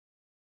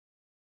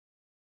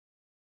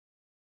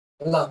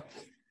ल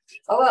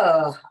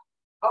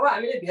अब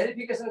हामीले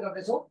भेरिफिकेसन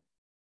गर्दैछौँ।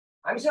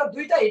 हामीसँग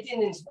दुईटा हिट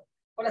इन्जिन छ।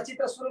 पहिला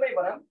चित्र सुरुमै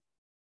बनाऊँ।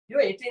 यो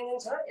हिट इन्जिन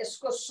छ,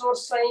 यसको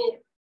सोर्स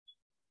चाहिँ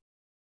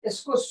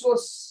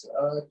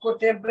को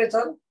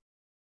टेम्परेचर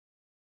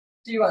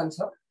T1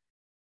 छ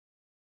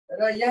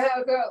र यहाँ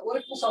एउटा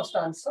वर्किङ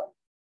सब्स्टान्स छ।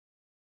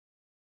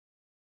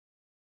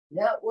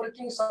 यहाँ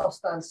वर्किङ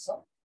सब्स्टान्स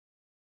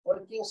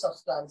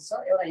छ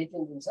एउटा हिट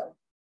इन्जिन छ।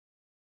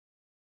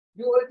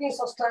 यो वर्किङ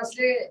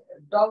सब्स्टान्सले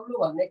W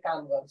भन्ने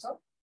काम गर्छ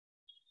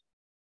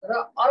र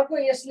अर्को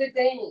यसले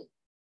चाहिँ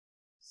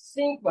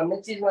सिङ्क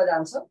भन्ने चिजमा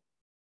जान्छ।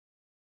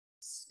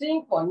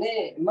 सिङ्क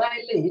भन्नेमा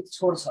यसले हिट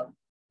छोड्छ।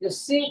 यो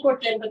सिङ्कको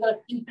टेम्परेचर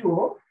T2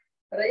 हो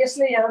र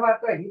यसले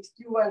यहाँबाट हिट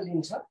Q1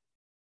 लिन्छ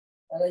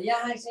र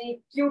यहाँ चाहिँ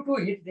Q2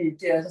 हिट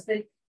जस्तै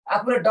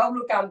आफूले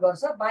W काम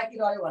गर्छ, बाँकी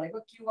रह्यो भनेको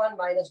Q1 -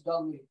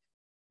 W।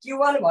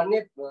 Q1 भन्ने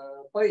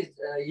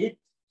हिट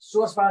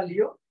सोर्सबाट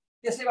लियो,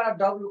 त्यसैबाट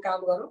W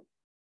काम गरौँ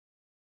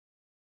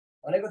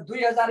भनेको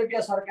 2000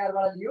 रुपियाँ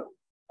सरकारबाट लियो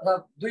अथवा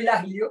 2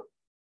 लाख लियो।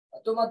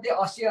 त्यो मध्ये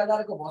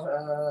 80,000 को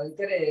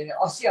के अरे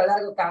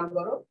 80,000 को काम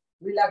गरौँ।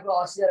 2 लाख को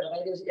 80,000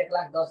 घटाइदिएपछि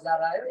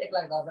 1,10,000 आयो।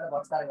 1,10,000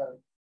 भत्कार गरौँ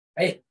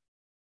है।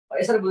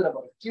 यसरी बुझ्नु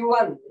पर्यो।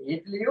 Q1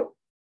 हिट लियो,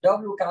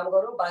 W काम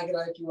गरौँ, बाँकी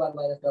रह्यो Q1 -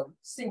 W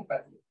सिङ्कमा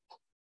लियो।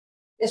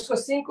 यसको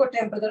सिङ्कको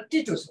टेम्परेचर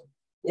T2 छ।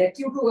 यहाँ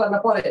Q2 गर्न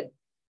पर्यो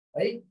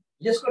है।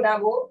 यसको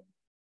नाम हो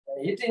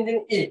हिट इन्जिन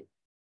A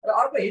र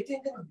अर्को हिट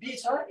इन्जिन B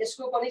छ।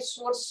 यसको पनि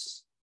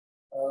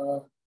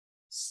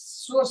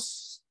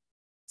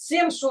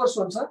सेम सोर्स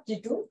हुन्छ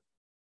T2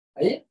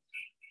 है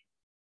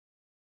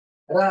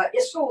र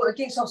यसको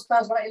वर्किङ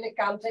सब्स्टान्सबाट यसले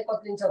काम चाहिँ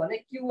कति लिन्छ भने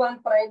Q1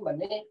 प्राइम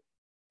भन्ने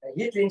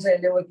हिट लिन्छ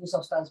यसले वर्किङ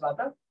सब्स्टान्सबाट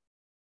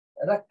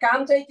र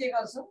काम चाहिँ के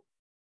गर्छ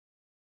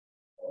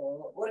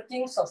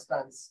वर्किङ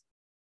सब्स्टान्स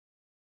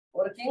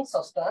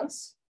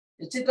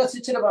यो चित्र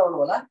छिटो बनाउनु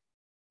होला।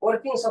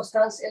 वर्किङ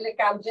सब्स्टान्स यसले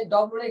काम चाहिँ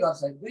W नै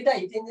गर्छ। दुईटा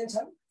हिट इन्जिन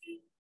छन्,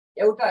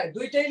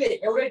 दुईटैले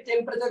एउटै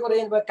टेम्परेचरको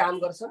रेन्जमा काम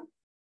गर्छन्।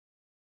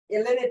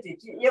 यसले नै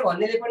ए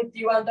भन्नेले पनि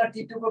T1 र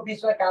T2 को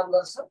बीचमा काम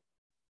गर्छ।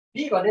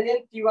 B भन्नेले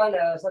T1 र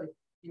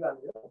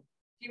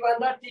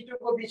T2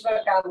 को बीचमा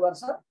काम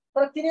गर्छ।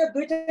 तर तिनीहरू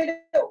दुईटैले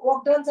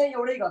वर्क डन चाहिँ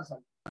एउटै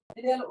गर्छन्।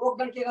 तिनीहरूले वर्क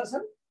डन के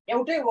गर्छन्?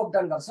 एउटै वर्क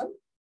डन गर्छन्।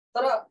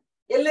 तर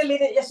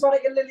यसबाट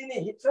यसले लिने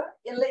हिट र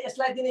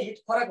यसलाई दिने हिट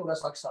फरक हुन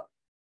सक्छ।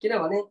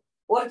 किनभने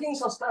वर्किङ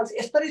सब्स्टान्स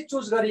यसरी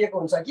चुज गरिएको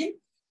हुन्छ कि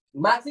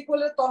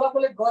माथिकोले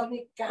तलकोले गर्ने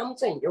काम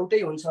चाहिँ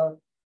एउटै हुन्छ,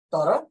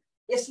 तर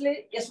यसले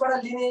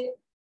यसबाट लिने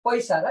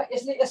पैसा र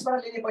यसले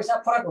यसबाट लिने पैसा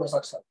फरक हुन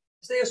सक्छ।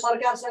 जस्तै यो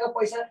सरकारसँग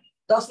पैसा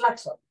 10 लाख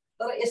छ,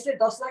 तर यसले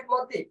 10 लाख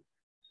मध्ये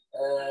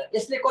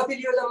यसले कति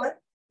लियो जम्मा?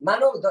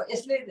 मानौ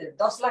यसले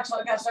 10 लाख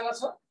सरकारसँग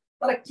छ,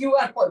 तर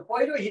Q1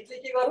 पहिलो हिटले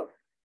के गर्यो?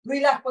 2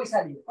 लाख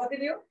पैसा लियो। कति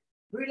लियो?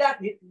 2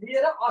 लाख हिट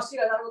लिएर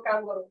 80,000 को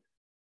काम गर्यो।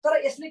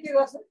 तर यसले के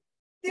गर्छ?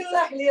 3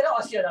 लाख लिएर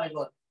 80,000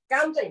 गर्यो।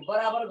 काम चाहिँ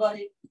बराबर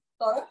गरे,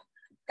 तर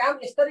काम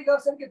यसरी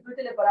गर्छन् कि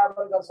दुईटैले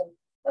बराबर गर्छन्।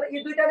 तर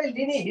यी दुईटाले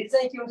लिने हिट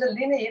चाहिँ के हुन्छ?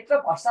 लिने हिट र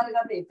भर्साले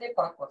गर्ने हिट चाहिँ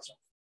फरक पर्छ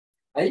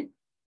है।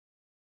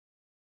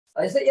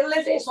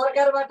 यसले चाहिँ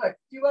सरकारबाट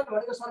Q1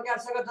 भनेको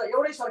सरकारसँग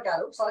एउटै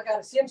सरकार हो,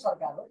 सेम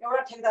सरकार हो,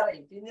 एउटा ठेकदार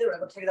हिट इन्जिन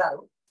भनेको ठेकदार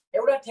हो।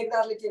 एउटा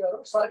ठेकदारले के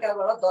गर्यो?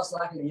 सरकारबाट 10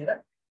 लाख लिएर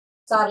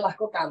 4 लाख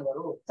को काम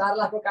गर्यो। 4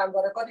 लाख को काम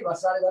गरेर कति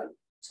भर्साले गर्यो?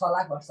 6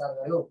 लाख भर्साले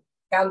गर्यो।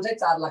 काम चाहिँ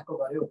 4 लाख को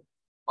गर्यो।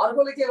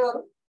 अर्कोले के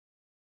गर्यो?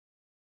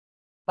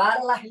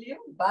 12 लाख लियो।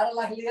 12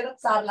 लाख लिएर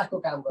 4 लाख को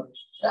काम गर्यो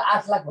र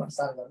 8 लाख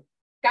भर्साले गर्यो।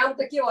 काम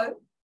त के भयो?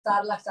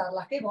 4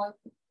 लाखकै भयो।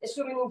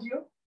 यसको मिनिङ के हो?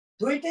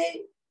 दुईटै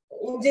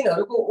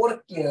इन्जिनहरूको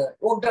वर्क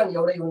डन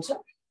एउटै हुन्छ,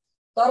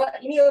 तर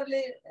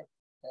यिनीहरूले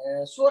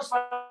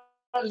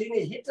सोर्सबाट लिने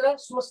हिट र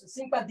सोर्स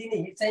सिङ्कमा दिने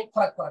हिट चाहिँ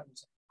फरक हुन्छ।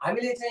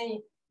 हामीले चाहिँ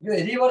यो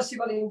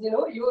रिभर्सिबल इन्जिन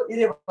हो, यो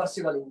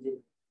इरिभर्सिबल इन्जिन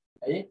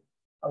है।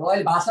 अब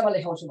अहिले भाषामा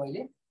लेखाउँछु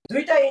मैले।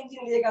 दुईटा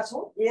इन्जिन लिएका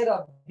छौँ, A र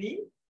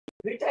B।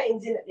 दुईटा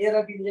इन्जिन A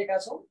र B लिएका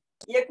छौँ।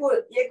 A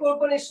को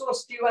पनि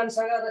सोर्स T1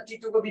 सँग र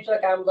T2 को बीचमा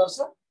काम गर्छ।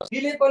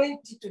 B ले पनि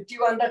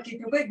T1 र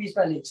T2 कै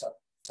बीचमा लिन्छ।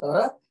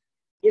 तर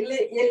यसले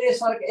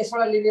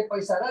यसबाट लिने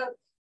पैसा र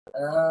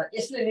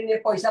यसले लिने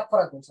पैसा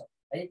फरक हुन्छ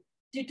है।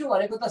 T2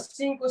 भनेको त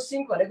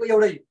सिङ्क भनेको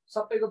एउटै,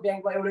 सबैको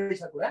ब्याङ्कमा एउटै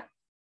छ कुरा।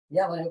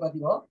 यहाँ भनेको कति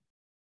भयो?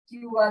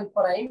 Q1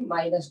 प्राइम -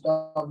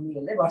 W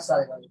यसले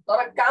भर्साले गर्छ।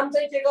 तर काम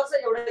चाहिँ के गर्छ?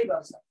 एउटै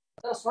गर्छ।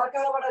 तर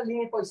सरकारबाट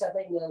लिने पैसा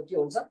चाहिँ के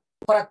हुन्छ?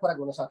 फरक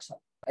हुन सक्छ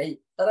है।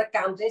 तर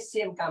काम चाहिँ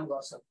सेम काम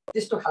गर्छ।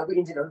 त्यस्तो खालको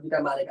इन्जिनहरू दुईटा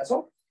मानेका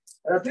छौँ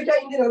र दुईटा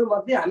इन्जिनहरू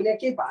मध्ये हामीले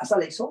के भाषा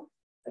लेख्छौँ।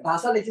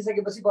 भाषा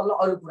लेखिसकेपछि बल्ल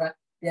अरू कुरा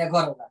यहाँ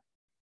गरौँला।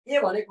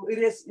 A भनेको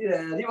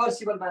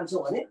रिभर्सिबल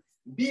मान्छौँ भने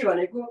B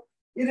भनेको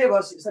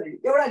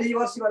एउटा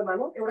रिभर्सिबल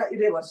मानौँ, एउटा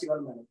इरिभर्सिबल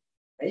मानौँ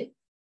है।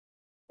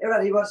 एउटा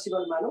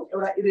रिभर्सिबल मानौँ,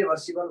 एउटा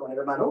इरिभर्सिबल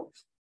भनेर मानौँ,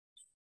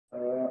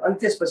 अनि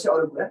त्यसपछि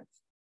अरू कुरा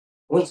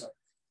हुन्छ।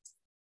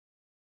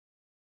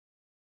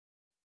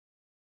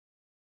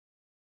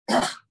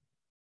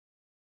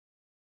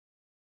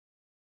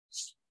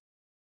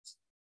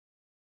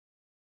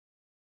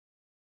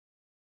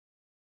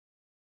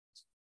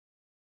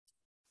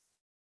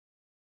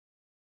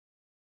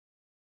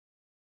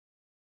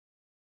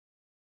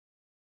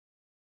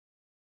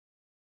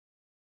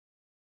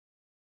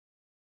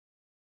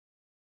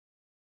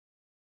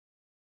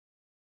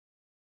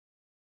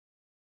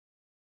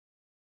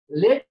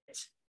 let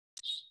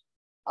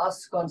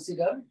us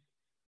consider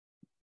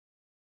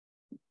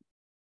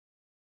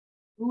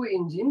two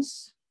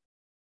engines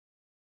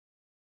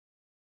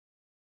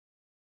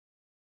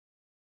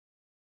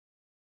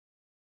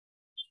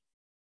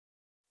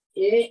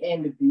A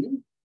and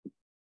B.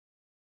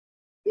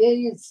 A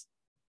is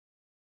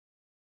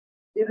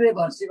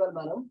irreversible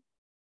मानौं,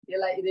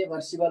 यसलाई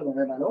irreversible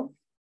भनेर मानौं.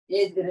 A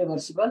is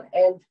irreversible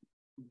and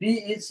B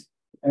is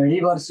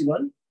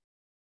reversible.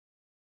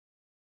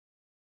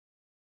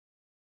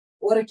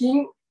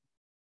 Working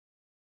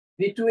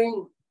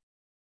between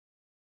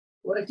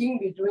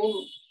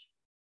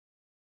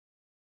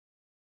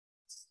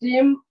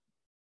same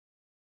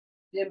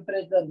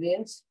temperature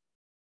range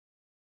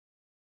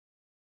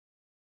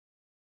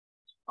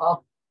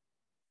of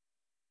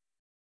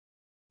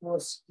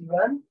force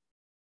T1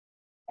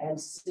 and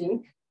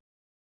sink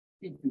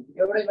T2.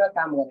 एउटैमा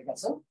काम गरेका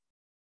छौं.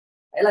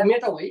 यसलाई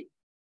मेट हो है.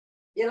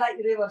 यसलाई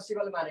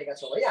इरिभर्सिबल मानेका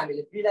छौं है.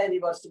 हामीले B लाई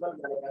रिभर्सिबल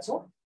मानेका छौं.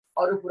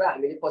 अरु कुरा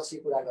हामीले पछि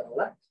कुरा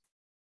गरौँला.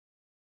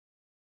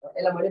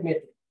 यसलाई मैले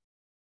मेट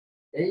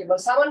है. म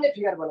सामान्य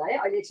फिगर बनाए.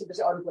 अहिले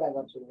एकछिनपछि अरु कुरा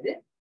गर्छु मैले.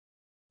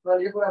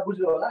 मलाई यो कुरा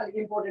बुझ्नु होला. अलिक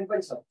इम्पोर्टेन्ट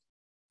पनि छ.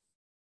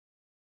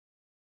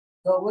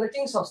 The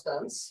working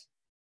substance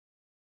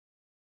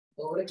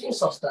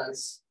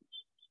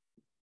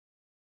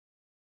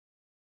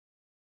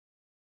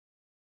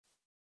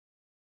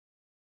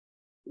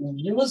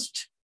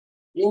used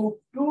in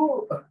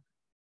two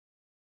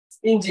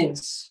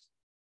engines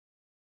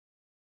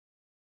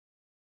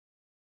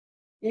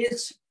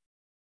is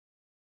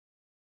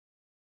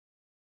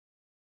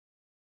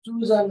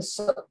chosen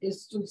such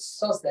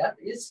that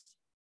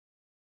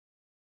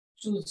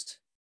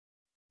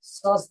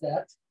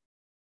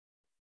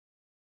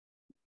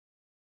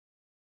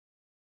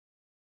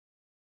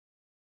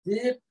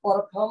they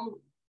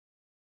perform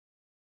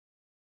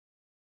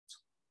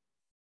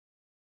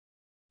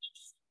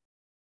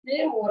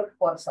same work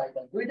per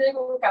cycle.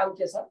 दुईटैको काम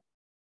के छ?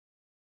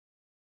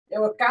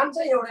 एउटा काम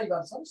चाहिँ एउटै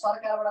गर्छन्.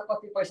 सरकारबाट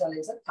कति पैसा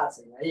लिन्छन् थाहा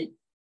छैन है.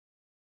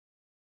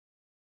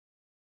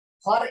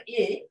 फर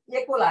ए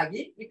को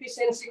लागि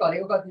इफिसिएन्सी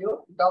भनेको कति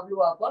हो?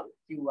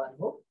 W/Q1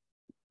 हो.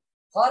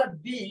 फर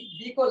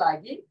बी को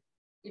लागि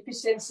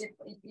इफिसिएन्सी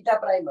इटा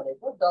प्राइम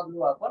भनेको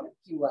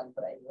W/Q1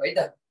 प्राइम हो है त.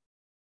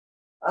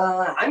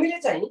 हामीले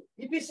चाहिँ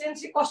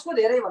इफिसिएन्सी कसको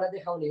धेरै भनेर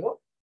देखाउने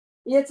हो?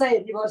 ए चाहिँ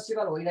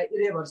रिभर्सिबल होइन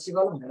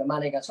इरिभर्सिबल भनेर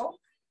मानेका छौं.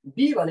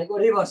 बी भनेको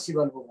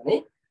रिभर्सिबल हो भने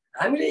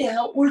हामीले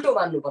यहाँ उल्टो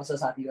मान्नुपर्छ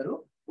साथीहरु.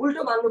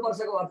 उल्टो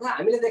मान्नुपर्छको अर्थ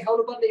हामीले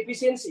देखाउनु पर्ने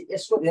इफिसिएन्सी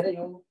यसको धेरै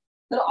हो.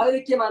 तर अहिले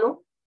के मानौं?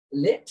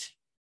 लेट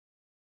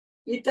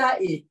इटा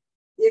ए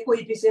को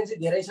इफिसिएन्सी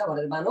धेरै छ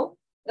भनेर मानौं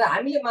र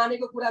हामीले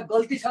मानेको कुरा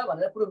गल्ती छ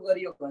भनेर प्रुफ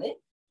गरियो भने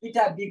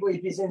इटा बी को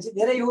इफिसिएन्सी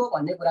धेरै हो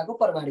भन्ने कुराको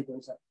प्रमाणित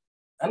हुन्छ.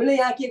 हामीले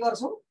यहाँ के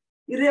गर्छौं?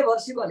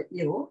 इरिभर्सिबल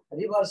ए हो,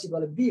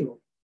 रिभर्सिबल बी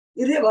हो.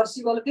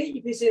 इरिभर्सिबलकै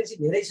इफिसिएन्सी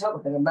धेरै छ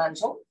भनेर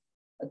मान्छौं.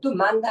 त्यो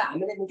मान्दा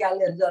हामीले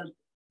निकाल्ने रिजल्ट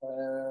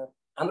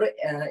हाम्रो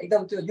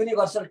एकदम त्यो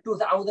युनिभर्सल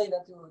ट्रुथ आउँदैन.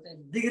 त्यो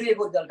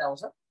डिग्रीको रिजल्ट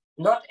आउँछ.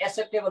 नट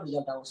एक्सेप्टेबल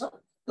रिजल्ट आउँछ.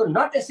 त्यो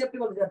नट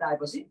एक्सेप्टेबल रिजल्ट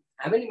आएपछि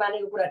हामीले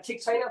मानेको कुरा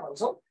ठीक छैन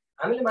भन्छौं.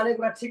 हामीले मानेको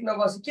कुरा ठीक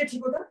नभएपछि के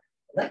ठीक हो त?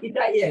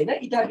 इटा ए हैन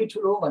इटा बी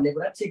ठुलो हो भन्ने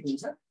कुरा ठीक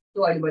हुन्छ.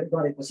 त्यो अहिले मैले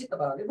गरेपछि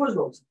तपाईहरुले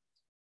बुझ्नुहुन्छ.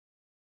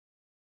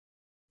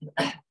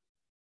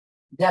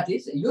 द्याट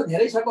इज यो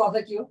धेरै छको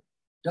अर्थ के हो?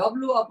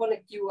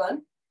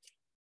 W/Q1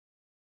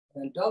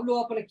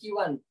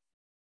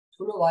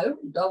 ठुलो भयो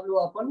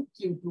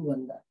W/Q2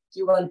 भन्दा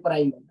Q1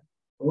 प्राइम भन्दा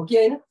हो कि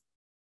हैन?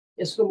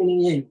 यसको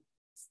मिनिङ यही हो.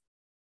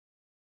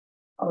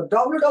 अब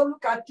W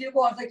काटिएको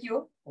अर्थ के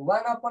हो?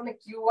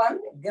 1/Q1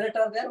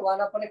 greater than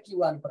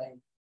 1/Q1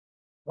 prime.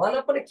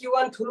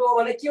 1/Q1 ठुलो हो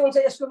भने के हुन्छ?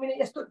 यसको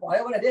मिनिङ यस्तो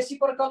भयो भने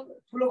रेसिप्रोकल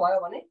ठुलो भयो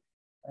भने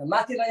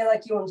माथि लगेर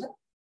के हुन्छ?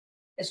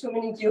 यसको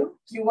मिनिङ के हो?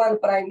 Q1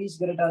 prime is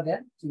greater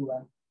than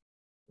Q1.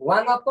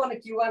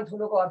 1/Q1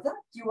 ठुलोको अर्थ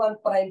Q1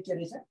 प्राइम के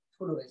रहेछ?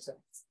 ठुलो रहेछ है.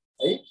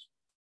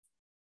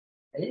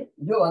 है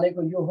यो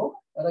भनेको यो हो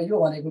र यो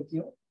भनेको के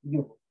हो?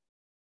 यो हो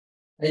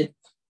है.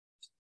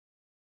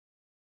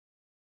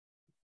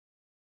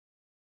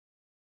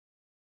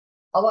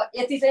 अब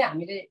यति चाहिँ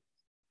हामीले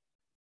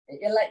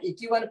यसलाई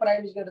Q1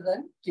 prime is greater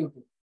than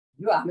Q2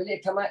 यो हामीले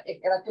एक ठाउँमा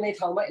एउटा कुनै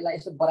ठाउँमा यसलाई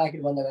यसो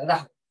ब्राकेट बन्द गरेर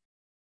राखौं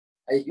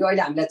है. यो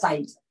अहिले हामीलाई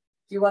चाहिन्छ.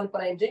 Q1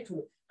 प्राइम चाहिँ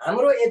ठुलो.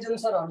 हाम्रो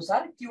एजम्पसन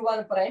अनुसार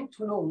Q1 प्राइम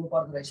ठुलो हुनु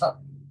पर्दो रहेछ.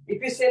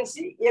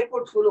 इफिसिएन्सी ए को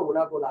ठुलो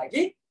हुनको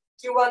लागि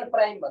Q1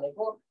 प्राइम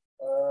भनेको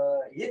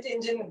हिट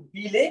इन्जिन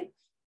बी ले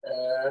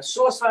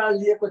सोर्सबाट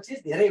लिएको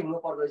चीज धेरै हुनु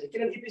पर्दो रहेछ.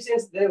 किनभने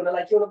इफिसिएन्सी धेरै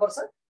हुनलाई के हुनु पर्छ?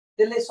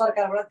 त्यसले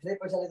सरकारबाट धेरै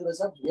पैसा लिँदो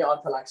रहेछ भन्ने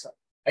अर्थ लाग्छ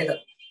है त.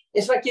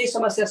 यसमा केही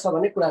समस्या छ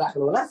भने कुरा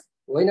राख्नु होला.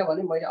 होइन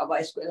भने मैले अब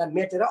यसको यसलाई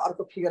मेटेर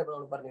अर्को फिगर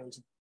बनाउनु पर्ने हुन्छ.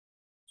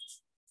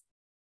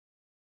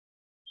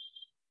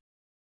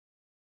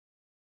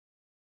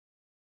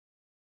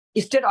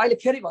 स्टेट अहिले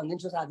फेरि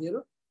भनिदिन्छु साथीहरु.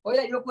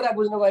 पहिला यो कुरा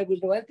बुझ्नु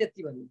भयो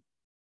त्यति भन्नु.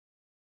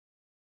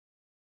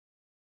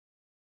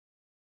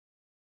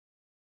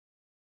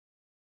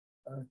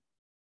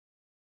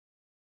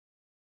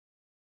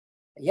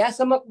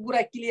 यहाँसम्मको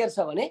कुरा क्लियर छ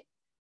भने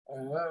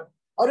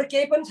अरु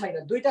केही पनि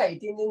छैन दुईटा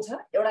हिट इन्जिन छ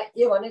एउटा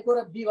ए भनेको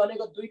र बी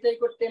भनेको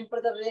दुईटैको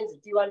टेम्परेचर रेन्ज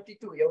T1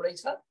 T2 एउटै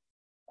छ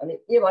अनि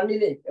ए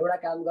भन्नेले एउटा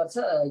काम गर्छ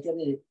के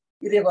अरे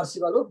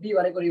इरिभर्सिबल हो बी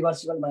भनेको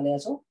रिभर्सिबल मानेका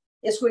छौं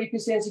यसको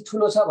इफिसिएन्सी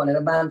ठुलो छ भनेर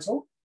मान्छौं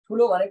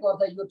ठुलो भनेको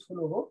अर्थ यो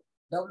ठुलो हो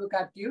W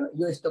काटियो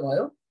यो यस्तो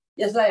भयो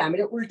यसलाई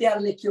हामीले उल्ट्याएर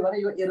लेख्यो भने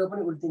यो एरो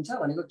पनि उल्टिन्छ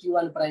भनेको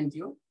Q1 प्राइम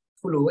थियो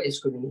ठुलो हो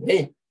यसको पनि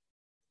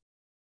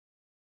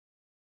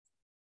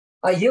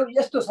है यो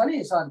यस्तो छ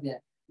नि सर त्यहाँ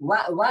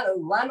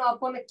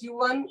 1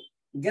 Q1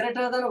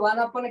 greater than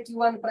 1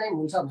 Q1 prime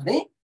हुन्छ भने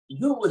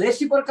यो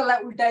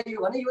रेसिप्रोकललाई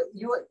उल्टाइयो भने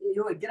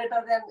यो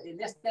ग्रेटर देन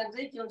लेस देन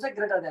चाहिँ के हुन्छ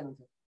ग्रेटर देन हुन्छ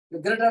यो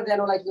ग्रेटर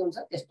देनलाई के हुन्छ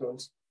यस्तो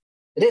हुन्छ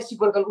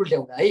रेसिप्रोकल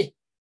उल्ट्याउँदा है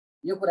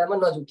यो कुरामा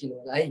नझुक्किनु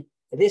होला है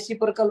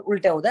रेसिप्रोकल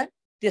उल्ट्याउँदा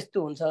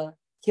त्यस्तो हुन्छ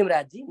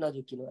खिमराजी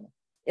नझुक्किनु होला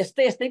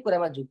यस्तै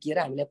कुरामा झुक्किएर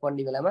हामीले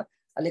पढ्ने बेलामा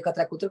अलि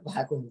कत्रा कुत्रुक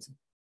भएको हुन्छ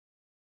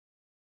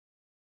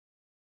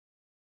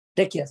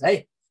देखिएस् है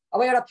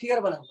अब एउटा फिगर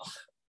बनाऊ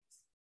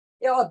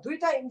यो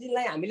दुईटा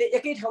इन्जिनलाई हामीले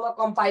एकै ठाउँमा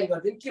कम्पाइल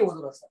गर्दियौं के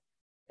हुँदो रहेछ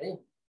है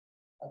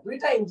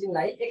दुईटा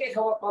इन्जिनलाई एकै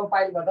ठाउँमा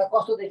कम्पाइल गर्दा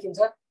कस्तो देखिन्छ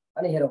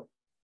अनि हेरौं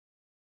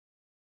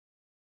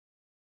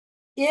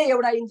ए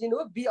एउटा इन्जिन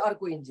हो बी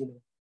अर्को इन्जिन हो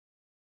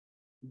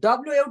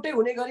W एउटै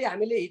हुने गरी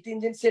हामीले हिट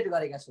इन्जिन सेट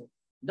गरेका छौं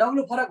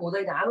W फरक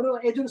हुँदैन हाम्रो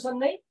एजुम्सन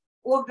नै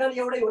ओक्टन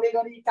एउटै हुने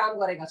गरी काम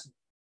गरेका छौं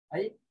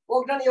है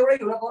ओक्टन एउटै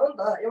हुन पर्यो नि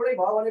त एउटै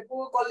भयो भने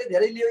को कसले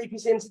धेरै लियो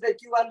इफिसिएन्सी त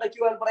Q1 र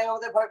Q1 प्राइम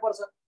आउँदै फरक पर्छ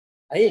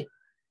है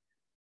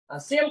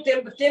सेम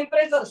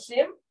टेम्परेचर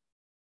सेम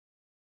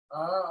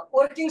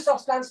वर्किङ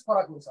सब्स्टान्स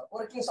फरक हुन्छ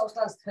वर्किङ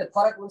सब्स्टान्स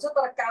फरक हुन्छ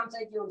तर काम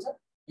चाहिँ के हुन्छ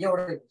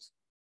एउटै हुन्छ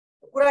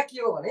कुरा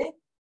के हो भने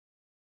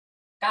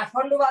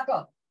काठमाडौँबाट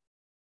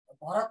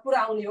भरतपुर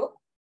आउने हो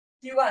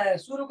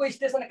सुरुको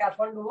स्टेसन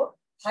काठमाडौँ हो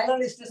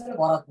फाइनल स्टेसन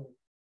भरतपुर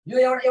यो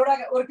एउटा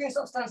वर्किङ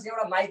सब्स्टान्स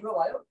एउटा माइक्रो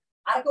भयो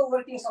अर्को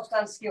वर्किङ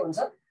सब्स्टान्स के हुन्छ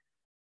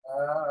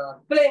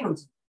प्लेन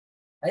हुन्छ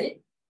है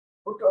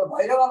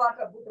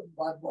भैरवाबाट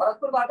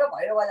भरतपुरबाट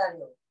भैरवा जाने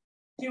हो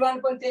T1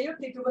 पनि त्यही हो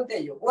T2 पनि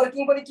त्यही हो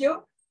वर्किङ पनि के हो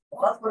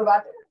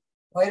भरतपुरबाट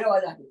भैरवा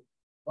जाने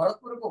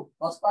भरतपुरको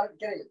बस पार्क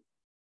के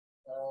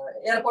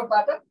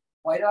एयरपोर्टबाट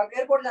भैरवाको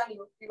एयरपोर्ट जाने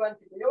हो T1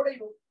 T2 एउटै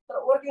हो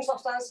तर वर्किङ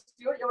सब्स्टान्स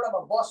के हो एउटामा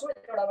बस हो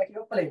एउटामा के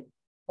हो प्लेन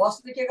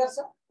बसले के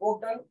गर्छ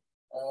ओक्टन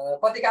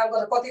कति काम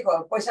गर्छ कति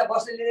पैसा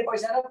बसले लिने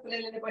पैसा र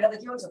प्लेन लिने पैसा त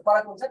के हुन्छ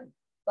फरक हुन्छ नि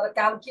तर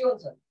काम के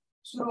हुन्छ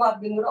सुरुवात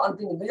बिन्दु र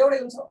अन्तिम बिन्दु एउटै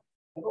हुन्छ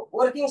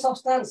वर्किङ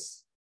सब्स्टान्स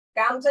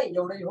काम चाहिँ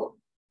एउटै हो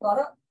तर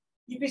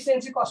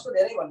इफिसिएन्सी कसको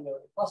धेरै भन्ने हो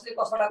कसले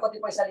कसबाट कति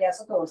पैसा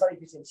ल्याएको छ त्यो अनुसार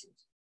इफिसिएन्सी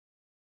हुन्छ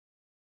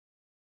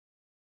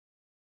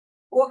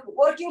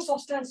वर्किङ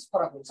सब्स्टान्स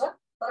फरक हुन्छ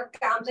तर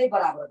काम चाहिँ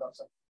बराबर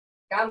गर्छ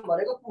काम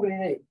भनेको पुग्ने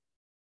नै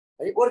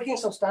है वर्किङ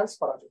सब्स्टान्स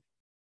फरक हुन्छ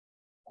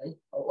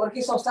है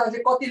वर्किङ सब्स्टान्सले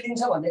कति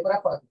लिन्छ भन्ने कुरा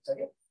फरक हुन्छ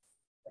के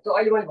त्यो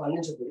अहिले मैले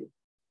भनिदिन्छु फेरि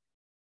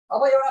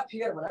अब एउटा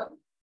फिगर बनाऊ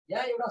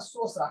यहाँ एउटा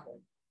सोर्स राखौं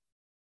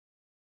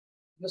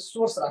यो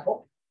सोर्स राखौं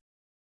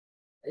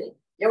है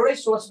एउटै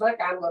सोर्समा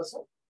काम गर्छ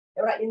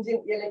एउटा इन्जिन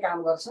एले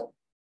काम गर्छ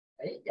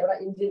है एउटा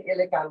इन्जिन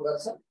एले काम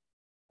गर्छ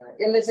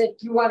यसले चाहिँ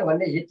Q1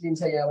 भन्ने हिट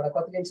लिन्छ यहाँबाट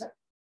कति लिन्छ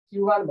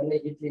Q1 भन्ने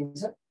हिट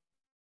लिन्छ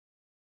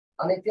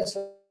अनि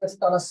त्यसपछि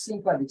तल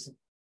सिङ्कमा दिन्छ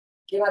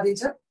केमा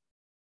दिन्छ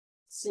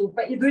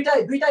सिङ्कमा यी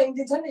दुईटा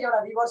इन्जिन छन् नि एउटा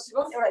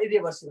रिभर्सिबल एउटा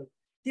इरिभर्सिबल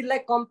तिनलाई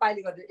कम्पाइल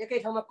गर्दै एकै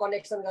ठाउँमा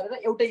कनेक्सन गरेर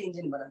एउटै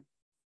इन्जिन बनाऊ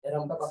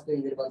हेरौँ त कस्तो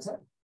इन्जिन बन्छ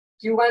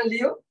Q1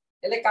 लियो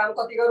यसले काम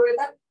कति गर्यो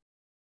यता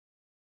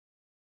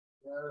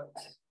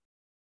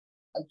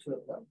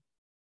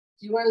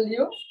Q1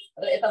 लियो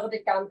र यतापट्टि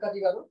काम कति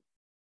गर्यो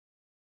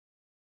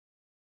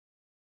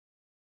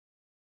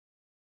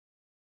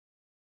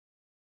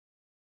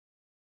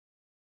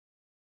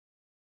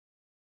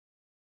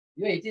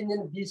यो हिट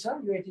इन्जिन बी छ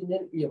यो हिट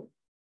इन्जिन ए हो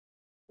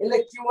यसले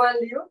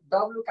Q1 लियो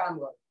W काम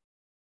गर्यो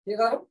के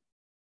गर्यो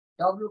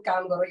W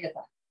काम गर्यो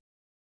यता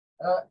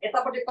र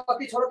यतापट्टि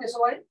कति छोड्यो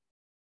त्यसो भए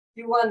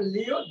Q1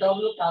 लियो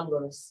W काम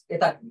गर्योस्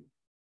यता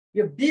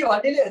यो बी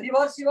भन्नेले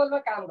रिभर्सिबलमा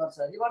काम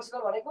गर्छ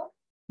रिभर्सिबल भनेको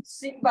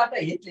सिङ्कबाट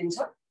हिट लिन्छ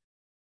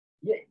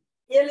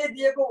एले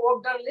दिएको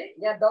ओक्टनले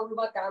यहाँ W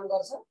मा काम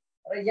गर्छ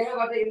र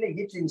यहाँबाट यसले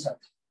हिट लिन्छ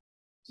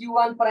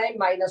Q1 प्राइम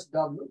माइनस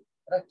W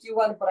र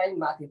Q1 प्राइम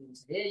माथि दिन्छ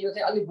ए यो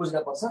चाहिँ अलि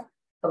बुझ्न पर्छ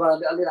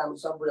तपाईहरुले अलि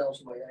राम्रोसँग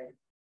बुझाउँछु मैले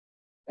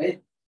है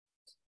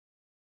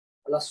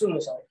ल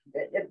सुन्नुस्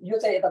यो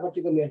चाहिँ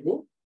यतापट्टिको मेट्ने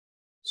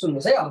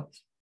सुन्नुस् है अब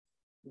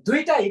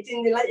दुईटा हिट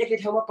इन्जिनलाई एकै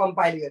ठाउँमा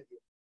कम्पाइल गरियो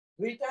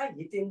दुईटा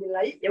हिट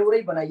इन्जिनलाई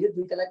एउटै बनाइयो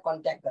दुईटालाई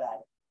कन्ट्याक्ट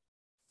गरायो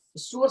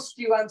सोर्स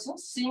T1 छ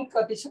सिङ्क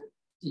कति छ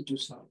T2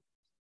 छ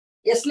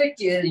यसले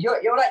यो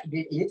एउटा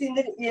हिट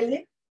इन्जिन एले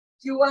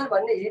Q1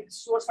 भन्ने हिट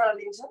सोर्सबाट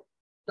लिन्छ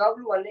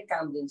W भन्ने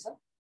काम दिन्छ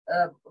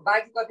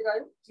बाँकी कति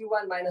रह्यो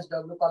Q1 माइनस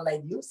W कसलाई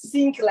दियो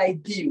सिङ्कलाई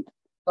दियो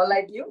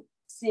कसलाई दियो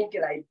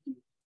सिङ्कलाई दियो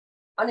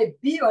अनि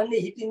बी भन्ने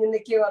हिट इन्जिनले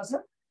के गर्छ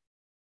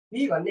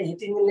बी भन्ने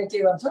हिट इन्जिनले के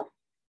गर्छ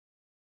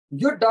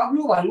यो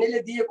W भन्नेले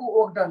दिएको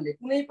ओक्टनले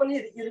कुनै पनि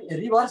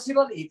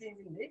रिभर्सिबल हिट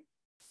इन्जिनले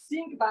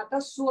सिङ्कबाट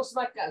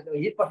सोर्समा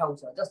हिट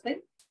पठाउँछ जस्तै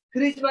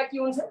फ्रिजमा के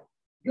हुन्छ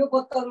यो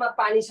बोतलमा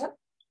पानी छ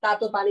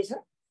तातो पानी छ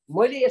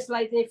मैले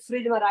यसलाई चाहिँ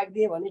फ्रिजमा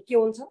राख्दिए भने के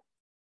हुन्छ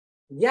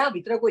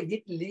यहाँभित्रको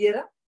हिट लिएर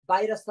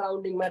बाहिर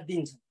सराउन्डिङमा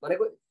दिन्छ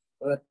भनेको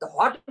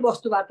हट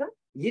वस्तुबाट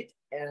हिट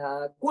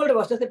कोल्ड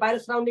वस्तु चाहिँ बाहिर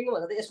सराउन्डिङमा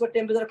भन्दा त यसको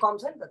टेम्परेचर कम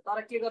छ नि त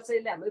तर के गर्छ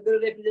यसले हाम्रो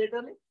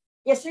रेफ्रिजरेटरले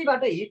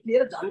यसैबाट हिट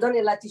लिएर झन्झन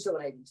यसलाई चिसो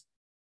बनाइदिन्छ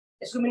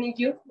यसको मिनिङ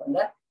के हो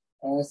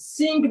भन्दा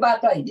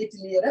सिङ्कबाट हिट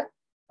लिएर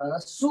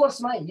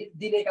सोर्समा हिट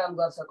दिने काम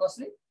गर्छ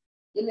कसले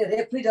यसले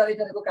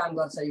रेफ्रिजरेटरको काम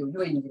गर्छ यो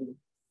इन्जिनले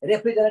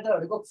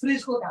रेफ्रिजरेटरहरूको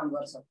फ्रिजको काम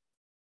गर्छ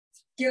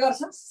के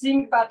गर्छ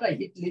सिङ्कबाट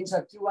हिट लिन्छ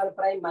Q1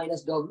 प्राइम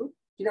माइनस W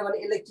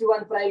किनभने यसले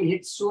Q1 प्राइम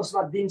हिट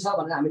सोर्समा दिन्छ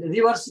भनेर हामीले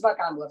रिभर्समा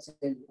काम गर्छ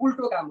यसले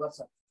उल्टो काम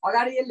गर्छ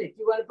अगाडि यसले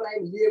Q1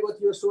 प्राइम लिएको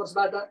थियो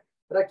सोर्सबाट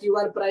र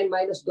Q1 प्राइम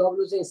माइनस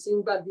W चाहिँ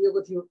सिङ्कमा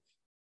दिएको थियो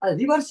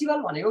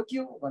रिभर्सिबल भनेको के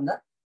हो भन्दा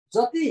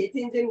जति हिट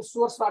इन्जिन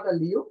सोर्सबाट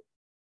लियो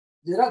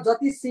र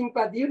जति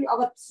सिङ्कमा दियो नि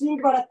अब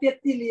सिङ्कबाट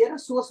त्यति लिएर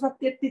सोर्समा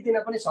त्यति दिन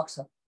पनि सक्छ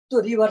त्यो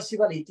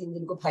रिभर्सिबल हिट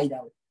इन्जिनको फाइदा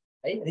हो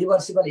है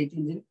रिभर्सिबल हिट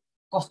इन्जिन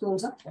कस्तो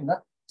हुन्छ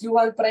भन्दा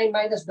Q1 prime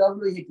minus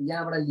W hit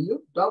यहाँबाट लियो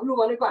W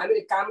भनेको हामीले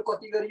काम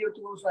कति गरियो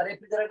त्यो उसमा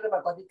रेफ्रिजरेटरमा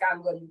कति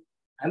काम गरियो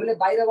हामीले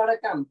बाहिरबाट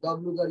काम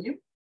W गरियो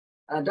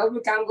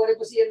W काम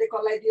गरेपछि यसले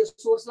कसलाई दियो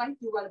सोर्सलाई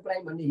Q1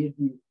 प्राइम भन्ने हिट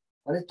दियो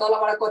भने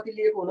तलबाट कति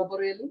लिएको हुनु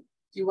पर्यो यसले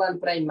Q1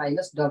 प्राइम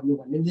माइनस W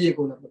भन्ने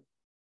लिएको हुनु पर्यो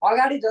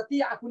अगाडि जति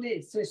आफूले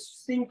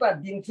सिङ्कमा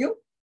दिन्थ्यो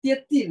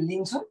त्यति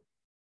लिन्छ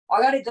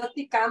अगाडि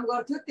जति काम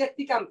गर्थ्यो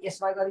त्यति काम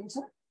यसमा गरिन्छ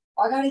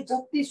अगाडि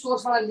जति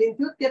सोर्सबाट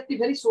लिन्थ्यो त्यति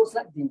फेरि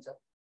सोर्सलाई दिन्छ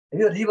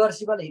यो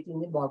रिभर्सिबल हिट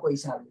इन्जिन भएको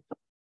हिसाबले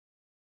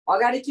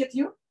अगाडि के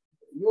थियो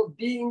यो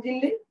बी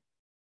इन्जिनले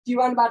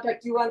Q1 बाट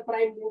Q1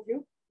 प्राइम लिन्थ्यो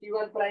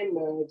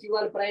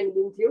Q1 प्राइम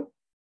लिन्थ्यो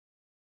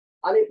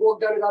अनि वर्क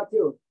डन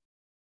गर्थ्यो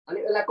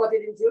अनि यसलाई कति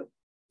दिन्थ्यो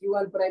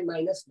Q1 प्राइम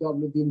माइनस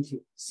W दिन्थ्यो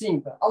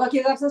सिङ्क अब के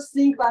गर्छ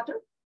सिङ्कबाट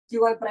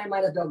Q1 प्राइम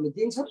माइनस W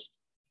दिन्छ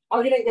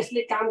अघि नै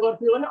यसले काम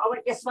गर्थ्यो भने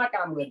अब यसमा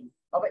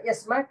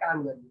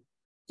काम गरियो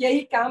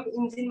केही काम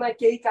इन्जिनमा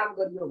केही काम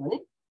गरियो भने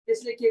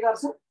त्यसले के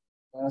गर्छ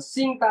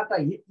सिङ्कबाट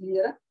हिट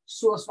लिएर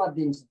सोर्समा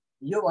दिन्छ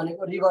यो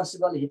भनेको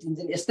रिभर्सिबल हिट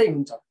इन्जिन यस्तै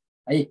हुन्छ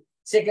है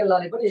सेकेन्ड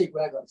लले पनि यही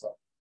कुरा गर्छ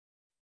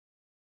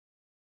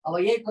अब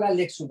यही कुरा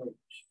लेख्छु म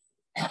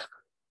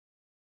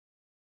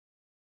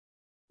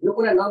यो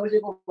कुरा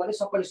नबुझेको भने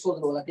सबैले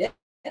सोध्नु होला त्यहाँ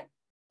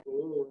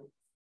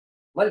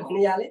मैले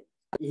भनिहालेँ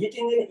हिट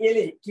इन्जिन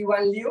यसले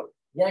Q1 लियो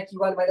यहाँ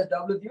Q1 माइनस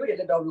W दियो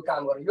यसले W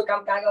काम गर्यो यो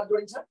काम कहाँ गएर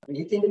जोडिन्छ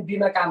हिट इन्जिन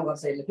बीमा काम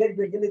गर्छ यसले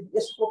फेरि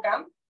यसको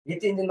काम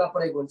हिट इन्जिनमा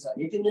प्रयोग हुन्छ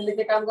हिट इन्जिनले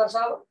के काम गर्छ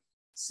अब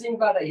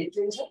सिङ्कबाट हिट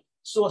लिन्छ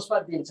सोर्समा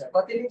दिन्छ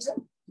कति लिन्छ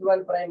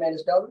Q1 प्राइम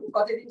माइनस W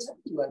कति दिन्छ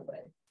Q1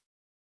 प्राइम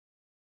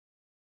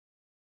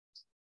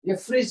यो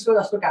फ्रिजको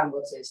जस्तो काम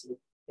गर्छ यसले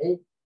है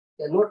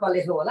नोटमा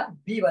लेख्नु होला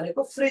बी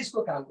भनेको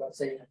फ्रिजको काम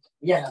गर्छ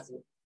यहाँ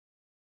चाहिँ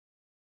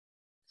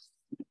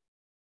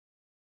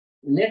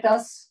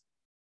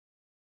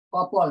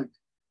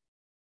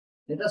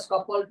let us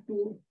coupled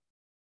two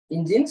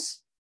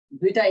engines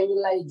दुईटा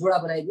इन्जिनलाई जोडा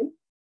बनाइदिउँ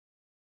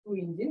two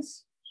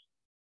engines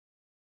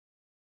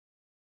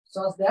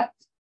such that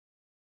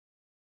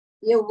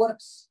A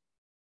works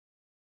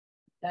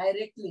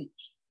directly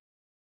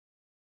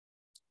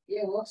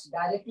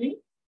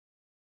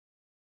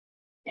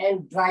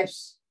and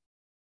drives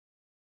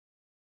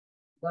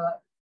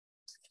the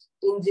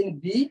engine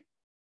B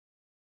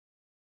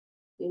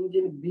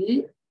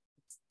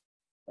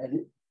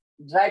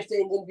drives the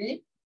engine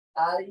B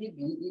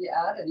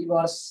REVER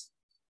reverse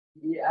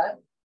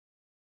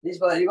this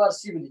was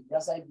reversibly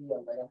yes I be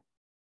on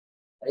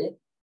right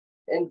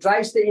and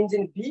drives the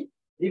engine B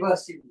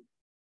reversibly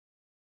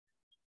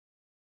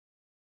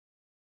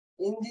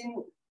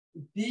engine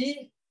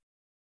B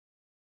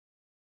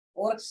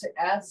works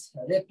as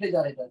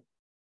refrigerator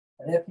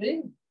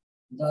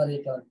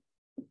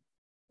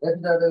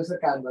से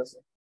काम गर्छ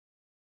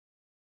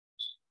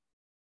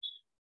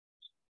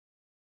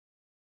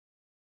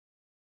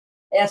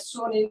as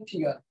shown in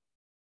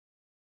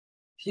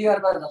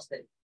फिगरमा जस्तै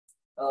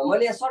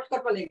मैले यहाँ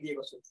सर्टकटमा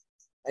लेखिदिएको छु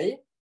है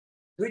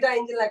दुईटा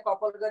इन्जिनलाई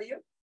couple गरियो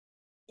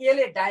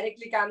यसले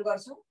डाइरेक्टली काम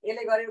गर्छ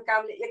यसले गरेको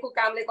कामले एकको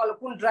कामले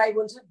कुन ड्राइभ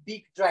हुन्छ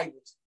बिग ड्राइभ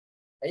हुन्छ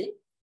है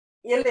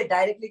यसले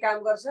डाइरेक्टली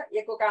काम गर्छ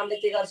एकको कामले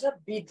के गर्छ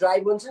बी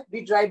ड्राइभ हुन्छ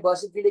बी ड्राइभ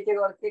भएपछि बीले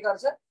के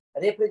गर्छ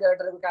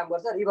रेफ्रिजरेटरको काम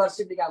गर्छ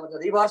रिभर्सिबली काम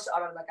गर्छ रिभर्स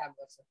अर्डरमा काम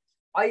गर्छ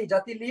अहिले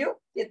जति लियो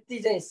त्यति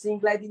चाहिँ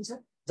सिङ्कलाई दिन्छ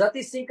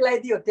जति सिङ्कलाई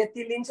दियो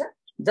त्यति लिन्छ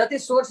जति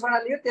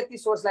सोर्सबाट लियो त्यति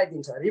सोर्सलाई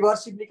दिन्छ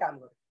रिभर्सिबली काम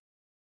गर्छ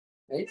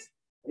है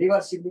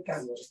रिभर्सिबली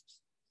काम गर्छ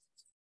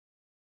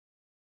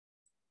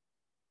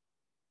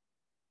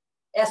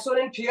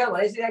एसोरेन फिगर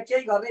भनेपछि यहाँ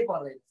केही गर्नै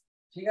पर्दैन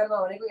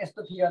फिगरमा भनेको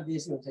यस्तो फिगर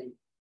दिएपछि हुन्छ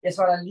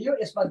यसबाट लियो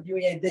यसमा दियो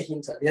यहाँ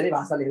देखिन्छ धेरै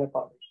भाषा लेख्न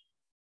पर्दैन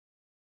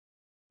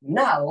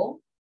नाउ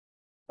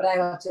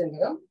प्राइमरी चेन्ज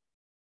गरौँ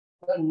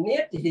the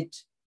net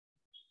heat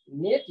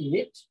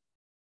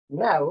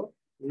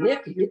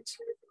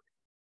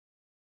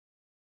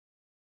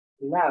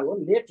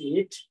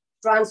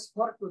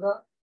transfer to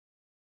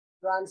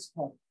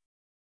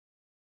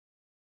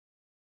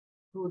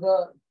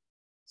the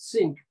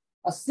sink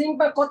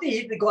सिङ्कमा कति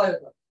हिट गयो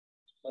त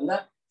भन्दा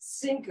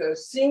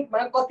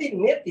सिङ्कमा कति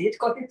नेट हिट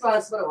कति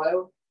ट्रान्सफर भयो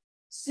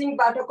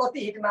सिङ्कबाट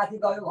कति हिट माथि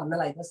गयो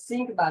भन्नलाई त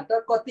सिङ्कबाट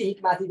कति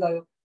हिट माथि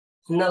गयो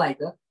भन्नलाई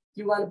त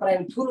Q1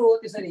 प्राइम ठुलो हो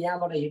त्यसैले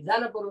यहाँबाट हिट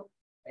जानु पर्यो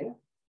हैन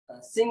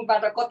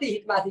सिङ्कबाट कति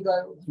हिट माथि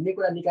गयो भन्ने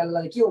कुरा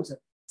निकाल्नलाई के हुन्छ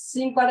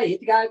सिङ्कबाट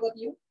हिट गयो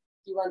कति हो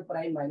Q1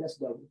 प्राइम माइनस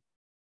W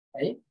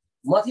है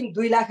मथिम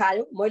 2 लाख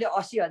आयो मैले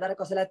 80,000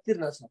 कसैलाई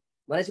तिर्न छ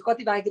भनेपछि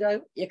कति बाँकी रह्यो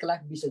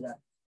 1,20,000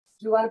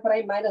 Q1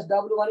 प्राइम माइनस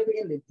W भनेको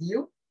यसले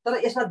दियो तर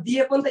यसमा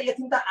दिए पनि त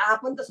यति त आ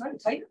पनि त छ नि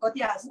छैन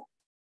कति आछ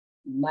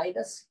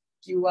माइनस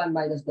Q1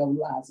 माइनस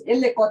W आछ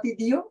यसले कति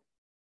दियो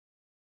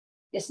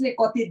यसले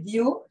कति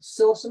दियो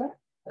सोर्समा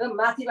र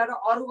माथिबाट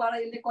अरुबाट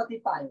यसले कति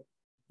पायो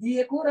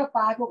दिएको र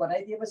पाएको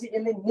घटाइदिएपछि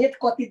यसले नेट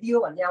कति दियो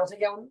भन्ने आउँछ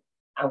के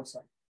आउँछ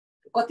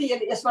कति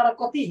यसले यसबाट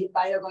कति हिट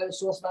बाहिर गयो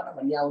सोर्सबाट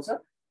भन्ने आउँछ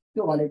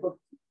त्यो भनेको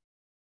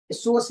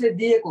सोर्सले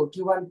दिएको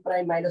Q1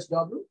 प्राइम माइनस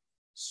W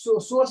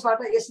सोर्सबाट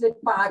यसले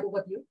पाएको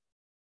कति हो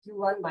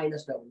Q1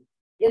 माइनस W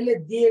यसले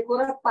दिएको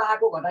र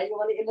पाएको घटाइयो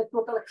भने यसले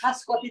टोटल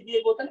खास कति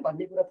दिएको त नि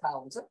भन्ने कुरा थाहा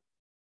हुन्छ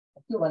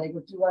त्यो भनेको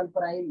Q1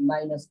 prime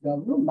minus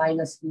W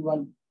minus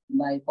Q1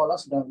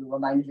 plus W हो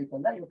माइनस 1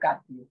 भन्दा यो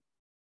काटियो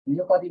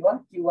यो कति भयो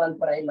Q1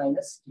 prime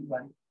minus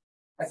Q1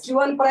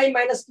 Q1 prime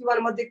minus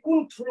Q1 मध्ये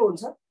कुन ठुलो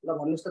हुन्छ ल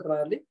भन्नुस् त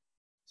तपाईहरुले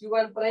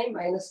Q1 प्राइम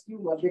माइनस Q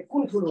मध्ये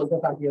कुन ठुलो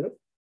हुन्छ साथीहरु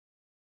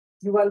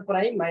Q1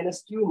 प्राइम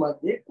माइनस Q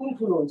मध्ये कुन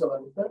ठुलो हुन्छ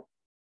भन्नुस् त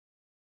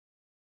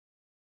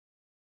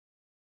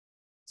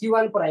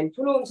Q1 प्राइम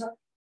ठुलो हुन्छ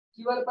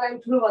Q1 प्राइम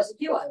ठुलो भएपछि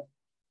के भयो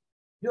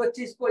यो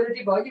चीज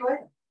पोजिटिभ भयो कि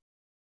भएन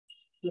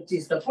यो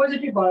चीज त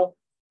पोजिटिभ भयो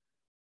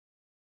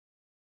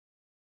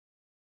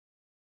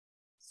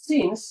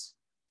सिन्स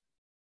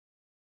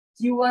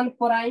Q1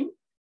 प्राइम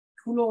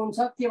ठुलो हुन्छ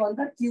के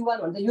भन्दा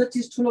Q1 भन्दा यो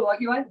चीज ठुलो भयो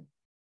कि भएन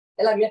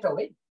यसलाई मेटौ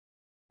है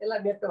यसलाई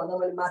मेटौ भन्दा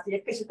मैले माथि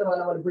एकैछिन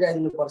तपाईलाई मैले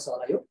बुझाइदिनु पर्छ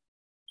होला यो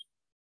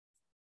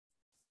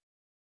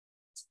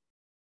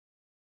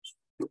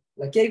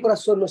ल केही कुरा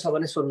सोध्नु छ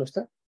भने सोध्नुस्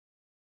त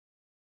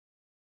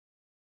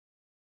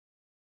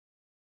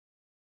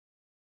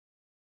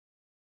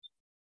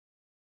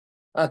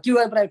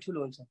Q1 प्राइम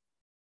ठुलो हुन्छ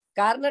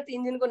कार्नट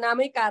इन्जिनको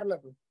नामै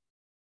कार्नट हो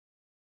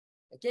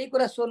केही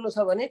कुरा सोध्नु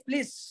छ भने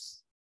प्लिज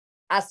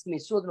आस्क मी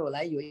सोध्नु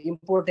होला यो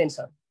इम्पोर्टेन्ट छ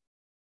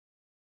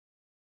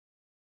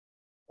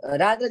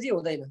राजाजी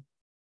हुँदैन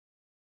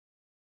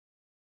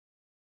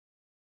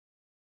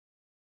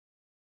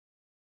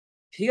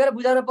फिगर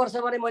बुझाउनु पर्छ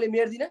भने मैले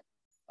मेट्दिन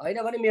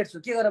हैन भने मेट्छु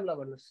के गरौँ ल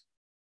भन्नुस्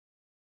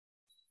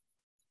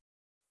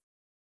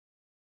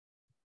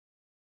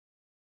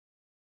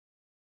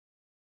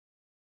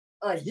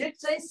हिट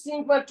चाहिँ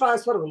सिङ्कमा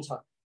ट्रान्सफर हुन्छ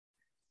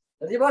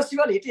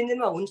रिभर्सिबल हिट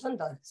इन्जिनमा हुन्छ नि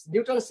त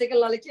न्युटन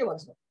सेकेन्ड लले के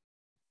भन्छ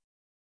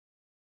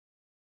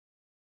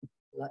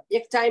ल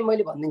एक टाइम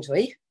मैले भनिदिन्छु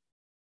है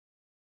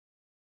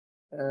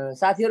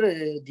साथीहरु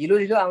ढिलो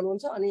ढिलो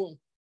आउनुहुन्छ अनि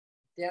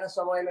त्यहाँ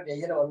समयमा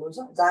भ्याइएन भन्नुहुन्छ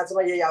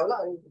जाँचमा यही आउला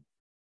अनि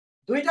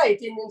दुईटा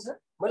हिट इन्जिन छ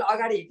मैले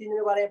अगाडि हिट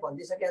इन्जिनको बारेमा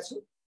भनिदिसकेको छु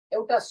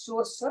एउटा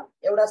सोर्स छ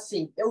एउटा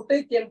सिङ्क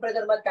एउटै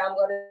टेम्परेचरमा काम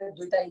गर्ने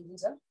दुईटा इन्जिन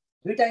छ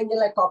दुईटा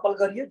इन्जिनलाई कपल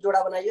गरियो जोडा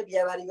बनाइयो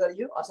बियाबारी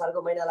गरियो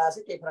असारको महिना लाग्छ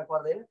केही फरक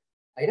पर्दैन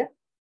हैन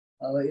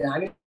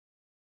हामी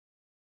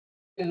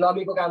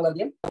लमीको काम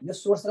गर्दियौं यो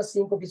सोर्स र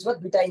सिङ्कको बीचमा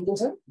दुईटा इन्जिन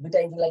छ दुईटा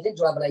इन्जिनलाई चाहिँ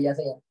जोडा बनाइया छ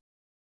यहाँ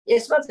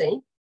यसमा चाहिँ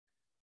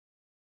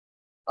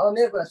अब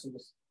मेरो कुरा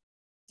सुन्नुस्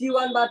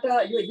Q1 बाट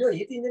यो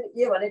हिट इन्जिन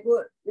ए भनेको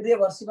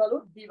रिभर्सिबल हो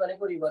बी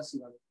भनेको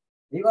रिभर्सिबल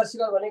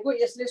रिभर्सिबल भनेको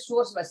यसले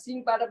सोर्समा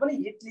सिङ्कबाट पनि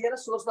हिट लिएर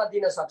सोर्समा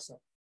दिन सक्छ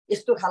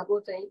यस्तो खालको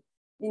चाहिँ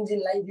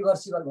इन्जिनलाई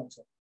रिभर्सिबल भन्छ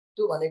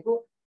त्यो भनेको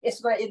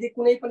यसमा यदि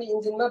कुनै पनि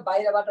इन्जिनमा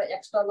बाहिरबाट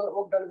एक्सटर्नल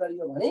वर्क डन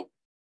गरियो भने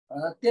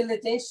त्यसले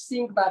चाहिँ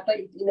सिङ्कबाट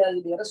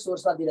इनर्जी लिएर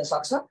सोर्समा दिन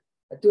सक्छ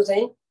त्यो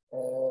चाहिँ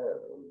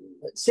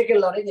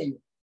सेकेन्ड ल नै त्यही हो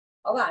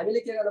अब हामीले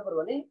के गर्नु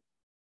पर्यो भने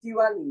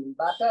Q1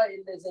 बाट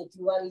यसले चाहिँ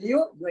Q1 लियो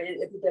यो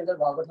यति टेम्परेचर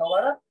भएको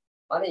ठाउँबाट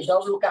अनि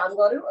W काम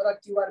गर्यो र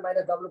Q1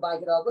 माइनस W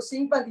बाँकी रहेको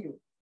सिङ्कमा दियो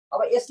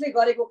अब यसले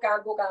गरेको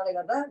कामको कारणले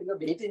गर्दा यो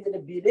हिट इन्जिन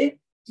B ले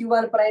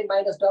Q1 प्राइम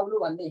माइनस W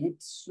भन्ने हिट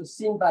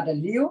सिङ्कबाट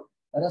लियो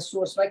र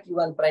सोर्समा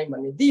Q1 प्राइम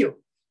भन्ने दियो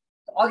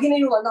अघि नै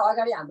यो भन्दा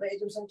अगाडि हाम्रो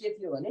एजुम्सन के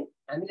थियो भने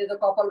हामीले त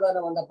कपल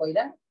गर्न भन्दा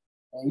पहिला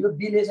यो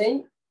B ले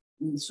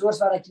चाहिँ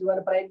सोर्सबाट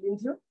Q1 प्राइम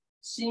दिन्थ्यो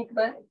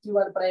सिङ्कमा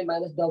Q1 प्राइम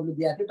माइनस W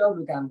दिएको थियो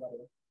W काम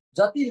गर्यो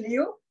जति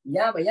लियो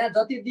यहाँ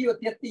जति दियो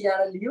त्यति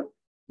यहाँ लियो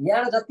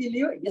यहाँ जति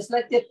लियो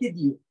यसलाई त्यति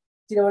दियो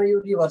किनभने यो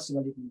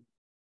रिभर्सिबल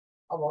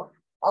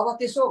अब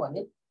त्यसो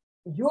भने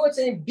यो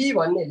चाहिँ B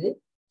भन्नेले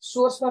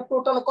सोर्समा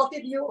टोटल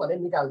कति दियो भने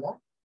निकाल्दा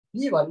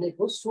B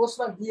भन्नेको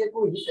सोर्समा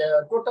दिएको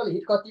हिट टोटल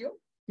हिट कति हो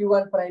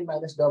Q1 प्राइम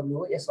माइनस W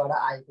हो यसबाट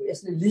आएको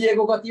यसले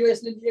लिएको कति हो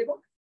यसले लिएको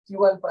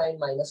Q1 प्राइम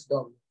माइनस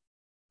W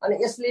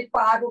अनि यसले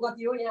पाएको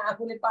कति हो यहाँ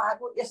आफूले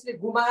पाएको यसले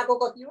गुमाएको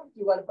कति हो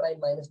Q1 प्राइम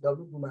माइनस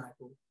W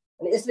गुमाएको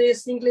अनि यसले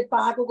सिङ्कले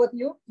पाएको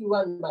कति हो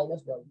Q1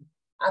 माइनस W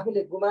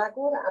आफूले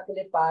गुमाएको र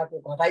आफूले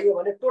पाएको घटाइयो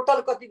भने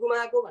टोटल कति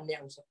गुमाएको भन्ने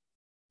आउँछ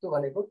त्यो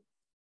भनेको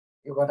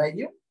यो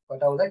घटाइदियो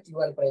घटाउँदा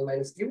Q1 प्राइम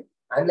माइनस Q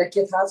हामीलाई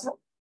के थाहा छ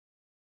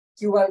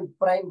Q1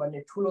 प्राइम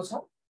भन्ने ठुलो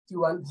छ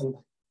Q1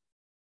 भन्दा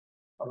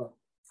अब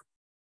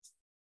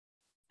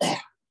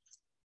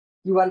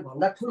Q1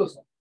 भन्दा ठुलो छ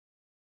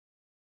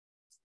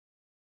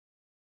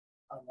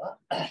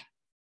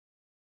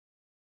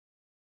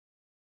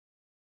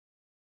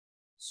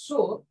सो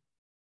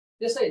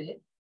त्यसैले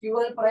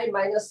Q1 प्राइम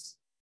माइनस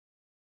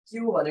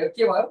Q भनेको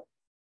के भयो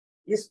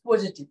इज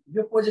पोजिटिभ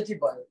यो पोजिटिभ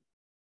भयो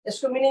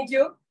यसको मिनिङ के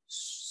हो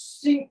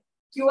sync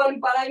Q1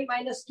 prime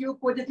minus Q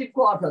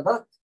पोजिटिभको अर्थ त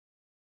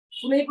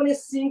कुनै पनि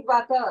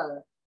सिङ्कबाट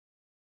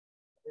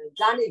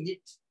जाने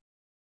हिट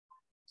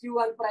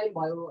Q1 प्राइम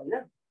भयो हैन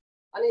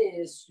अनि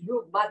यो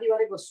माथि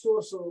गरेको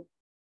सोर्स हो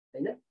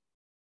हैन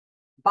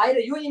बाहिर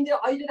यो इन्जिन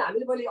अहिले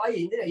हामीले मैले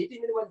अहिले हिट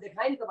इन्जिन मैले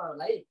देखाएँ नि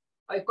तपाईहरुलाई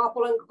अहिले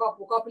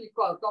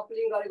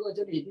कपलिङ गरेको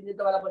जुन हिट इन्जिन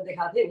तपाईलाई मैले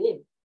देखाएको थिएँ नि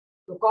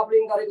त्यो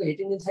कपलिङ गरेको हिट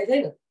इन्जिन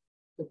छैन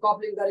त्यो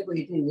कपलिङ गरेको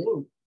हिट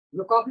इन्जिन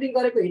यो कपलिङ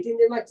गरेको हिट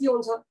इन्जिनमा के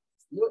हुन्छ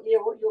यो ए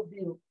हो यो बी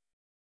हो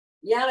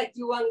यहाँ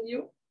Q1 दियो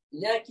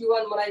यहाँ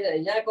Q1 मलाई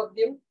यहाँ कति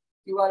दियो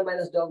Q1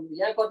 माइनस W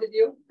यहाँ कति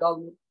दियो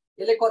W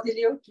यसले कति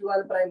लियो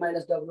Q1 प्राइम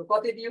माइनस W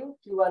कति दियो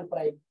Q1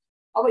 प्राइम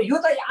अब यो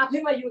त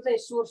आफैमा यो चाहिँ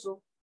सोर्स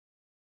हो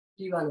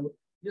T1 हो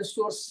यो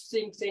सोर्स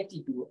सिङ्क चाहिँ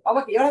T2 हो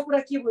अब एउटा कुरा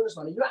के बुझ्नुस्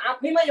भने यो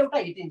आफैमा एउटा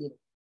हिट इन्जिन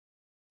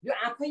यो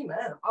आफैमा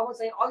अब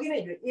चाहिँ अघि नै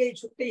यो ए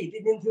छुट्टै हिट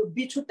इन्जिन थियो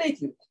बी छुट्टै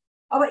थियो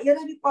अब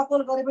यसलाई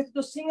कपल गरेपछि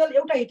त्यो सिंगल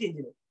एउटा हिट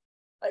इन्जिन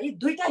हो यी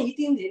दुईटा हिट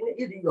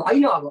इन्जिन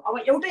होइन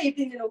अब एउटै हिट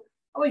इन्जिन हो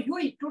अब यो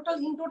in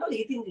total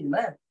heat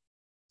इन्जिनमा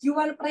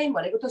Q1 prime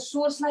भनेको त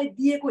सोर्सलाई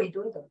दिएको हिट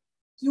हो नि त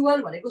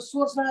Q1 भनेको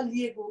सोर्समा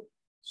लिएको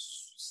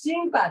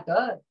सिङ्कबाट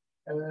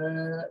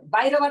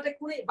बाहिरबाट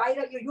कुनै बाहिर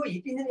यो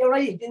हिट इन्जिन एउटै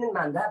हिट इन्जिन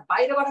मान्दा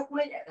बाहिरबाट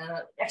कुनै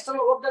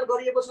एक्सटर्नल ओर्बिटल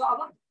गरिएको छ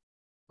अब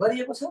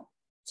गरिएको छ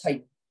छैन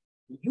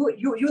यो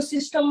यो यो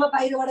सिस्टममा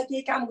बाहिरबाट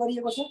केही काम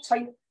गरिएको छ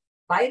छैन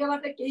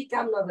बाहिरबाट केही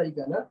काम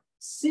नगरिकन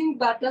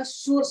सिङ्कबाट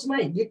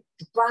सोर्समा हिट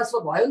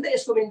ट्रान्सफर भयो नि त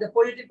यसको मिनिङ त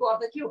पोजिटिभको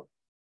अर्थ के हो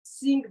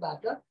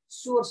सिङ्कबाट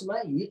सोर्समा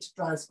हिट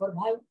ट्रान्सफर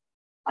भयो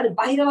अनि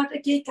बाहिरबाट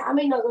केही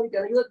कामै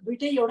नगरिकन यो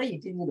दुईटै एउटै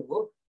हिट इन्जिन हो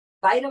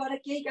बाहिरबाट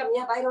केही काम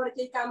यहाँ बाहिरबाट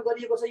केही काम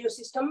गरिएको छ यो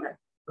सिस्टममा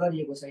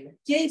गरिएको छैन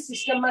केही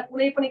सिस्टममा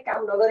कुनै पनि काम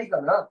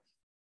नगरिकन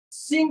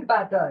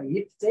सिङ्कबाट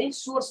हिट चाहिँ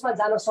सोर्समा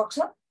जान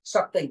सक्छ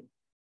सक्दैन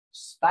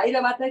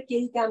बाहिरबाट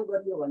केही काम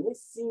गरियो भने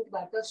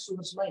सिङ्कबाट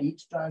सोर्समा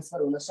हिट ट्रान्सफर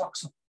हुन सक्छ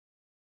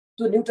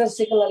त्यो न्युटन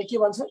सेकेन्ड लले के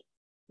भन्छ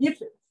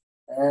if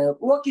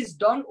work is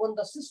done on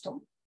the system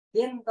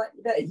then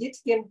the heat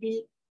can be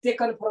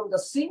taken from the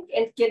sink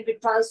and can be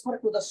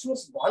transferred to the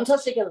source भन्छ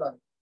सेकेन्ड लले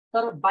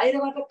तर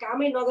बाहिरबाट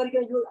कामै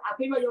नगरिकन यो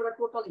आफैमा एउटा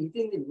टोटल हिट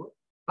इन्जिन हो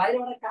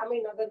बाहिरबाट कामै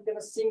नगरिकन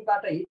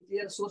सिङ्कबाट हिट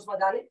लिएर सोर्समा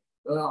जाने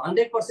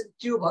 100%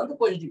 Q भयो नि त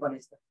पोजिटिभ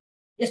भनेछ त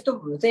यस्तो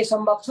चाहिँ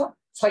सम्भव छ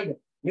छैन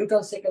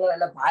न्युटन सेकेन्ड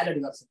ललाई भायोलेट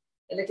गर्छ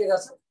यसले के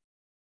गर्छ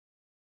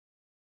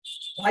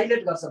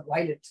भायोलेट गर्छ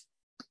भायोलेट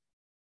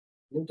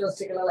न्युटन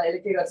सेकेन्ड ललाई यसले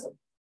के गर्छ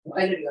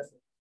भायोलेट गर्छ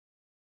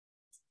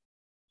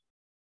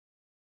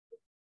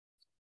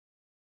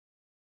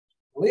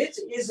which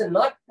is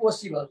not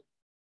possible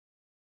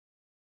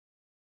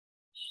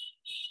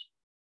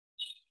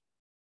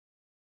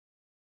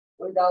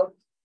without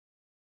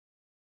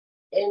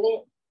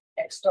any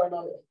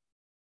external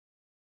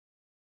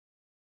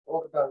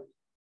orbital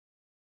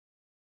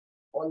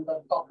on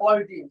the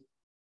coupled end.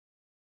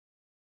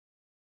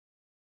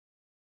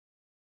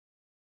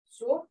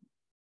 So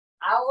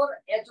our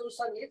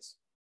assumption is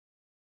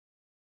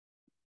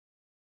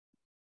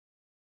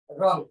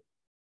wrong.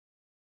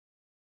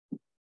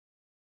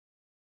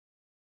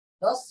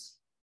 Thus,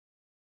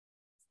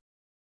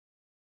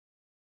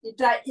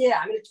 इटा ए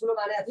हामीले ठुलो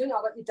मानेको थियौं नि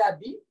अब इटा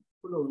बी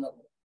ठुलो हुन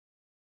पर्यो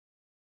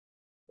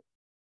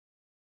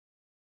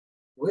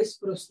which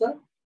प्रुव्स the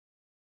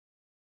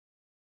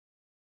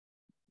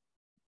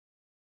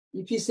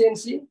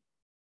efficiency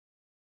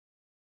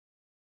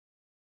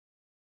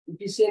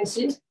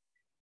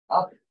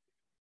of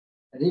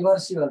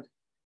reversible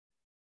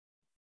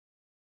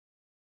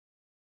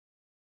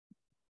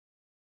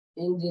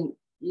engine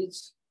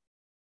is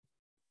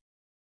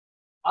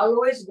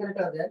always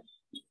greater than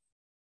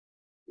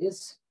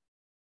is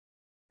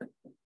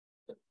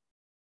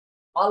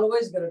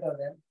always greater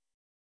than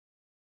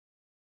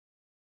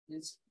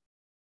is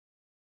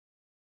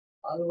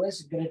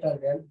always greater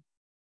than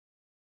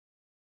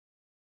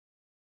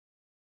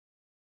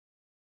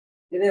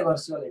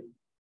irreversible engine.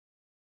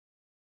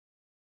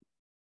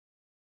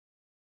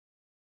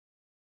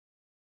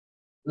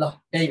 ल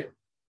त्यही हो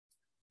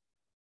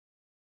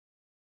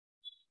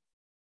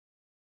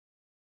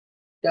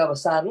त्यो अब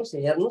सार्नुस्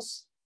हेर्नुस्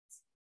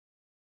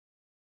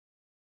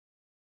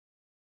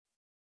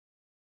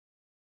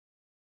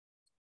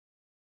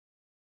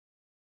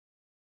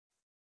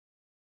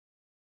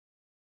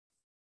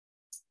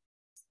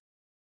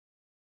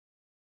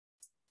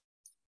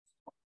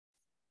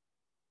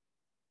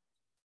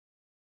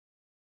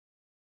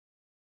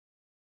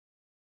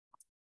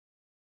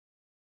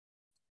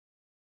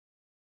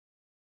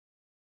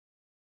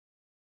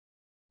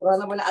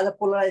उहाँलाई मैले आज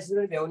पोलराइजेसन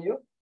पनि भ्याउने हो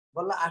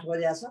बल्ल 8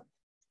 बजे आछ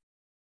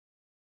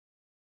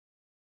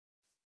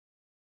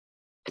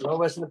 9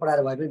 बजेसम्म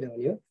पढाएर भए पनि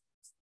भ्याउने हो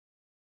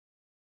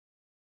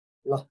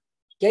ल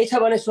केही छ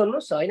भने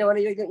सोध्नुस् हैन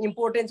भने यो एकदम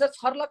इम्पोर्टेन्ट छ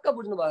छर्लक्क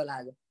बुझ्नु भयो होला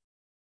आज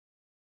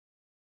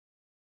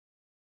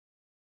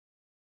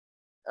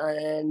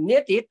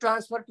net heat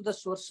transfer to the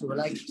source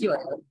होला के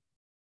भनेको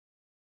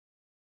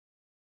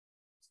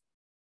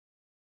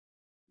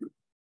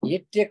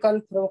हिट टेकन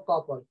फ्रम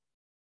कपल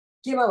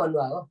केमा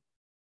भन्नुभयो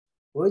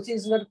which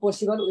is not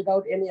possible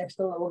without any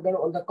external organ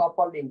on the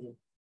coupled engine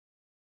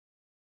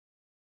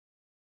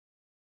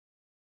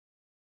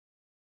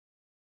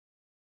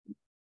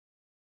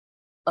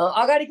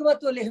अगाडिकोमा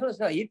त्यो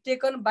लेख्नुहोस् न hit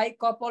taken by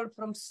couple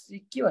from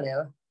के भने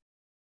हो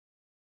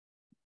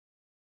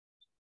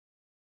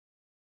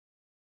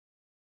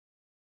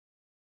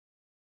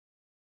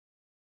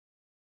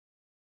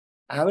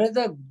हामीले त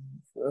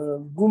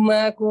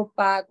गुमाको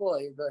पाको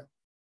है त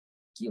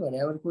के भने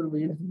अब कुरो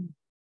बुझिन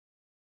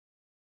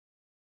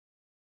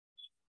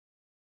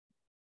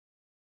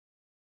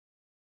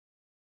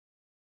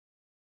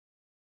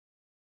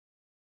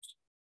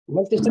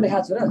मैले त्यस्तो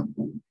लेखाएको छु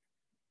र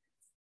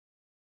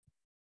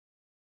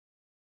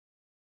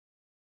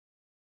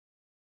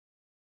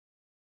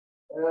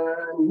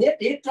net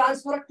heat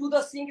transfer to the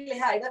sink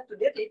लेखा हैन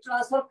net heat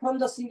transfer from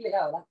the sink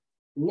लेखा होला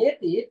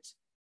net heat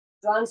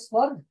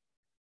transfer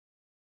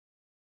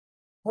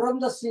from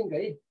the sink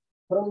है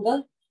from the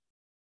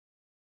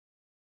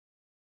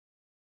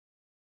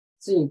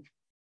sink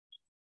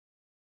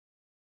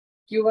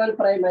q1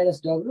 prime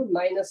minus w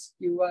minus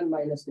q1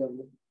 minus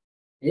w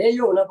हे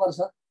यो हुन पर्छ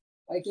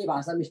है के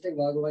भाषा मिस्टेक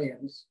भएको भए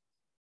हेर्नुस्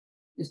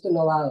यस्तो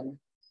नभए होला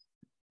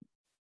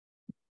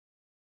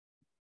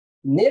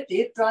net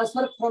heat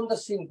transfer from the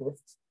sink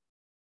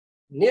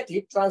net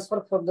heat transfer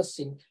from the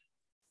sink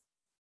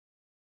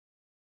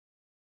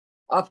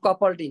of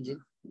coupled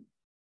engine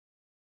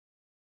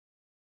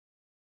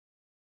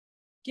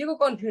के को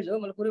कन्फ्युज हो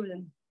मलाई कुरै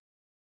बुझ्दैन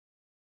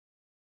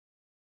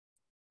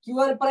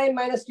q1 प्राइम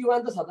माइनस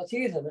q1 त छ त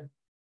ठिकै छ त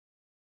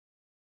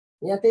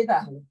यहाँ त्यही त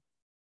आयो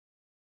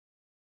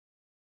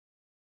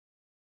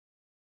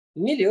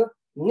मिल्यो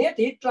net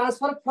heat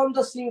transfer from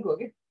the sink हो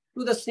कि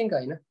टु द सिंक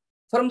हैन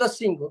फ्रम द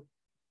सिंक हो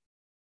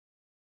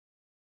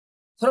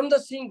फ्रम द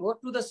सिंक हो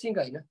टु द सिंक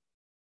हैन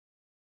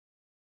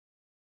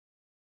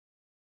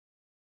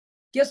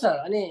के छ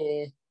अनि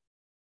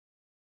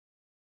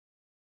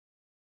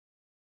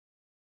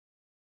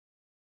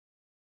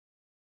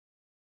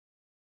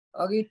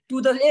अघि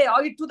to the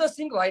two the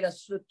sink होइन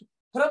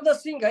फ्रम द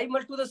सिंक है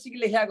मैले टु द सिंक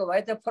लेखेको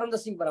भए त्यहाँ फ्रम द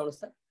सिंक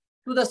बनाउनुस् त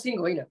टु द सिंक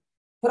होइन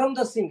फ्रम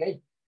द सिंक है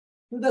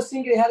टु द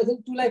सिंक लेखेर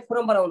टुलाई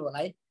फ्रम बनाउनु होला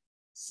है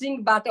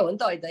सिंकबाट हो नि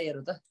त है त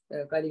हेरौँ त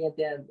कहिलेकाहीँ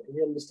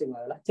त्यहाँ मिस्टेक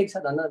भयो होला ठिक छ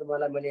धन्यवाद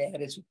मलाई मैले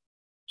हेरेछु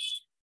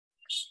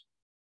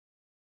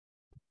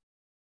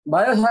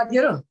भयो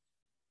साथीहरू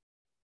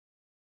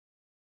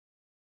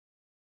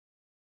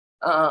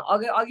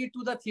अघि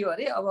टु द थियो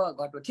अरे अब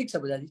घट्यो ठिक छ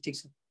बुझाजी ठिक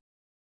छ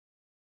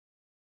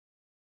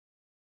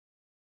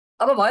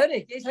अब भयो नि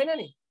केही छैन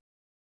नि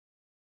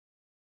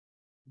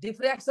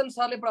डिफ्र्याक्सन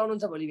सरले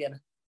पढाउनुहुन्छ भोलि बिहान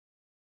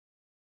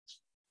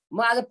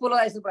म आज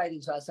पोलराइजेसन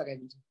पढाइदिन्छु आज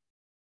सकाइदिन्छु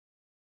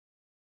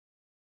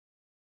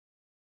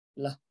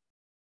ल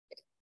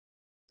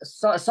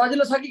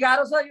सजिलो छ कि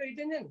गाह्रो छ यो हिट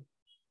इन्जिन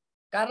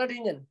कार्नट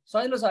इन्जिन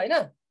सजिलो छ हैन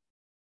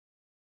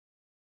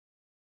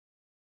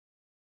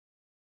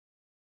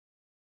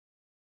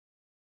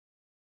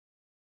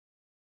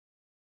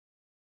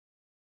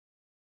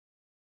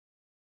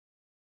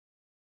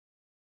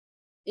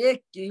ए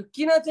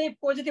किन चाहिँ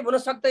पोजिटिभ हुन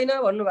सक्दैन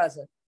भन्नु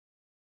भएको छ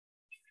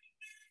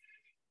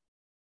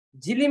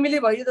झिलिमिली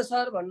भयो त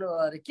सर भन्नु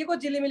अरे के को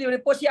झिलिमिली भने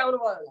पछि आउनु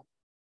भयो होला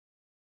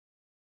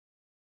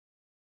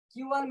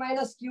q1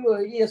 माइनस q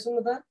यो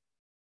सुन्नु त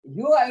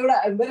यो एउटा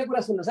मेरो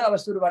कुरा सुन्नुस् अब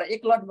सुरुबाट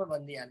एक लटमा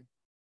भनिदिइहालेँ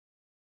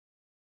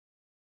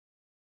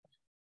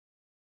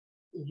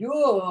यो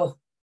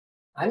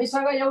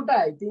हामीसँग एउटा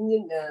हिट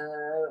इन्जिन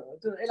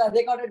यसलाई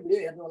रेकर्डेड भिडियो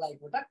हेर्नु होला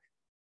एकपटक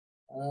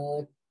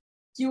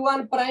q1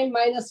 prime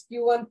minus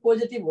q1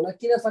 positive हुन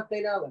किन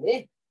सक्दैन भने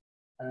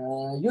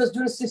यो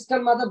जुन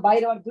सिस्टममा त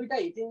बाहिरबाट दुईटा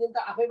हिट इन्जिन त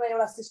आफैमा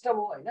एउटा सिस्टम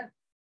हो हैन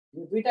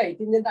यो दुईटा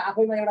हिट इन्जिन त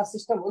आफैमा एउटा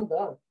सिस्टम हो नि त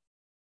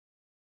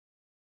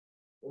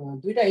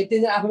दुईटा हिट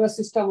इन्जिन आफैमा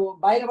सिस्टम हो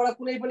बाहिरबाट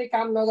कुनै पनि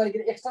काम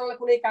नगरिकन एक्सटर्नल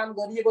कुनै काम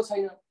गरिएको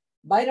छैन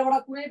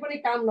बाहिरबाट कुनै पनि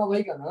काम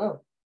नभइकन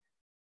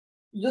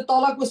यो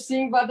तलको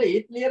सिंकबाट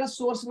हिट लिएर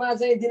सोर्समा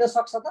चाहिँ दिन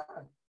सक्छ त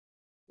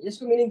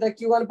यसको मिनिङ त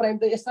q1 प्राइम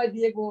त यसलाई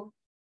दिएको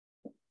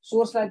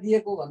सोर्सलाई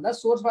दिएको भन्दा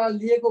सोर्सबाट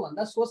लिएको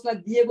भन्दा सोर्सलाई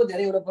दिएको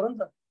धेरै हुन पर्यो नि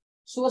त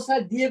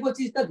सोर्सलाई दिएको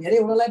चिज त धेरै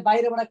हुनलाई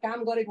बाहिरबाट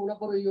काम गरेको हुन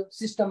पर्यो यो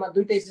सिस्टममा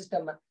दुईटै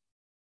सिस्टममा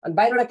अनि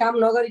बाहिरबाट काम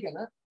नगरिकन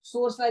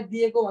सोर्सलाई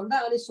दिएको भन्दा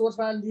अनि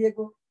सोर्सबाट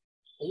लिएको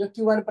यो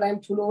q1 प्राइम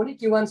ठुलो हो नि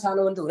q1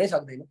 सानो भने त हुनै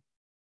सक्दैन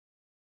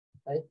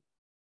है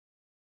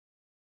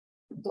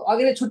त्यो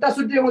अघि नै छुट्टा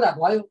छुट्टै हुँदा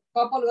भयो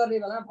कपल गर्ने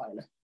बेला भएन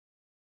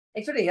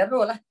एकचोटि हेर्नु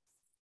होला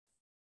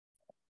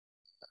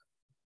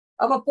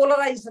अब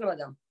पोलराइजेसनमा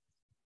जाउँ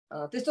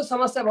त्यस्तो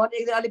समस्या भयो भने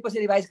एक दिन अलि पछि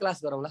रिभाइज क्लास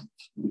गरौँला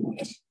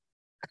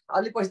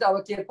अलि पछि त अब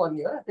के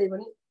पर्ने हो त्यही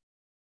पनि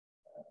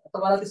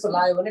तपाईँलाई त्यस्तो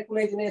लाग्यो भने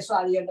कुनै दिन यसो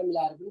आधी घन्टा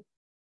मिलाएर पनि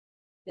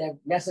त्यहाँ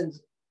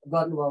मेसेज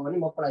गर्नुभयो भने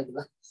म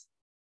पढाइदिउँला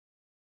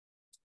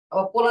अब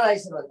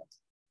पोलराइजेसनमा जाउँ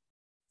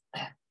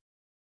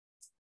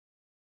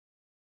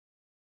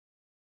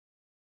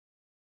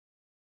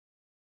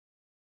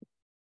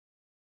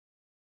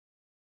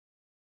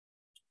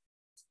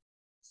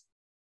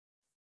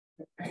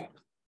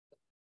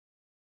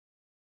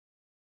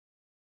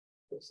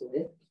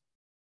त्यसैले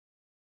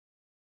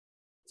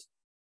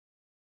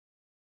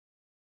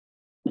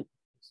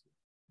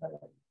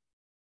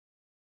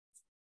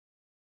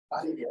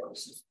पानी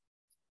दिनुहोस्।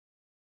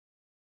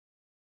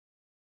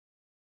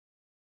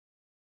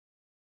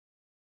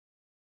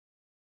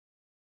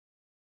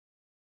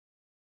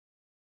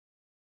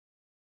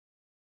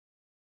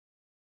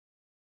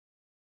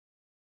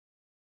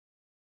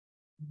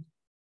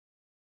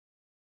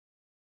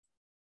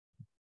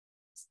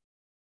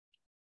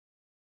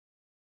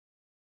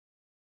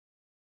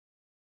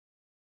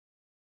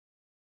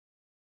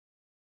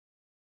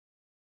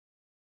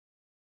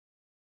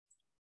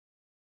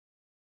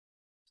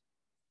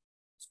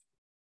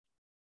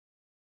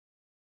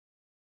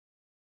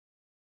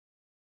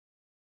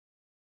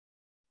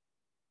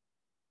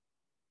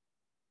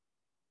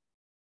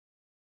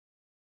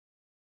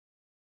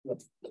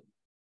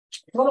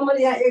 तर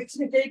मैले यहाँ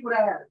एकछिन केही कुरा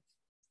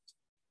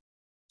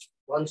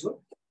भन्छु,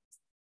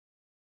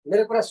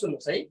 मेरो कुरा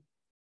सुन्नुहोस् है।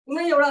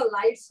 कुनै एउटा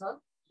लाइट छ,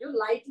 यो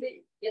लाइटले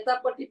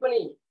यतापट्टि पनि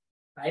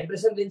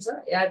भाइब्रेसन दिन्छ,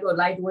 यहाँको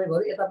लाइट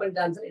वेभहरू यता पनि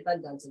जान्छ, यता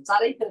पनि जान्छन्,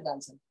 चारैतिर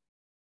जान्छन्।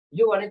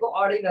 यो भनेको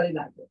अर्डिनरी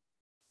लाइट हो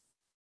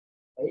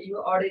है, यो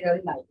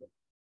अर्डिनरी लाइट हो।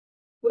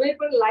 कुनै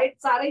पनि लाइट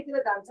चारैतिर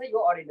जान्छ, यो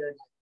अर्डिनरी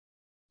लाइट।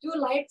 त्यो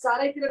लाइट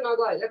चारैतिर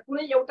नगएर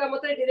कुनै एउटा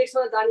मात्रै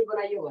डिरेक्सनमा जाने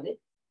बनाइयो भने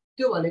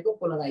त्यो भनेको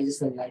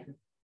पोलराइजेसन लाइट हो।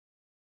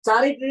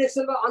 चारै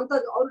डिरेक्सनमा अन्त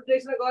अरू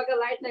डिरेक्सनमा गएका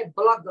लाइटलाई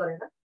ब्लक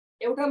गरेर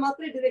एउटा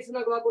मात्रै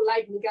डिरेक्सनमा गएको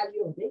लाइट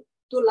निकालियो भने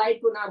त्यो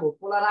लाइटको नाम हो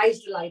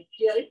पोलराइज्ड लाइट।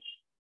 के अरे?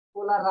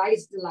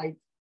 Polarised light.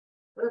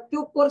 र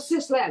त्यो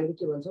प्रोसेसलाई हामीले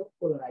के भन्छौँ?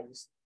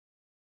 पोलराइजेसन।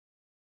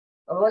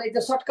 अब मैले एकदम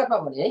सर्टकटमा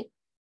भने है,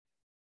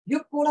 यो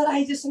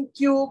पोलराइजेसन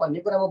के हो भन्ने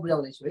कुरा म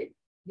बुझाउँदैछु है।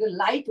 यो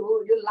लाइट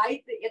हो, यो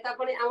लाइट यता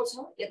पनि आउँछ,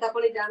 यता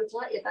पनि जान्छ,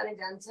 यता नै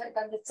जान्छ,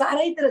 यता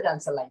चारैतिर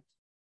जान्छ लाइट।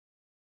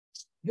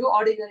 यो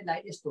अर्डिनरी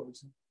लाइट यस्तो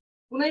हुन्छ।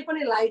 कुनै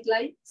पनि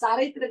लाइटलाई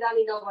चारैतिर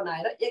जाने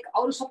नबनाएर एक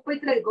अरू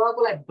सबैतिर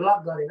गएकोलाई ब्लक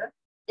गरेर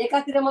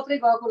एकातिर मात्रै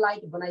गएको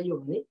लाइट बनाइयो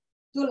भने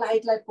त्यो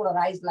लाइटलाई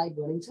पोलराइज्ड लाइट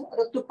भनिन्छ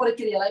र त्यो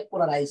प्रक्रियालाई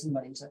पोलराइजेसन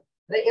भनिन्छ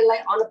र यसलाई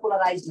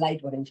अनपोलराइज्ड लाइट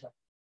भनिन्छ।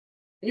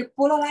 यो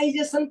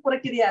पोलराइजेसन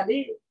प्रक्रियाले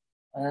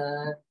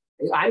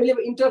हामीले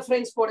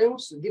इन्टरफेरेन्स पढ्यौँ,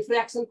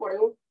 डिफ्र्याक्सन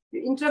पढ्यौँ। यो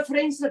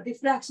इन्टरफेरेन्स र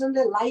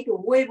डिफ्र्याक्सनले लाइट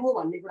वेभ हो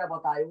भन्ने कुरा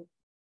बतायो,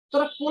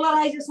 तर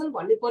पोलराइजेसन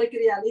भन्ने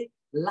प्रक्रियाले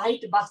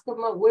लाइट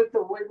वास्तवमा वेभ त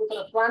वेभ हो,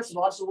 तर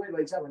ट्रान्सभर्स वेभ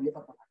भइन्छ भन्ने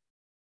पत्ता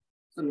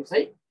लाग्यो। सुन्नुहोस्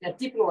है, त्यहाँ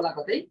टिप्नु होला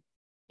कतै।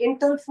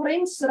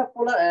 इन्टरफेरेन्स र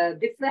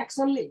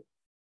डिफ्र्याक्सनले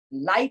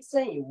लाइट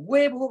चाहिँ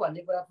वेभ हो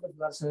भन्ने कुरा प्रुफ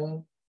गर्छ,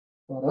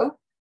 तर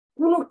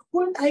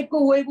कुन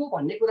टाइपको वेभ हो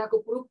भन्ने कुराको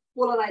प्रुफ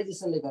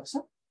पोलराइजेसनले गर्छ।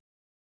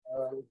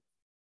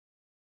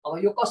 अब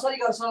यो कसरी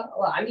गर्छ?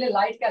 अब हामीले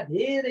लाइटका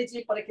धेरै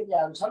चाहिँ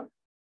प्रक्रियाहरू छन्।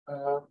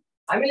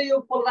 हामीले यो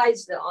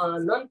पोलराइज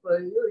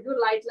यो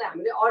लाइटलाई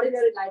हामीले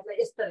अर्डिनरी लाइटलाई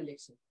यसरी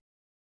लेख्छौँ,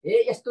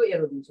 हे यस्तो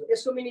एरो दिन्छौँ।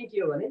 यसको मिनिङ के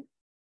हो भने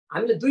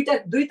हामीले दुई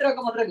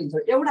तरहको मात्र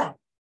लिन्छौँ। एउटा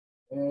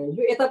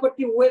यो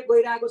यतापट्टि वेभ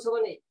गइरहेको छ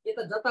भने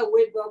यता जता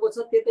वेभ गएको छ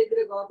त्यतैतिर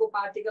गएको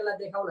पार्टिकललाई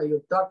देखाउन यो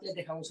डटले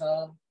देखाउँछ।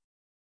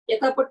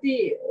 यतापट्टि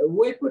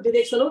वेभको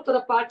डिरेक्सन हो, तर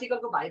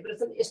पार्टिकलको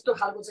भाइब्रेसन यस्तो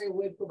खालको चाहिँ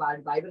वेभको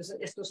भाइब्रेसन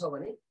यस्तो छ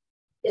भने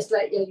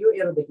यसलाई यो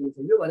एरो देखिन्छ।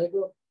 यो भनेको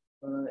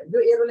यो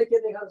एरोले के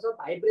देखाउँछ?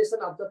 भाइब्रेसन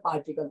अफ द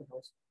पार्टिकल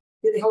देखाउँछ।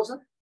 के देखाउँछ?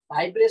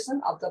 Vibration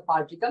of the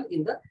particle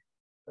in the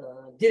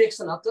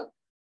direction of the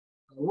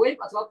wave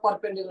अथवा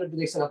perpendicular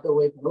direction of the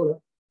wave भनौँ न।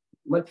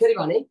 मैले फेरि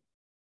भने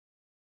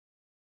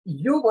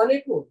यो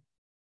भनेको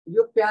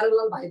यो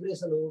प्यारलल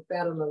भाइब्रेसन हो।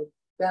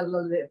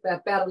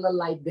 प्यारलल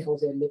लाइट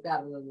देखाउँछ यसले,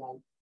 प्यारलल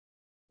लाइट।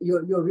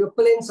 यो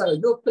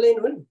प्लेनसँग, यो प्लेन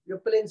हो नि, यो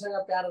प्लेनसँग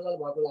प्यारलल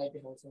भएको लाइट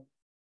देखाउँछ।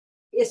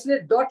 यसले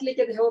डटले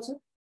के देखाउँछ?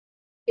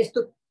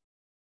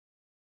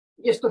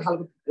 यस्तो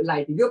खालको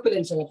लाइट यो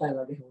प्लेनसँग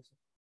प्यारलल देखाउँछ।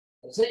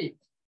 है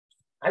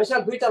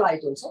हामीसँग दुईटा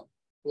लाइट हुन्छ।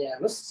 यहाँ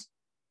हेर्नुहोस्,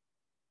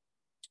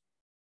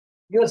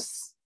 यो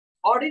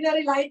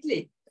अर्डिनरी लाइट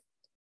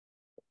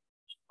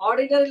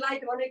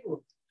भनेको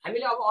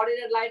हामीले अब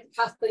अर्डिनरी लाइट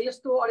खास त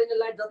यस्तो अर्डिनरी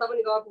लाइट जता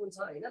पनि गएको हुन्छ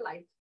हैन,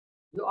 लाइट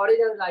यो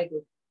अर्डिनरी लाइट हो।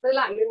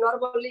 त्यसलाई हामीले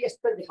नर्मल्ली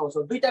यसरी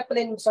देखाउँछौँ, दुईटा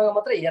प्लेनसँग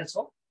मात्रै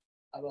हेर्छौँ।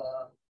 अब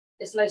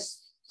यसलाई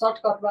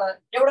सर्टकटमा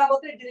एउटा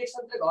मात्रै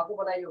डिरेक्सनले गएको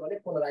बनाइयो भने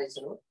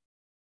पोलराइजेसन हो।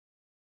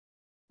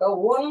 The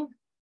one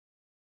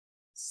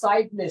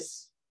sightedness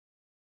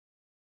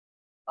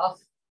of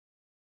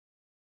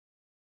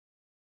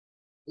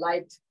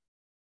light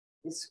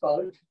is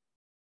called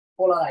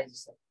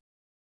polarisation.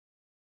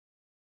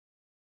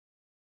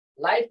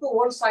 लाइटको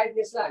वन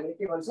साइडनेसलाई हामीले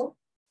के भन्छौँ?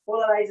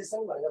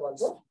 पोलराइजेसन भनेर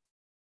भन्छौँ।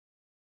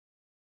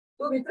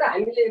 त्यो भित्र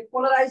हामीले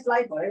पोलराइज्ड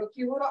लाइट भनेको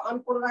के हो र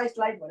अनपोलराइज्ड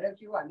लाइट भनेको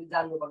के हो हामीले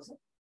जान्नुपर्छ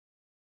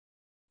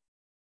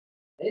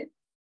है।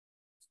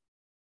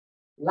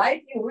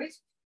 लाइट इन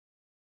विच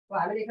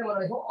हामीले के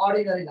भनेको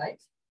अर्डिनरी लाइट,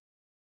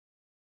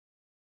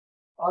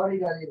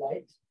 अर्डिनरी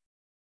लाइट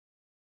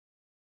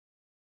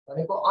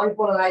भनेको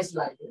अनपोलराइज्ड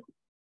लाइट हो।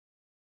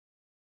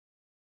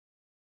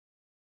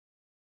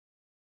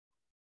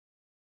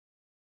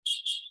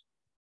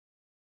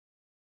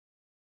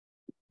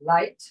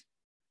 Light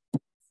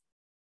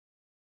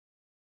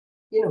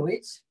in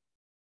which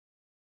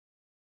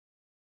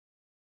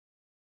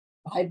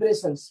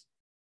vibrations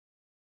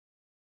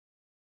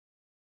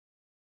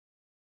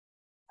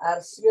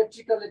are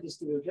symmetrically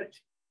distributed.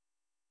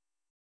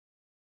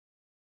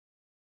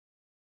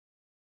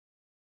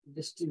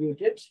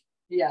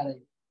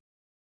 TRI.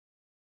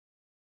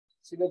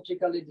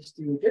 Symmetrically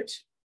distributed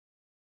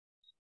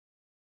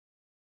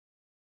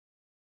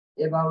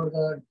about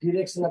the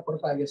direction of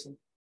propagation.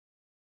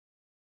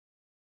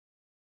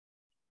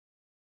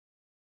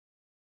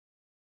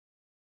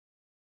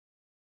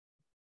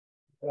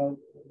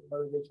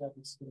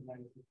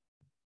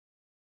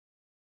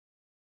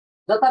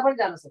 जता पनि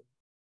जान सक्छ.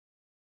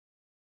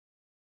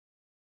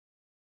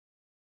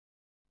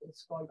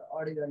 It's called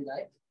ordinary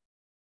light.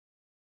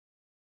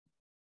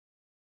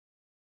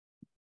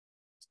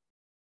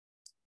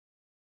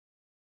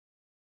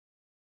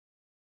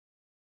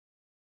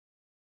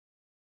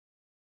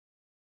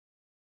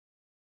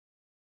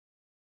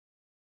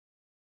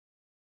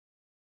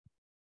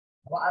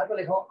 अब अर्को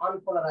लेखौँ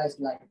unpolarized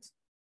light.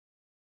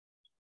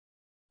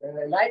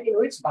 Light in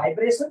which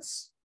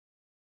vibrations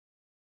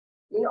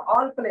in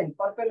all plane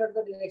perpendicular to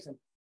the direction,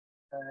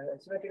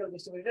 symmetrically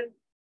distributed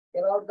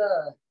about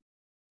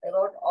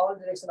all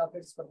direction of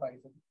its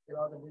propagation.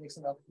 About the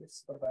direction of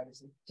its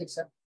propagation. ठीक छ.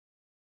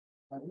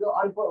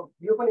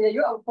 यो पनि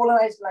यो अब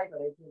polarized light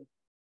हो.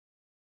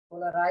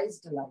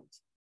 Polarized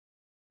light.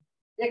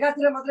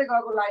 एकातिर मात्रै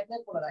गएको लाइट नै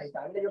पोलराइज्ड.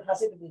 हामीले यो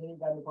खासै त्यसरी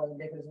जान्नु पर्ने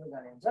डेफिनेसन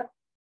जाने हुन्छ.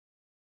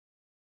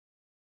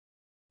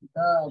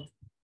 The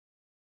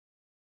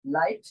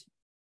light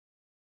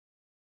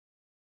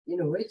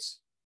in which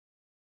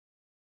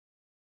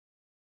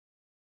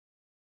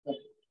the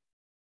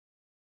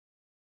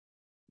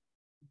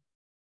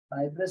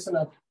vibration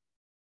of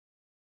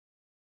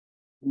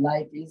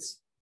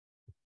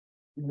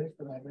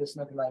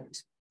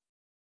light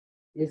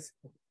is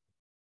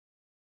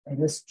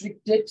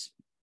restricted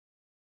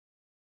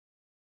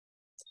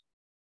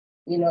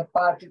in a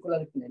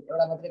particular plane.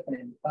 एउटा मात्रै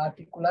plane,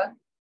 particular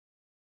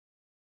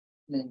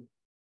plane.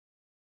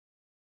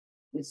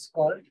 It's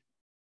called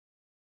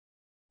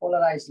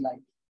polarized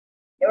light.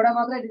 एउटा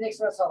मात्रै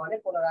डिरेक्सनमा छ भने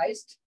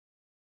polarized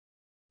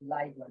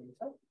light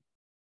भनिन्छ.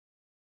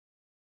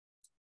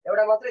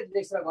 एउटा मात्रै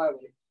डिरेक्सनमा गयो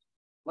भने.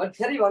 मैले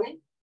फेरि भने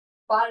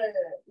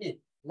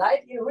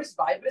light in which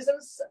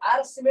vibrations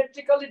are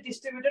symmetrically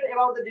distributed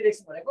about the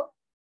direction भनेको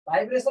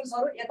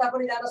भाइब्रेसन्सहरु यता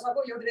पनि जान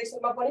सक्यो, यो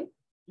डिरेक्सनमा पनि,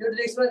 यो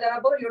डिरेक्सनमा जान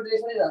पर्यो, यो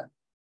डिरेक्समै जान.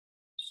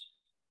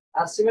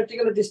 Are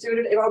symmetrically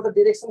distributed about the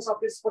directions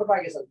of its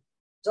propagation.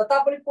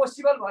 जता पनि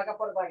पोसिबल भएका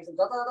प्रोपागेसन,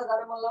 जता जता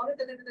जान मन लाउने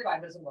त्यतै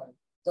भाइब्रेसन भयो.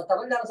 जता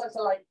पनि जान सक्छ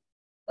लाइट.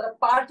 तर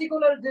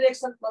पार्टिकुलर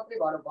डिरेक्सन मात्रै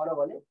भनौँ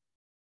भने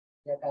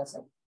यहाँ कहाँ छ?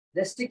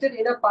 Restricted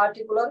in a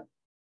particular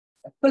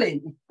plain.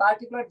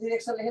 Particular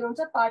direction लेखेर हुन्छ,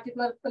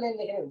 पार्टिकुलर प्लेन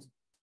लेखेर हुन्छ.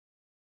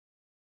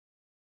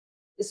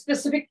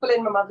 स्पेसिफिक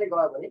प्लेनमा मात्रै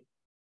गयो भने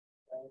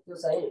त्यो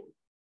चाहिँ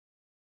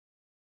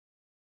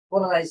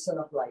पोलराइजेसन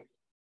अफ लाइट.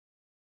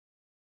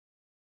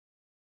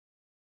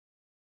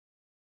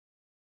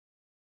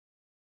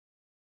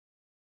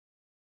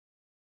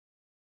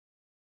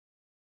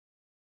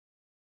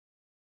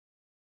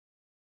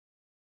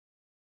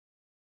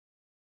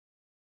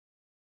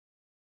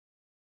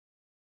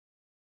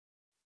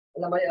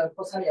 मैले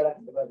पछाडि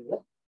एउटा गरिदिनु.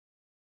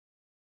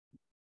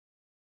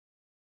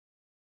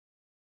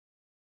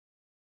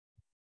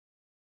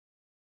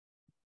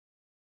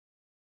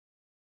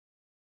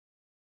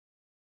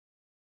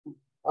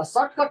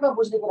 सर्टकटमा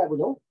बुझ्ने कुरा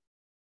बुझौँ.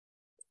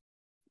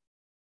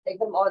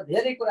 एकदम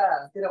धेरै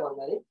कुरातिर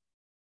भन्दाखेरि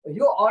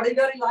यो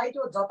अर्डिनरी लाइट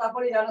हो, जता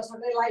पनि जान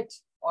सक्ने लाइट.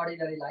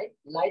 अर्डिनरी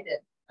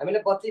लाइट हामीले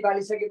बत्ती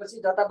बालिसकेपछि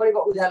जता पनि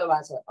उज्यालो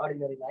भएको छ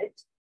अर्डिनरी लाइट.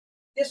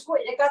 त्यसको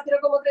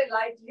एकातिरको मात्रै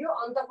लाइट लियो,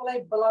 अन्तकोलाई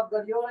ब्लक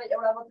गरियो र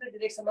एउटा मात्रै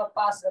डिरेक्सनमा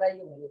पास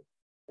गराइयो भने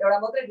एउटा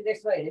मात्रै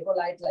डिरेक्सनमा हिँडेको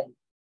लाइटलाई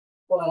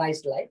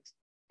पोलराइज्ड लाइट.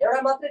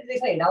 एउटा मात्रै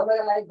डिरेक्सनमा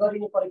हिँडाउनका लागि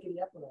गरिने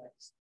प्रक्रिया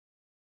पोलराइज्ड.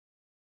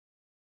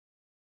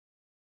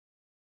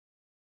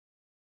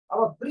 अब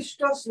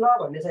ब्रिस्टर्स ल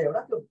भन्ने छ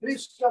एउटा. त्यो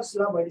ब्रिस्टर्स ल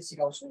मैले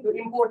सिकाउँछु. यो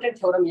इम्पोर्टेन्ट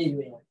थ्योरम यही हो.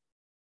 यहाँ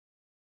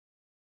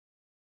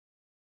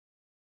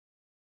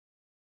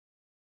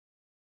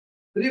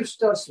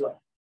ब्रिस्टर्स ल,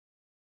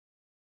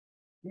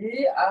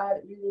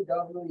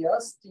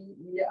 BREWSTERS,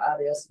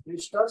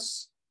 ब्रिस्टर्स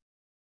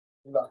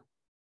ल.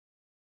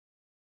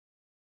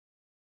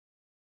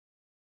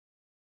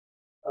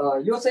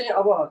 यो चाहिँ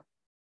अब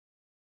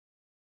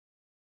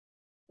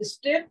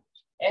स्टेट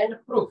एन्ड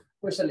प्रुफ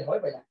क्वेसन लेखौँ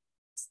है पहिला.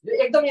 यो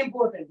एकदम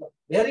इम्पोर्टेन्ट हो,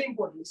 very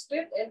important.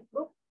 Estate and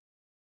proof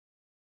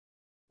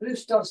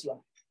ब्रिस्टर्स ल.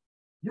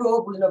 यो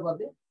हो बुझ्न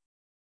पर्ने.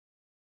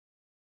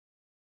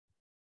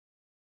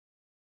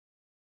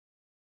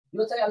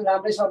 यो चाहिँ अलि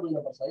राम्रैसँग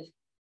बुझ्नुपर्छ है.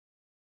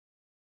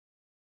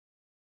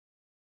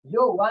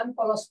 यो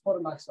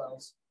 1+4 मार्क्समा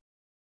आउँछ.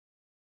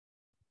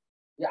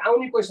 यो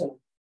आउने क्वेसन हो.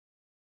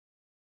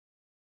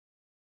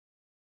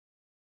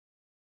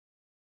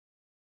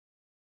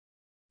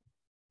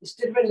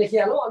 स्टेटमेन्ट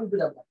लेखिहालौँ अनि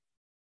बुझाउँला.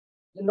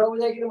 यो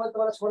नबुझाइकन मैले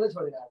तपाईँलाई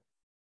छोडिदिनु.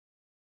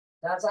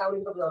 जहाँ चाहिँ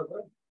आउने त बुझाउनु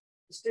पर्यो.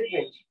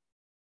 Statement.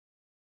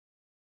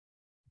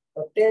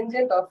 The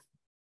tangent of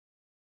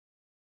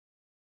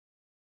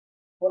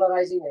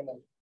polarising angle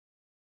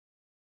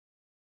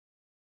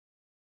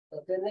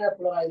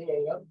polarising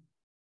angle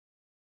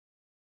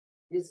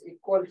is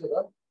equal to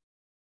the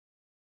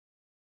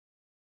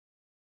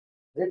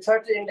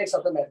refractive index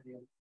of the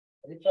material.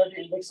 Refractive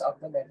index of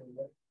the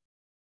material.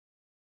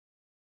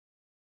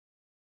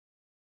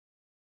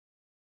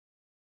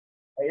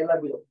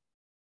 below.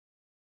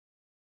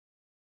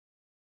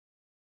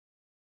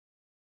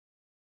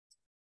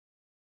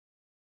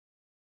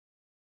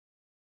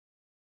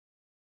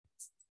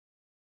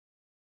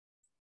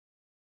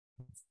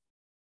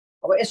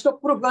 अब यसको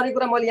प्रुफ गर्ने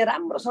कुरा मैले यहाँ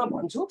राम्रोसँग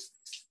भन्छु।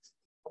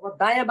 अब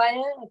दायाँ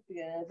बायाँ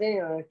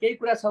चाहिँ केही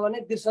कुरा छ भने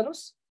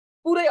बिर्सनुस्,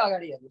 पुरै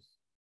अगाडि हेर्नुस्।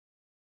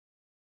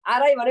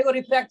 आरआई भनेको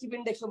रिफ्र्याक्टिभ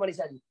इन्डेक्स हो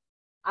मनिषाजी,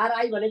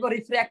 आरआई भनेको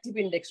रिफ्र्याक्टिभ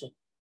इन्डेक्स हो।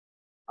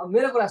 अब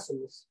मेरो कुरा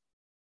सुन्नुस्,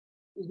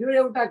 यो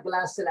एउटा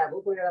ग्लास स्ल्याब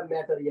हो, कुनै एउटा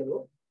म्याटेरियल हो।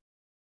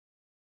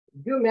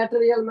 यो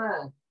म्याटेरियलमा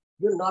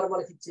यो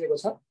नर्मल खिचिएको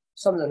छ,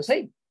 सम्झनुस् है।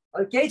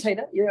 अनि केही छैन,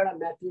 यो एउटा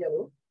म्याटेरियल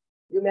हो।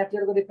 यो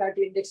म्याटेरियलको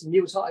रिफ्र्याक्टिभ इन्डेक्स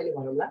म्यू छ अहिले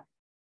भनौँला।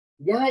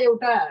 यहाँ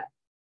एउटा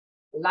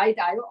लाइट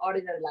आयो,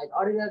 अर्डिनरी लाइट।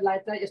 अर्डिनरी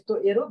लाइटलाई यस्तो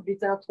एरो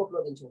बिचमा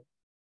थोप्लो दिन्छौँ,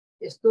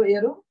 यस्तो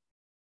एरो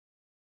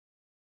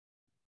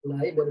ल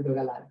है, मेरो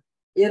ढोका लाएर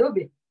एरो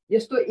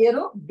यस्तो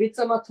एरो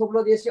बिचमा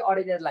थोप्लो दिएपछि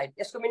अर्डिनरी लाइट।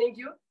 यसको मिनिङ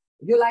के हो?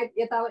 यो लाइट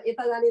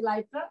यता जाने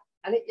लाइट र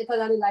अनि यता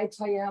जाने लाइट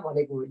छ यहाँ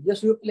भनेको हो।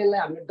 यो प्लेनलाई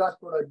हामीले डट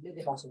प्रोडक्टले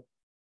देखाउँछौँ।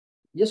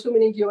 यसको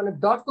मिनिङ के हो भने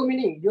डटको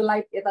मिनिङ यो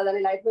लाइट यता जाने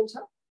लाइट पनि छ,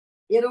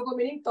 एरोको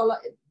मिनिङ तल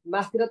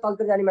माथितिर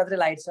तलतिर जाने मात्रै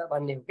लाइट छ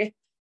भन्ने हो के।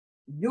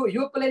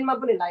 यो प्लेनमा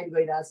पनि लाइट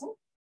गइरहेछ,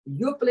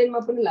 यो प्लेनमा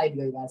पनि लाइट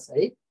गइरहेछ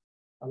है।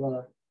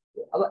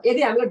 अब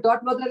यदि हामीले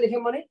डट मात्र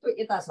लेख्यौँ भने त्यो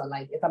यता छ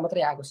लाइट, यता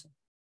मात्रै आएको छ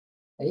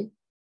है।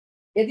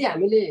 यदि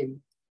हामीले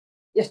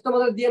यस्तो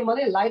मात्र दियौँ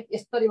भने लाइट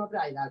यसरी मात्रै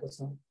आइरहेको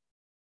छ।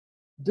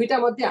 दुईटा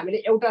मध्ये हामीले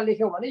एउटा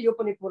लेख्यौँ भने यो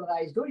पनि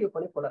पोलराइज्ड हो, यो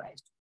पनि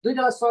पोलराइज्ड।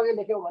 दुईटालाई सँगै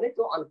लेख्यौँ भने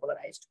त्यो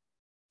अनपोलराइज्ड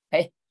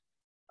है।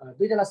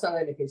 दुईटालाई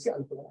सँगै लेखेपछि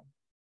अनपोलराइज्ड।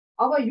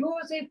 अब यो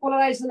चाहिँ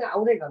पोलराइजेसन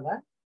आउँदै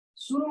गर्दा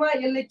सुरुमा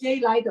यसले केही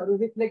लाइटहरू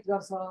रिफ्लेक्ट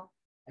गर्छ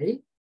है,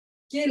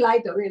 केही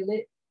लाइटहरू यसले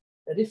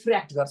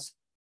रिफ्र्याक्ट गर्छ।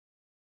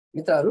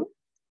 मित्रहरू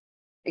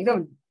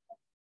एकदम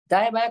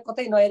दायाँ बायाँ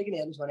कतै नहेरिकन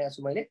हेर्नुहोस् भनेको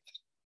छु मैले।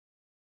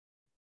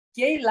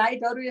 केही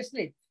लाइटहरू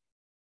यसले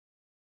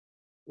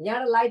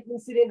यहाँ लाइट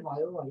इन्सिडेन्ट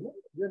भयो होइन,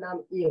 यो नाम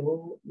ए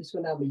हो, यसको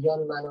नाम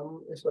यन मानौँ,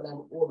 यसको नाम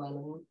ओ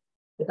मानौँ।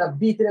 यता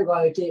बीतिर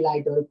गयो केही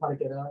लाइटहरू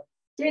फर्केर,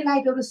 केही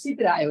लाइटहरू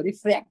सितिर आयो,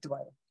 रिफ्र्याक्ट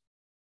भयो।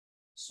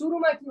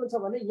 सुरुमा के हुन्छ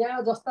भने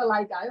यहाँ जस्ता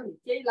लाइट आयो नि,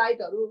 केही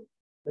लाइटहरू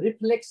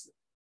रिफ्लेक्स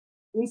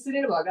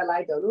इन्सिडेन्ट भएका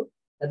लाइटहरू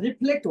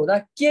रिफ्लेक्ट हुँदा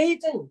केही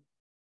चाहिँ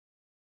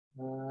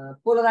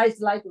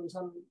पोलराइज लाइट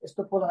हुन्छन्,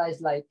 यस्तो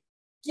पोलराइज लाइट।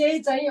 केही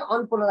चाहिँ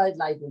अनपोलराइज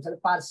लाइट हुन्छन्,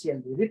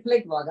 पार्सियली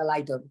रिफ्लेक्ट भएका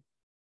लाइटहरू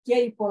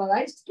केही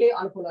पोलराइज केही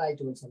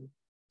अनपोलराइज हुन्छन्।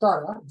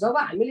 तर जब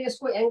हामीले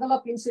यसको एङ्गल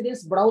अफ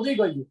इन्सिडेन्स बढाउँदै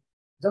गइयो,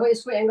 जब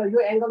यसको एङ्गल, यो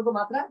एङ्गलको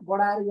मात्रा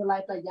बढाएर यो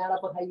लाइटलाई यहाँ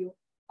पठाइयो,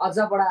 अझ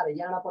बढाएर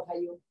यहाँ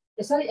पठाइयो,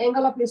 यसरी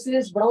एङ्गल अफ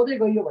इन्सिडेन्स बढाउँदै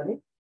गइयो भने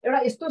एउटा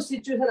यस्तो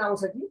सिचुएसन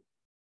आउँछ कि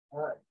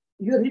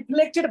यो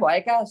रिफ्लेक्टेड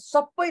भएका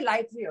सबै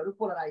लाइट रेहरू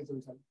पोलराइज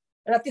हुन्छन्।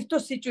 एउटा त्यस्तो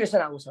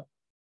सिचुएसन आउँछ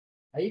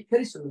है।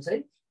 फेरि सुन्नुहोस् है,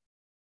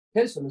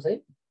 फेरि सुन्नुहोस् है।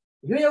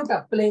 यो एउटा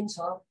प्लेन छ,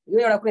 यो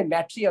एउटा कुनै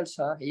म्याटेरियल छ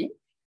है।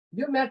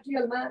 यो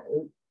म्याटेरियलमा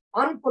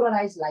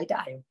अनपोलराइज लाइट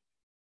आयो।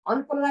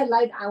 अनपोलराइज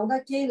लाइट आउँदा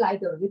केही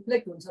लाइटहरू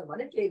रिफ्लेक्ट हुन्छन्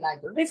भने केही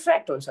लाइटहरू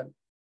रिफ्र्याक्ट हुन्छन्।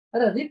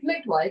 र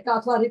रिफ्लेक्ट भएका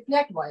अथवा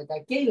रिफ्ल्याक्ट भएका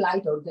केही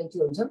लाइटहरू चाहिँ के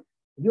हुन्छन्,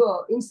 यो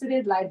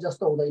इन्सिडेन्ट लाइट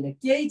जस्तो हुँदैन।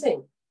 केही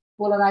चाहिँ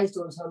पोलराइज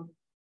हुन्छन्,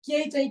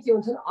 केही चाहिँ के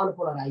हुन्छन्,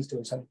 अनपोलराइज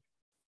हुन्छन्।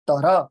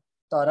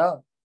 तर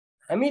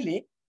हामीले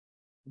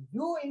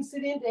यो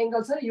इन्सिडेन्ट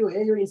एङ्गल छ,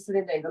 यो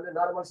इन्सिडेन्ट एङ्गल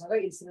नर्मलसँग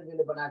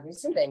इन्सिडेन्टले बनाएको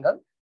इन्सिडेन्ट एङ्गल,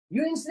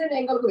 यो इन्सिडेन्ट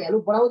एङ्गलको भ्यालु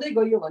बढाउँदै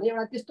गइयो भने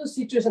एउटा त्यस्तो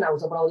सिचुएसन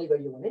आउँछ। बढाउँदै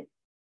गइयो भने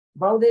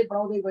बढाउँदै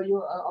गइयो,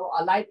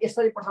 अब लाइट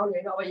यसरी पठाउने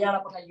होइन, अब यहाँ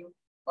पठाइयो,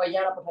 अब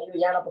यहाँ पठाइयो,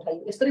 यहाँ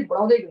पठाइयो, यसरी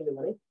बढाउँदै गइयो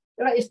भने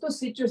एउटा यस्तो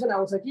सिचुएसन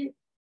आउँछ कि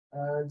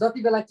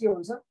जति बेला के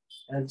हुन्छ,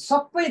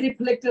 सबै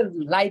रिफ्लेक्टेड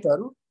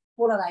लाइटहरू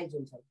पोलराइज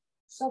हुन्छन्।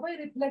 सबै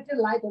रिफ्लेक्टेड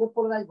लाइटहरू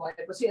पोलराइज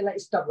भएपछि यसलाई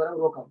स्टप गरौँ,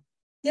 रोकौँ।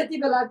 त्यति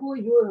बेलाको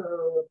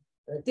यो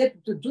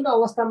जुन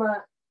अवस्थामा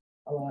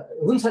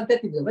हुन्छ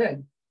त्यति बेला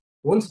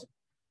हुन्छ।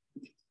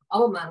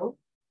 अब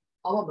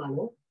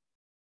मानौँ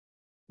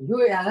यो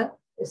यहाँ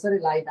यसरी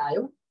लाइट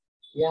आयो,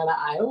 यहाँबाट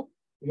आयो,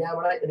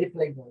 यहाँबाट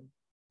रिफ्लेक्ट भयो।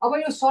 अब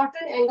यो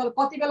सर्टेन एङ्गल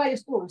कति बेला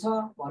यस्तो हुन्छ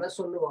भनेर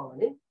सोध्नुभयो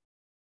भने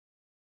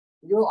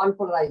यो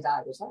अनपोलराइज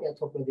आएको छ, यहाँ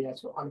थोप्लो दिएको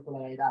छु,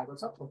 अनपोलराइज आएको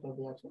छ, थोप्लो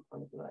दिएको छु,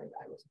 अनपोलराइज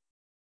आएको छ।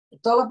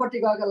 तलपट्टि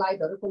गएका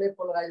लाइटहरू कुनै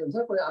पोलराइज हुन्छ,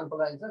 कुनै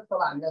अनपोलराइज हुन्छ।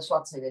 तल हामीलाई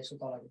स्वाद छैन छु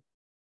तल।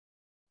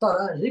 तर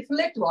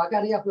रिफ्लेक्ट भएका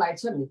रे अफ लाइट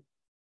छ नि,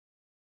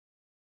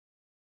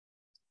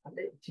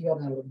 फिगर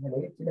राम्रो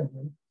छैन कि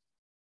किन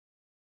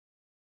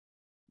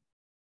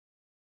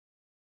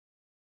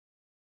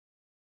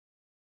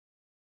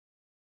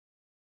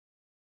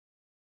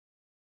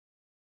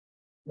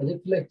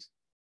रिफ्लेक्ट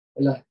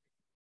ल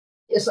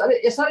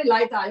यसरी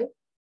लाइट आयो,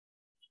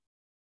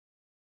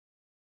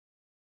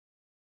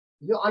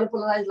 यो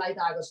अनपोलराइज लाइट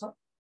आएको छ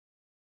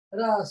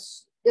र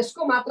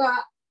यसको मात्रा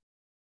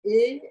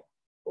ए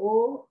ओ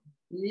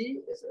बी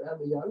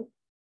एन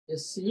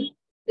एससी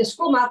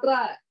यसको मात्रा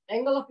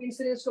एंगल अफ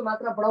इन्सिडेन्स को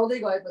मात्रा बढाउँदै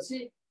गएपछि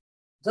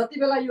जति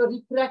बेला यो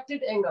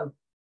रिफ्र्याक्टेड एंगल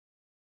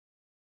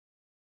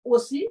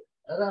ओसी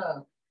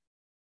र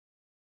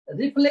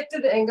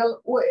रिफ्लेक्टेड एंगल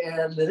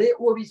रे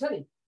ओबी छ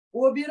नि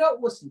ओबी र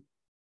ओसी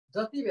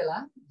जति बेला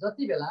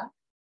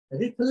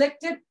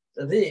रिफ्लेक्टेड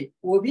रे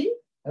ओबी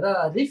र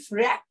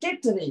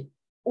रिफ्र्याक्टेड रे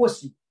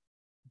ओसी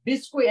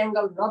बीचको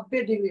एंगल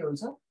 90 डिग्री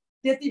हुन्छ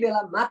त्यति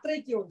बेला मात्रै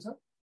के हुन्छ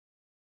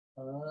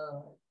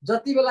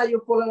जति बेला यो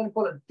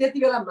पोलर त्यति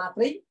बेला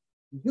मात्रै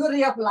यो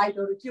रे अफ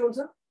लाइटहरु के हुन्छ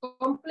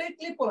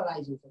कम्प्लिटली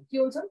पोलराइज हुन्छ के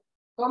हुन्छ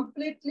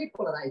कम्प्लिटली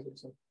पोलराइज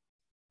हुन्छ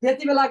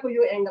त्यति बेलाको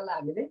यो एंगललाई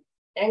हामीले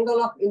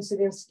एंगल अफ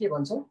इन्सिडेन्स के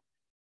भन्छौं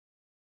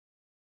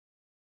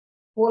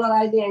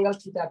पोलराइजिङ एंगल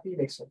थीटा पी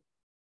लेख्छौं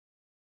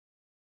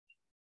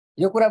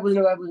यो कुरा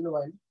बुझ्नु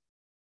भयो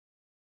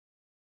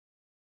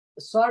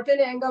सर्टेन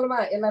एंगलमा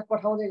यसलाई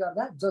पठाउँदै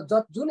गर्दा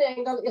जुन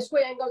एंगल यसको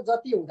एंगल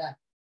जति हुँदा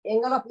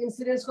एंगल अफ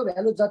इन्सिडेन्स को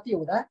भ्यालु जति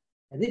हुँदा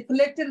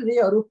रिफ्लेक्टेड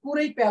रेहरु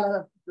पुरै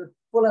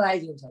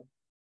पोलराइज हुन्छन्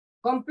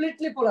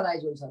कम्प्लिटली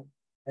पोलराइज हुन्छन्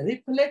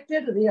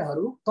रिफ्लेक्टेड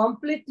रेहरु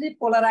कम्प्लिटली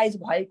पोलराइज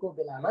भएको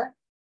बेलामा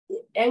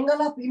एंगल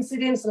अफ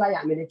इन्सिडेन्सलाई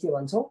हामीले के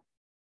भन्छौं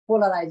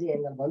पोलराइजिङ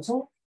एंगल भन्छौं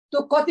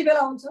त्यो कति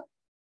बेला हुन्छ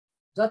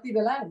जति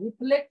बेला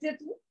रिफ्लेक्टेड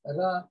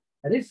र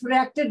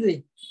रिफ्र्याक्टेड रे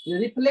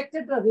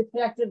रिफ्लेक्टेड र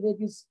रिफ्र्याक्टेड रे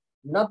बीच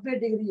 90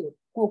 डिग्री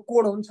को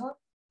कोण हुन्छ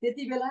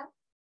त्यति बेला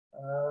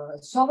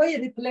सबै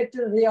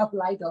रिफ्लेक्टेड रे अफ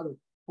लाइटहरु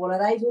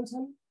पोलराइज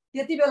हुन्छन्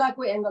त्यति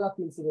बेलाको एंगल अफ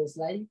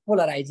इन्सिडेन्सलाई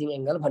पोलराइजिङ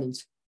एंगल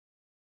भनिन्छ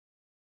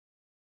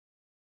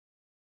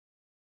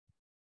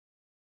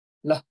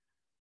ल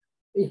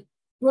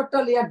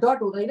टोटल या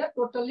डट हुँदैन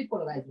टोटल्ली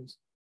पोलराइज हुन्छ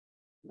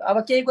अब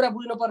केही कुरा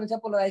बुझ्नु पर्ने छ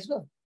पोलराइजको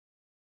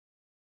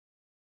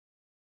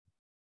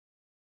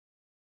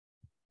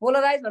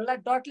पोलराइज भन्दा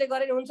डटले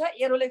गरे पनि हुन्छ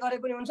एरोले गरे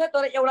पनि हुन्छ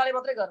तर एउटाले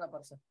मात्रै गर्न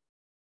पर्छ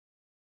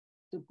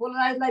त्यो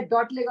पोलराइजलाई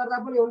डटले गर्दा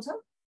पनि हुन्छ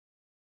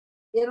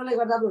एरोले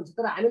गर्दा पनि हुन्छ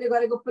तर हामीले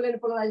गरेको प्लेन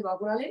पोलराइज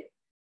भएको हुनाले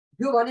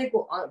यो भनेको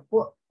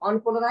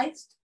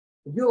अनपोलराइज्ड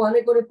यो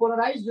भनेको रे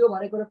पोलराइज यो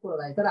भनेको रे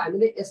पोलराइज तर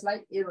हामीले यसलाई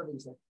एरो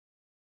दिन्छौं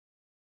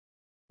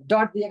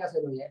डट दिएका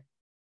छैनौं यहाँ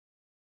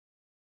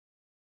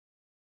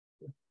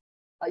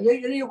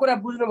यदि यो कुरा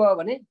बुझ्नु भयो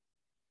भने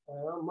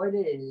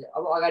मैले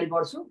अब अगाडि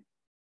बढ्छु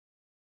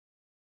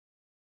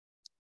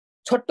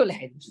छोटो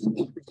लेखाइदिन्छु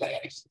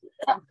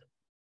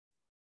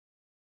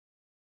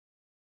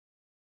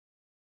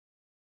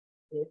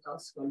Let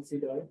us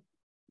consider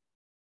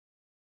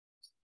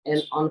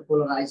an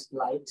unpolarized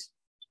light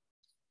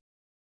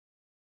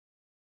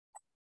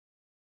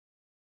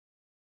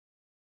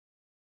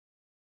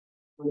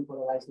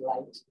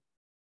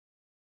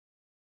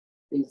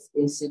is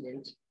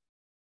incident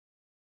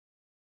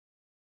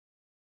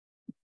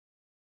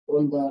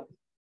on the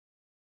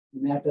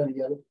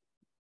material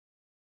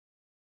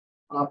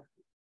of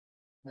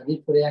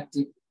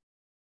refractive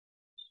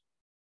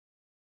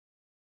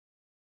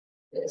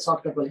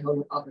shortcut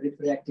of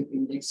refractive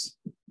index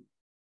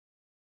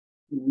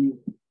mu.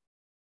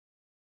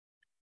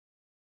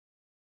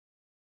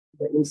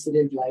 The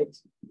incident light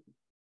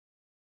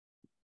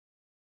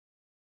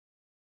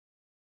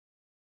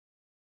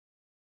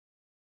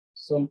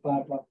some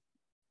part of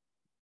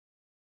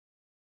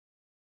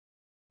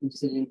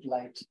incident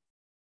light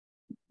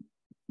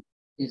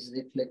is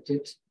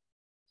reflected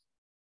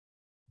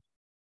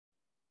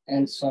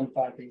and some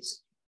part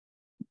is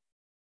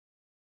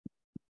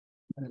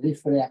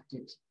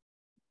refracted.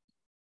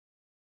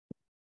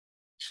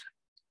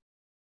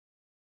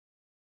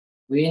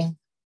 When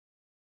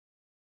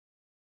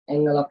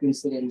angle of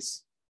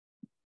incidence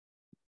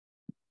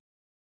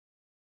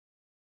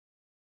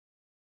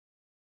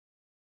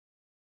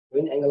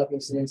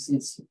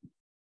is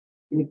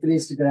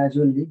increased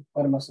gradually,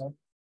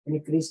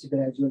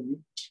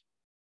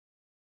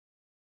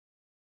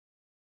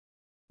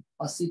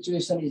 a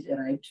situation is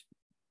arrived.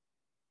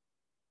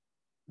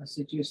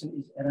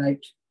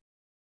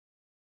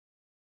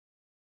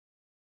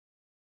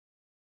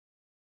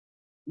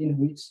 In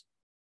which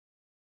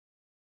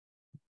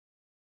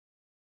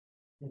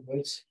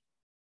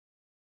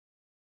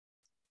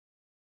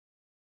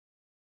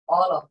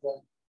all of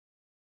the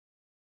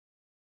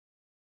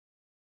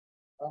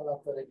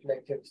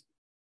reflected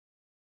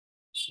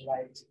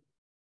light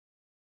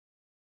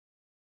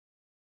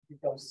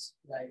becomes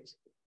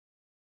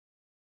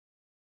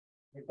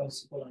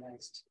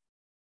polarized.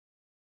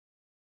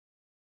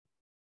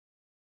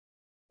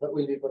 That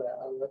will be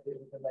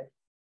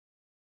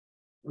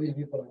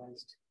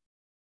polarized.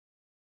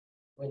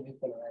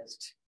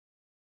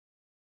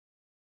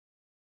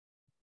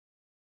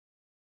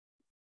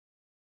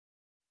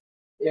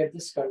 At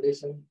this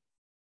condition,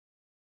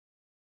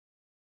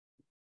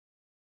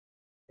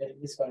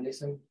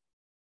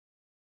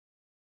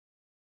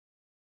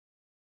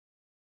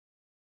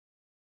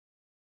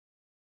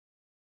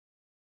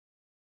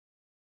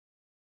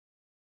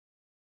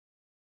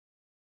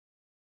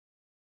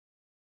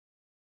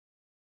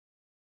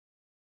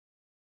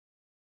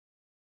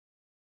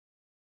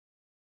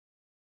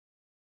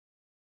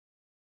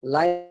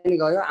 line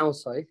गयो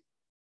आउँछ है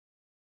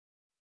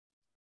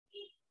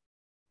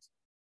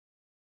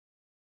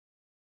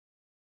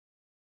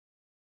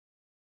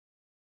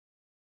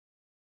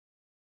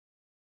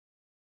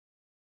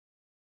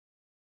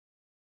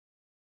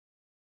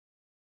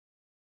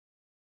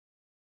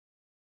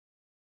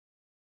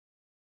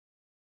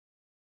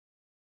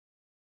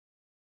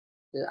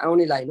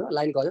आउने line हो,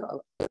 line गयो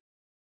अब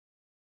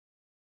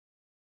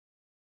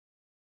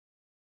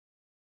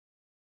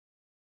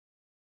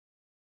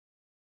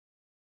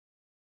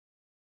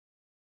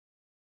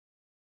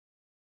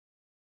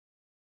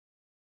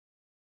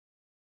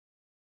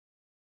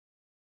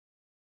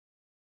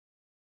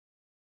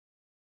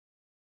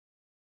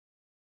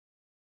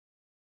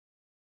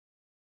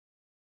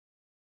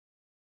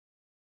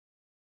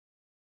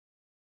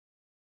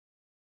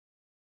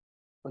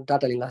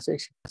data लिन लाग्छ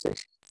एकछिन।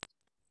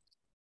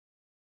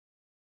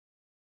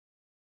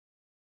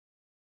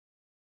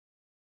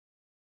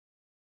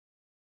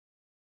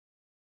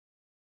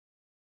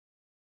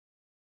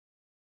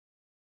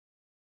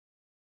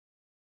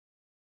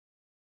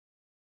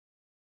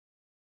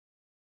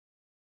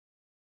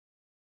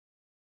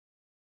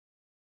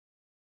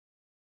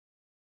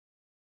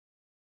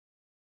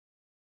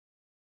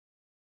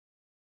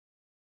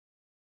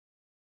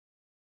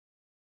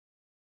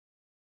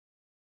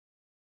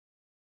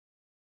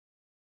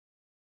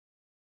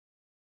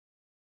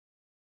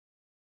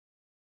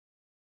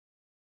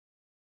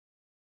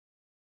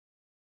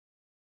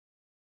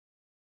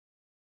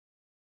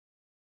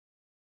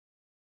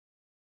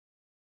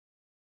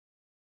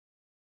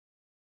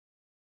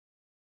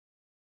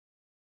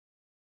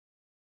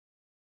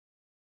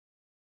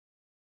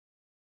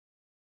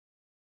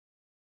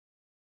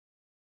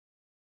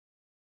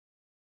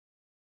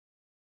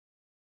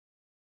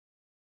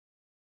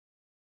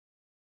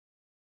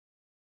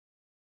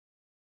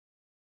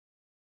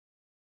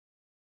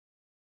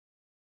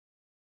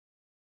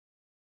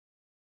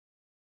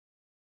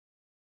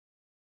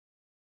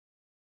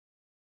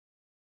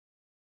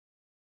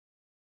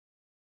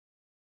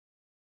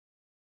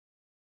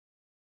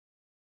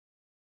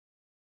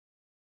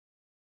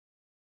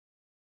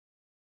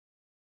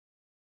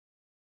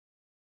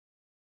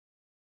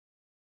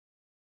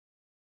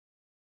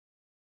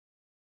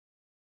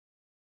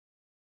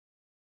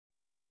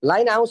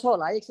 लाइन आउँछ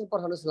होला, एकछिन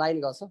पर्खनुहोस्, लाइन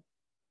गर्छ।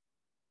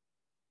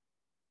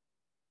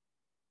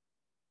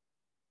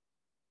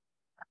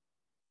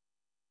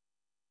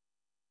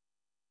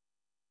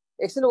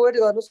 एकछिन वेट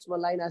गर्नुहोस्,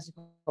 म लाइन आएपछि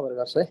खबर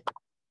गर्छु है।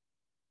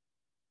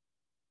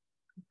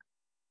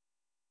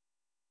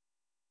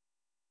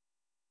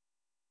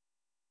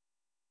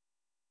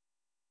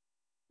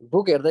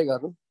 बुक हेर्दै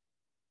गर्नु।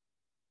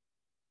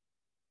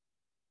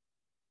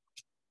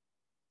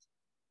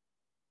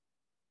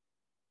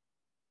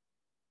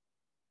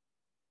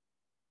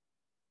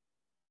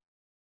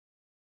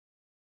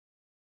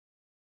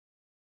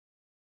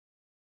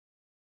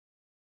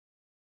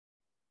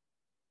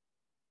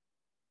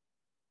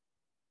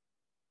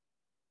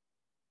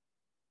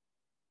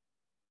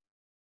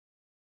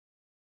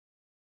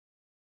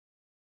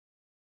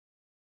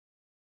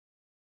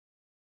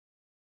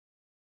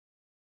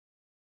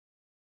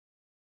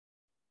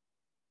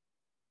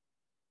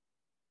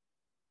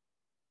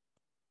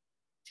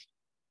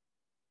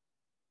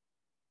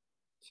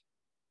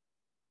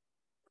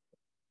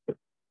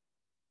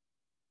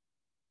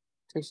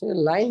 ठिक छ,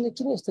 लाइन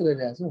किन यस्तो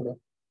गरिरहेको छ?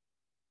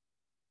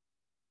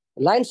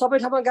 लाइन सबै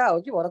ठाउँमा गएको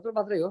हो कि भरतपुर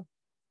मात्रै हो?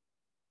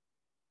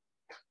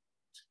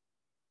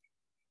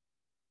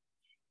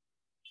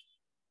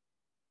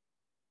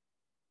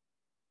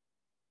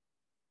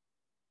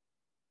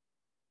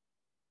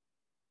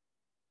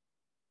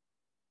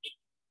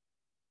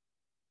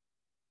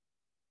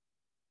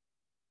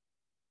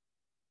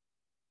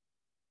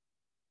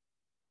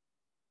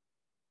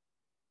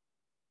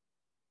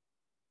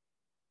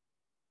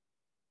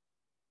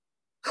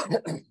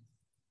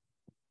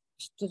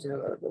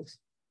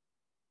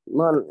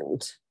 म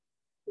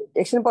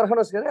एकछिन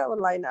पर्खनुहोस् के अरे, अब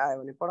लाइन आयो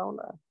भने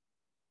पढाउँला।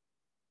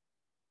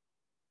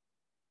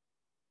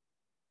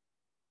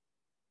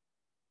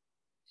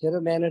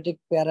 फेरोम्याग्नेटिक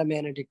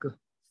प्याराम्याग्नेटिकको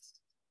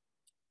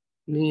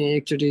नि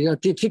एकचोटि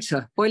त्यो ठिक छ।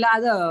 पहिला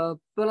आज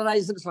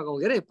पोलराइजेसन सघाउ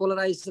के अरे,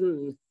 पोलराइजेसन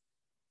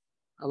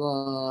अब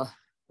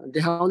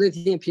देखाउँदै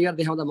थिएँ, फिगर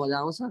देखाउँदा मजा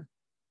आउँछ।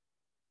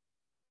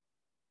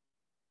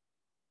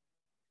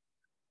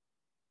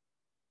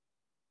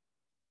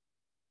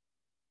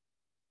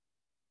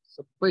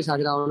 सबै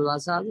साथीहरू आउनु भएको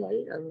छ आज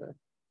है।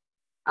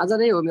 आज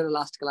नै हो मेरो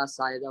लास्ट क्लास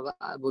सायद,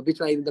 अब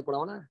बिचमा एक दिन त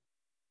पढाउला।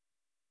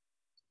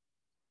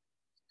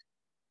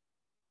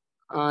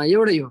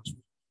 एउटै हो,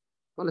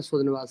 कसले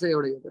सोध्नु भएको छ,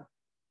 एउटै हो त।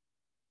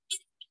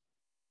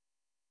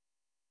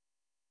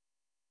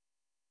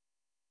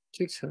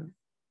 ठिक छ,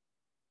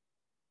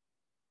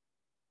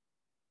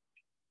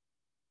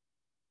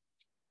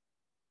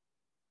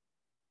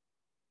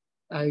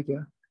 आइक्यो।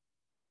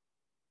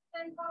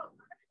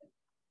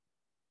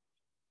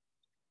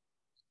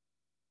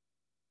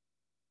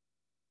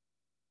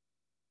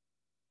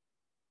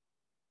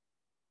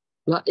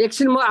 ल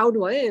एकछिन म आउट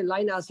भएँ,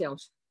 लाइन आसी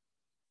आउँछ।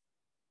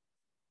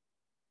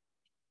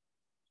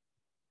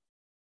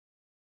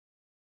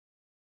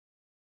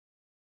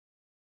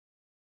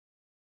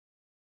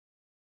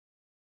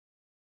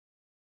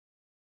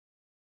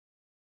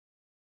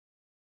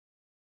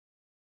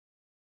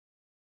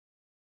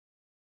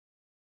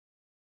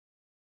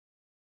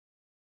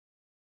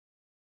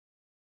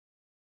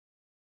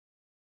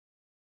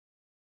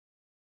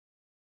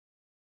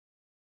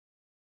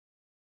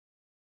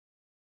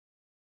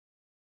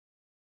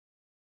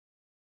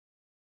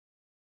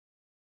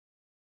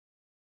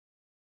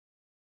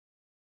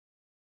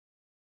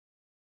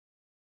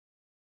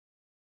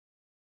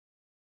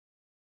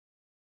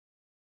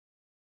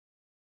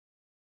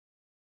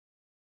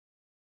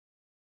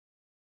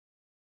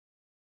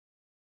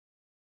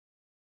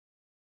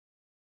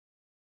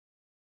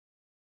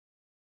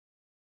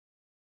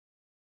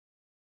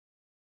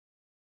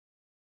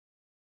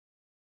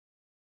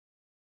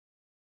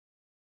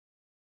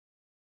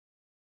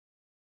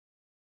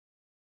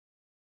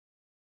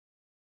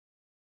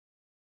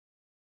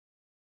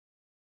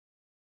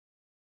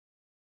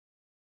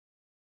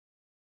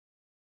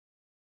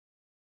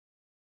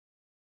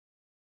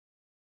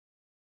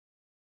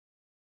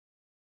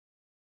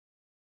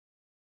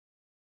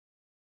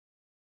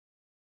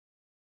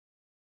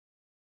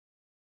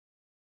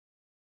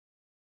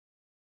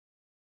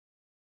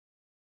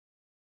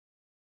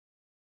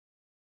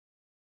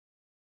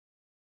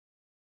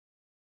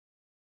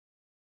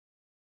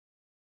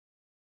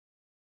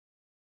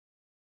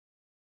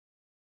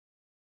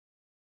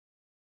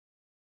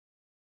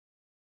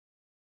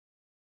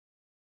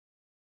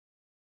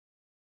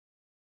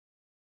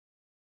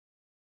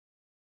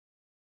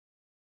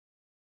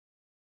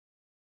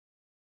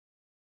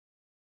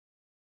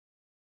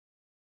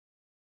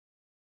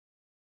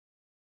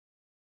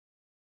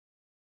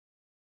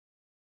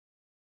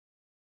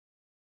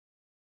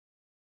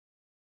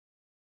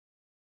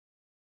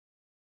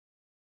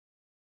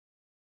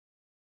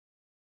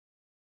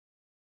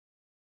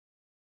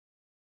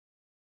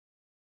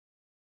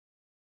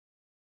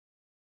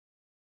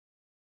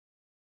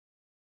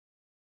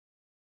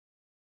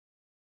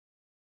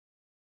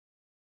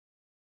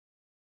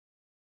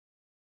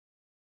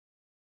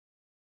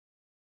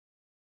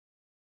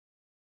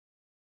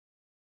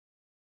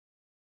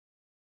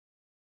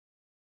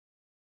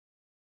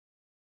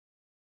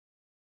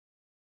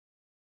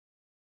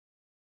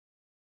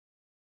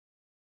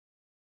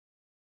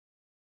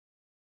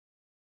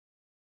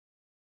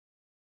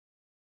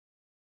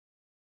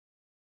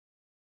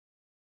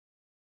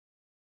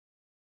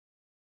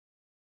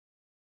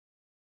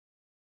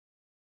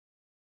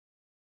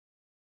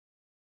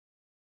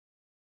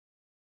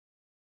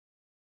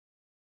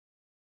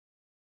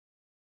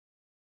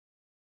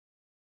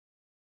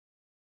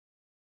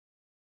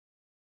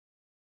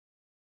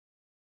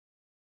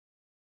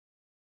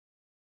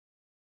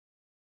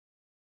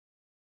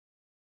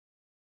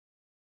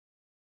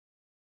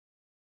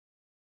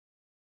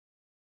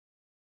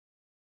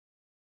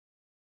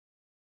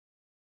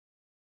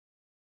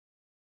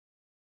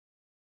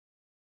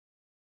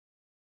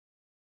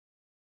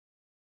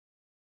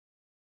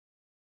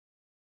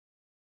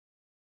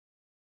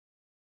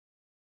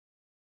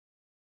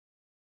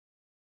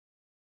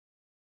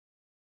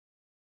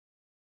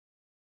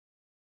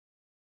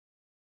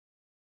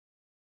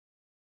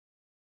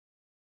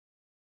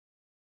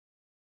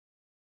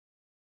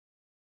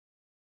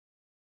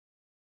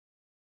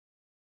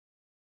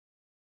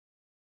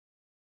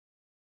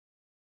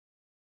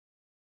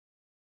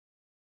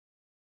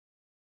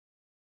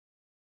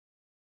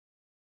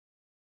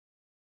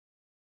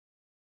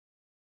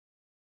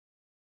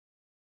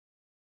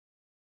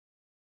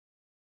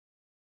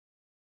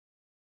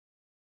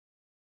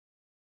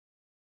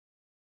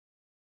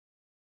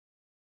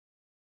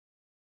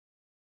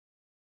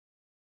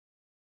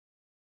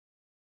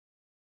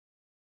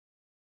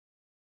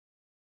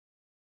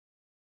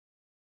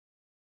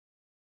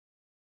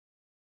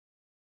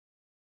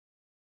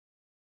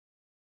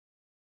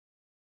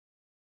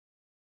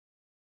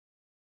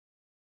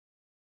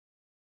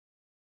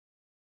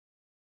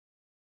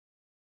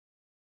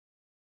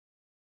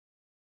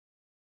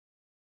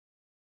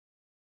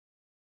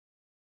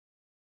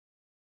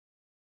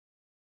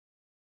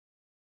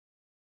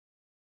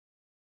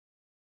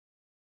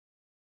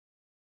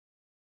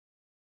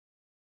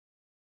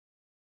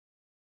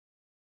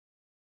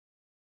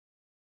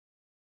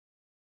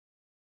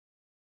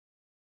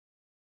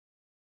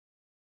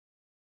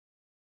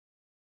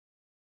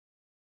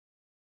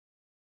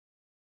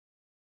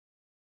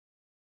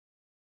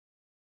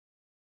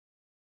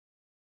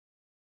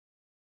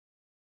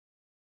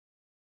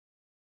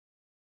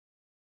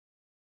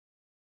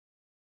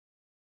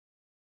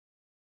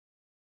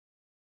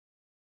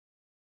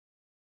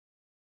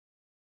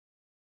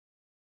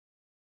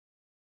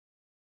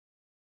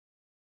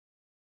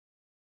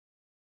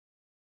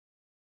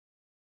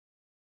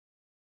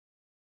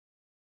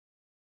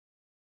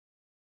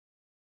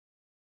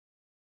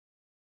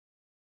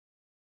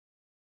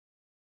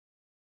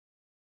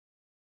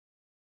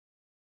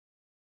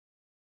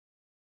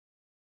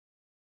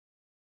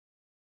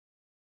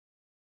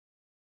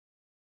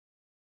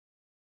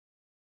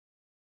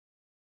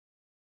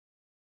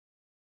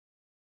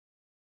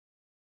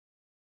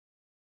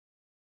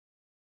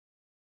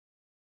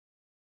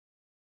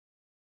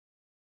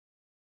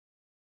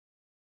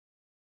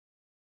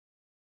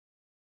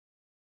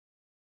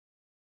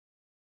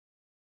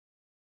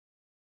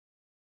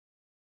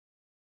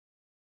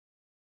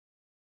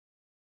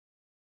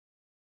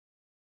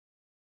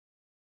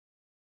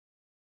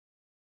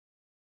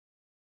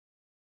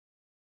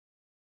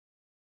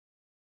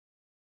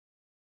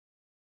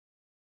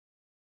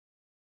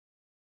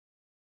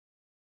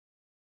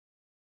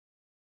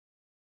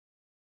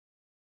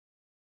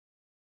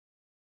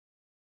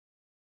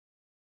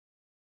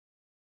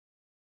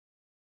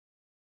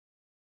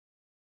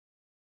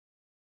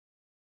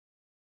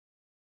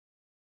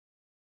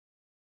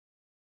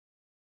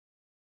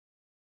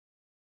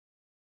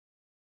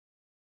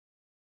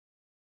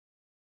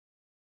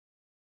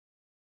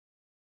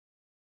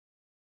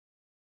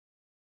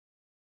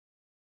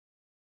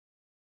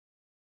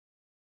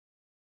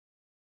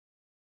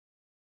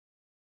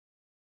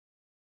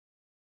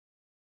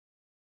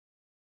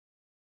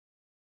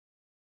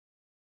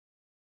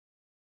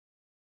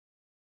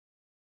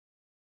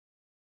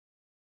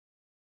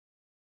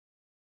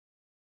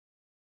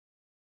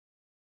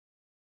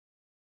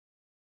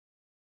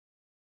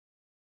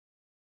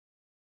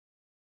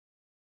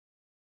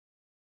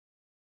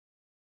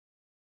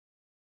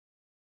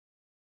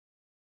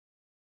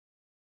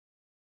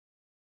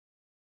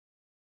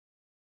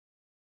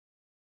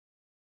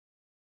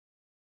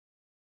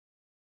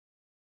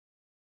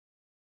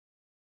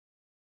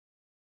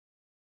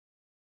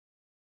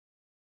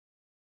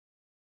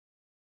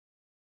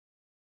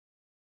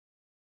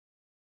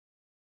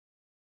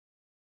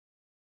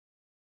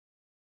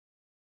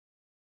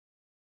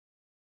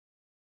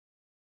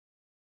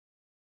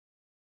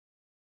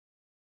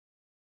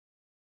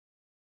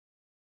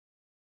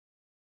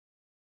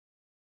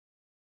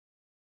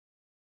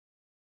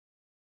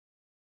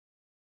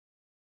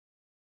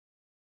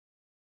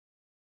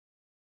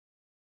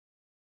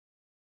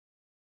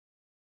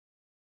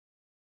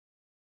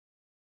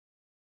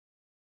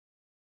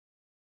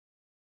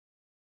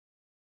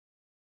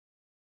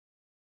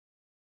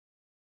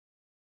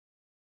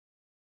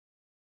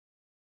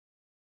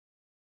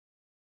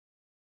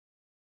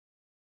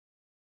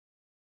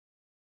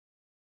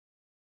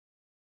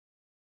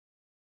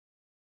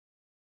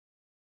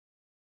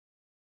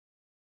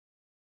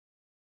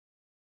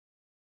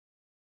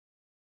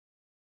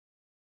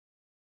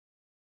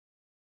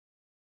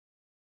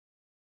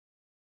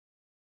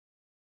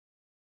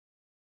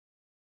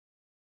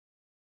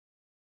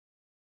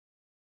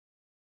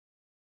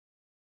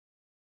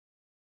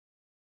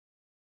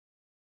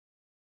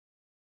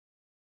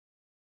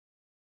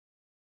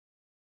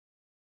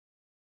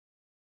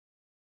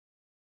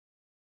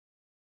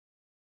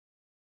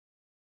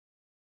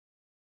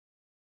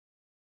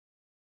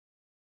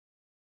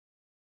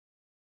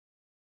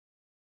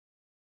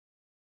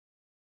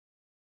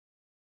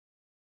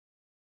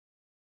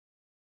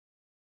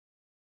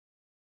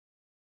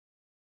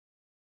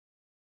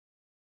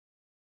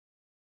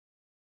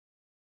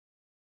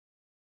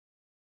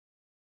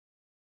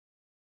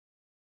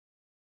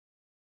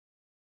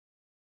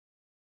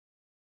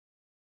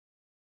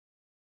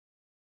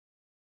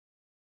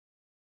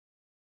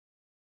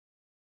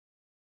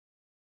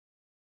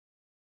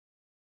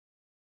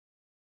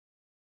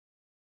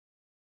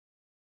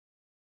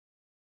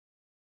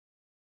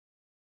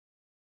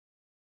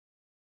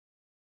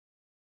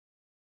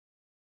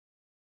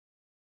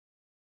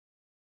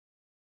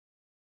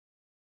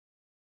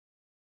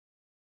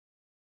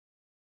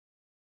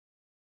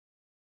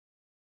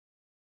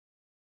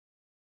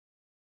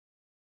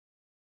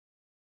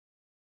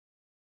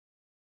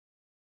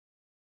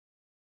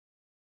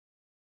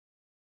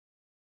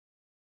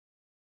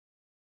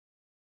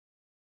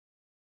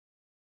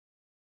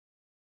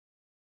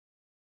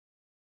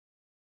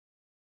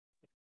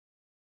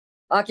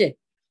 ओके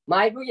म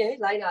आइपुगेँ है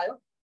लाइन आयो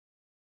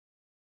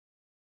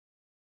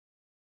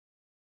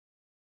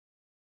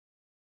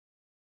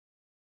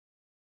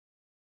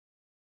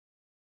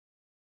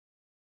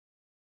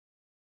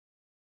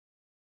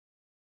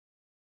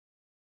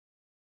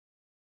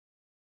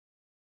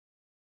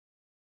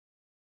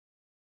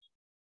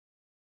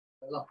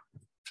ल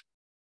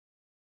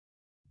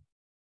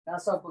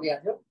यहाँसम्म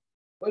पुगेको थियो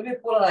विल बी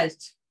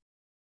पोलराइज्ड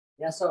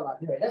यहाँसम्म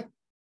भएको थियो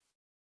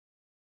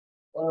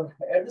होइन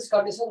at this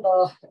condition the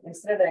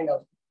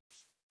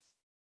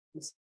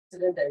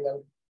incident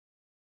angle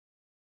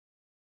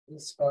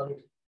is called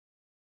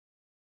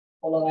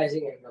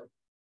polarizing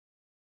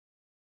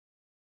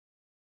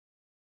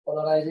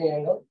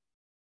angle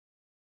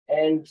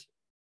and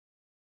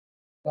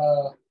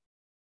the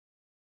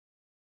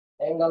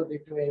angle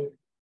between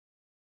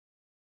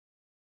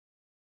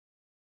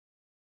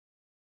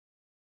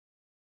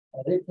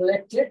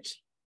reflected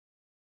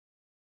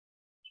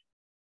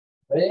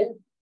ray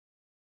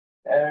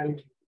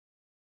and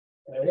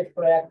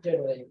refracted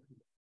ray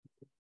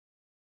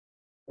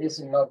is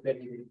 90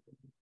 degree.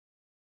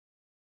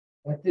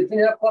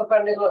 तिनीहरू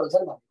परपेन्डिकुलर हुन्छ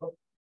नि भनेको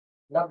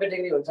 90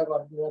 डिग्री हुन्छ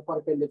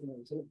परपेन्डिकुलर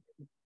हुन्छ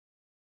नि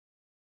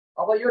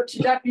अब यो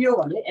थीटा पी हो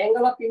भने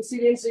एंगल अफ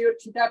इन्सिडेन्स यो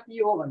थीटा पी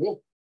हो भने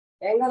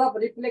एंगल अफ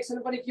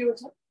रिफ्लेक्सन पनि के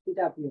हुन्छ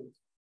थीटा पी हुन्छ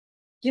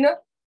किन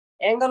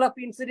angle of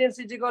incidence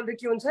is equal to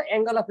के हुन्छ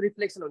एंगल अफ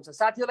रिफ्लेक्सन हुन्छ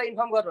साथीहरुलाई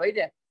इन्फर्म गर्नु है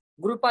त्यहाँ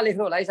ग्रुपमा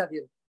लेख्नु होला है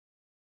साथीहरु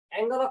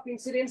angle of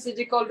incidence is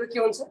equal to के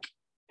हुन्छ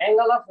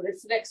एंगल अफ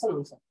रिफ्लेक्सन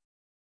हुन्छ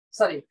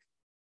सरी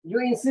यो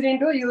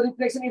इन्सिडेन्ट हो यो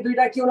रिफ्लेक्सन यो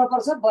दुईटा के हुन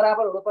पर्छ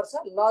बराबर हुन पर्छ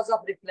लज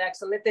अफ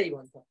रिफ्लेक्सनले त्यही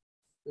भन्छ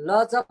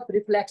लज अफ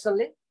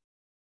रिफ्लेक्सनले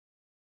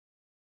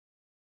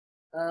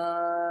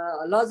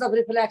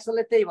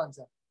त्यही भन्छ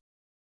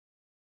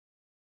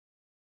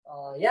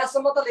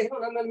यहाँसम्म त लेख्नु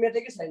न मैले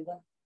मेटेकै छैन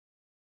त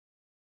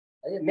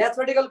है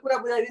म्याथमेटिकल कुरा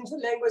बुझाइदिन्छु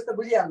ल्याङ्ग्वेज त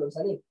बुझिहाल्नुहुन्छ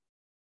नि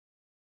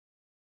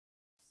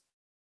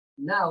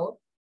नाउ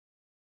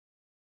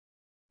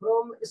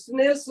फ्रम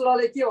स्नेल्स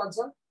लले के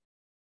भन्छ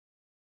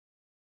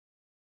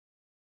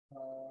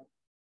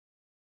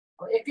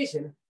एकै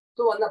छैन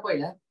त्यो भन्दा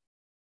पहिला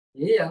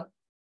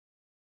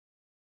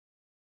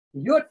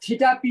यो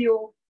थीटा पी हो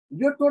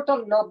यो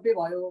टोटल 90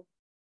 भयो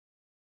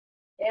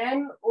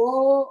एनओ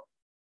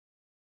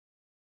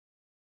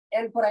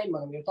एन प्राइम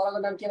भनौँ यो तलको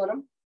नाम के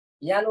भनौँ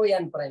एनओ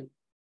एन प्राइम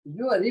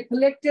यो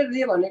रिफ्लेक्टेड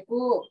रे भनेको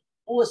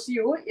ओसी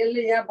हो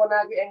यसले यहाँ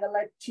बनाएको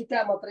एंगललाई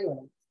थीटा मात्रै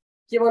भनौँ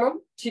के भनौँ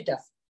theta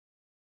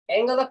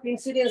angle of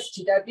incidence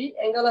theta P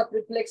angle of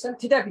reflection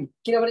theta P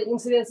किनभने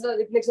इन्सिडेन्स र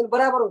रिफ्लेक्सन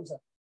बराबर हुन्छ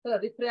तर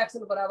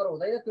रिफ्र्याक्सन बराबर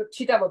हुँदैन त्यो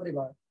थीटा मात्रै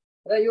भयो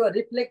र यो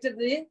रिफ्लेक्टेड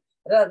रे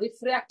र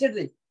रिफ्र्याक्टेड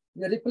रे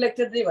यो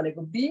रिफ्लेक्टेड रे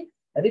भनेको बी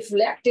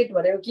रिफ्लेक्टेड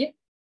भनेको के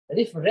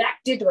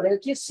रिफ्र्याक्टेड भनेको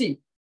के सी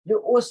यो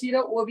ओसी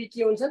र ओबी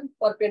के हुन्छन्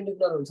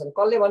परपेन्डिकुलर हुन्छन्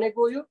कसले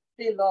भनेको यो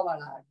त्यही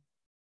लबाट आयो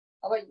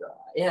अब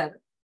यहाँ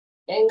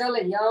angle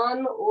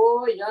N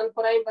O N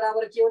prime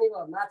बराबर के हुने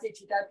भयो माथि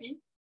theta P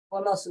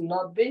plus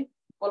 90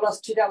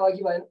 plus theta भयो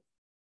कि भएन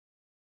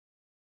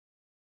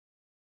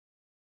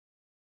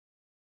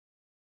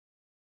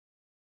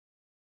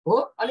हो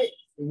अनि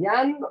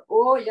एन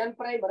ओ एन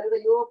प्राइम भनेको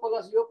यो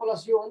प्लस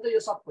यो हो नि त यो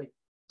सबै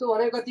त्यो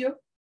भनेको कति हो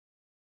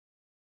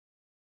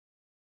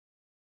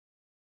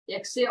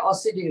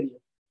 180 degree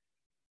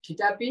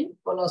theta P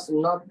plus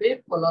 90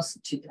 plus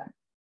theta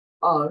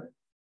और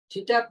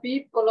थीटा पी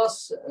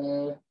प्लस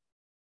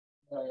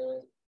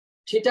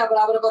थीटा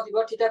बराबर कति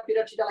भयो थीटा पी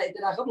र थीटालाई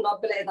यता राखौँ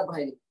 90 लाई यता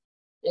पठाइदिउँ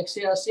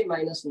 180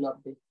 माइनस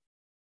 90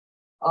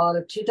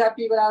 और थीटा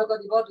पी बराबर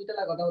कति भयो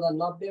थीटालाई घटाउँदा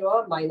 90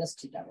 भयो माइनस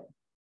थीटा भयो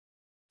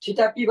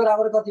थीटा पी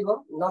बराबर कति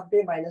भयो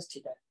 90 माइनस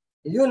थीटा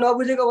यो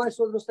नबुझेको भए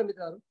सोध्नुस् त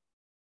मित्रहरु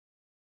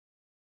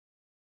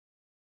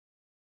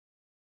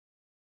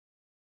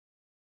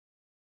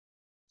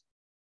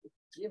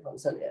के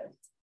भन्छन् यार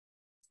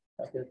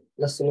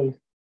ल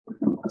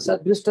सुन्नु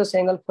सर ब्रिस्टर्स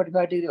एंगल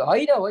 45 डिग्री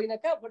होइन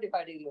कहाँ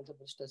 45 डिग्री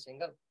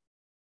हुन्छ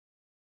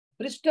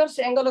ब्रिस्टर्स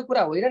एंगलको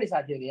कुरा होइन नि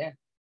साथीहरु यहाँ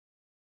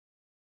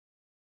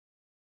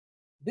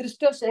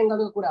ब्रिस्टर्स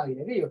एंगलको कुरा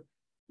होइन के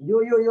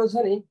यो छ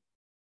नि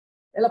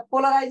यसलाई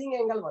पोलराइजिङ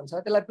एंगल भन्छ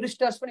त्यसलाई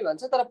ब्रिस्टर्स पनि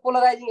भन्छ तर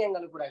पोलराइजिङ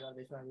एंगलको कुरा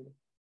गर्दैछौँ हामीले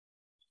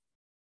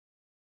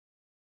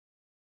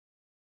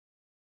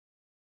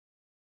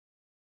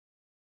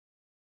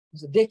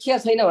देखिया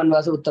छैन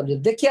भन्नुभएको छ उत्तमजी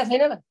देखिया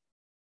छैन ल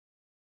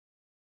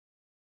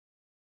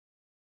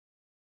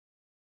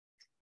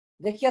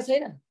देखिया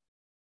छैन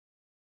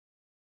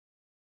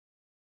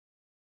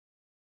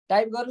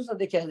टाइप गर्नुस् न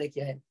देखिया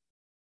छैन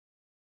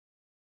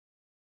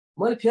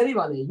मैले फेरि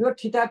भने यो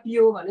थीटा पी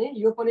हो भने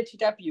यो पनि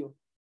थीटा पी हो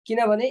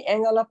किनभने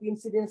एंगल अफ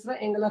इन्सिडेन्स र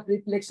एंगल अफ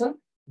रिफ्लेक्सन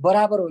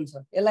बराबर हुन्छ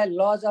यसलाई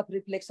लज अफ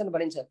रिफ्लेक्सन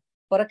भनिन्छ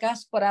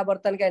प्रकाश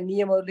परावर्तनका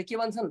नियमहरूले के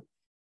भन्छन्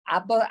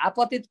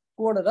आपतित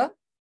कोण र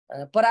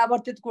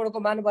परावर्तित कोणको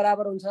मान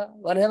बराबर हुन्छ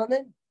भने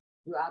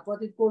यो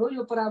आपतित कोण हो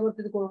यो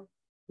परावर्तित कोण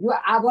यो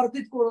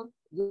आवर्तित कोण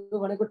यो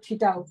भनेको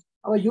थीटा हो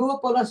अब यो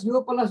प्लस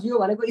यो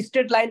भनेको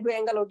स्ट्रेट लाइनको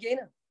एंगल हो कि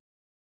हैन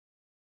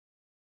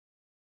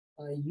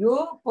यो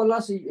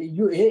प्लस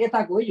यो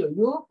यताको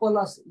यो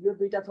प्लस यो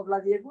दुईटा थोप्ला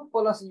दिएको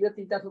प्लस यो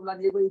तीनटा थोप्ला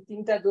दिएको यो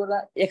तीनटा जोड्दा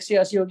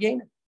 180 हो कि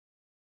हैन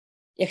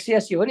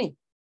 180 हो नि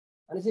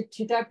अनि चाहिँ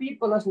theta P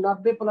plus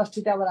 90 plus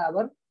theta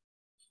बराबर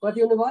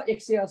कति हुनु भयो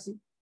 180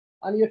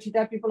 अनि यो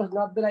थीटा पी प्लस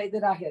 90 लाई यतै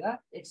राखेर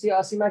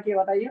 180 मा के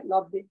घटाइयो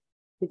 90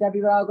 थीटा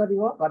पी बराबर कति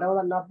भयो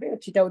घटाउँदा 90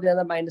 थीटा उता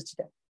जाँदा माइनस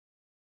थीटा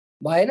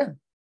भएन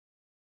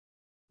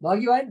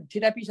भगी भएन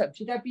theta P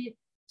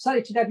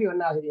sorry theta P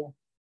भन्दा आफै यहाँ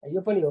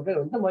यो पनि हो के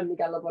हो नि त मैले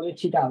निकाल्न पर्ने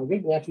थीटा हो के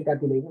यहाँ थीटा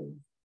पी लेख्नु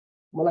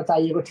मलाई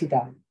चाहिएको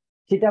थीटा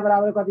थीटा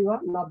बराबर कति भयो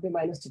 90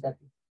 माइनस थीटा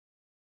पी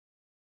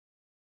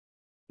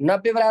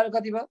 90 बराबर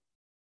कति भयो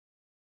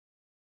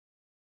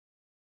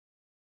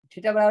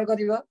थीटा बराबर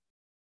कति भयो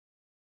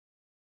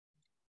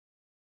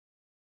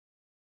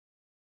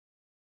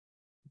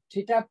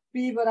थीटा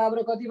पी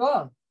बराबर कति भयो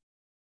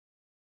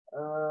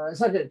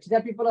sorry theta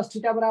P plus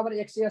theta बराबर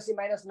 180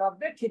 माइनस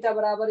 90 थीटा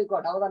बराबर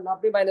घटाउँदा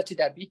 90 माइनस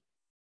थीटा पी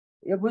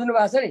यो बुझ्नु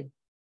भएको छ नि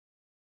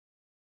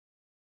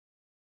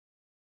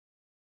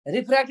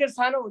रिफ्र्याक्टेड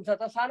सानो हुन्छ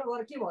त सानो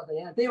भएर के भयो त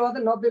यहाँ त्यही भयो त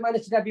 90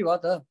 माइनस थीटा पी भयो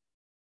त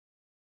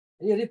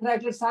यो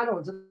रिफ्र्याक्टेड सानो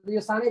हुन्छ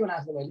यो सानै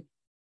बनाएको छु मैले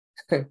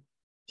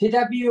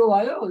थीटा पी यो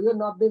भयो यो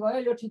 90 भयो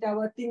यो थीटा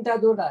भयो तीनटा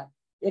जोड्दा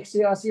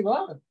 180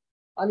 भयो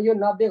अनि यो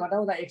 90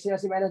 घटाउँदा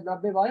 180 माइनस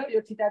 90 भयो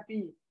यो थीटा पी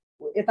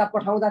यता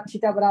पठाउँदा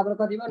थीटा बराबर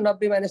कति भयो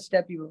 90 माइनस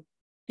थीटा पी भयो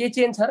के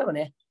चेन्ज छ र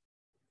भने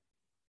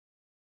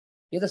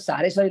यो त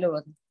साह्रै सजिलो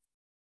भयो त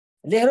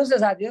लेख्नुस् न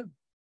साथीहरु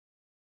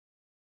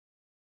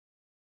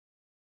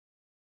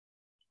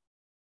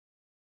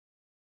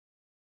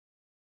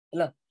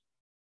ल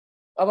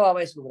अब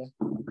यसको कुरा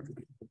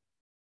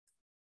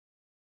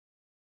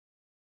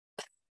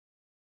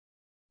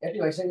यति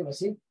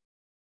भइसकेपछि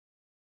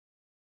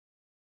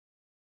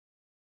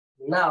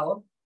नाउ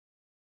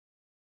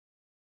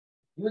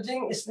युजिङ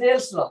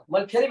स्नेल्स ल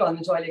मैले फेरि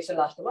भनिदिन्छु अहिले एकछिन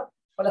लास्टमा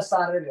पहिला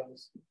सारेर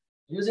ल्याउनुहोस्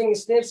युजिङ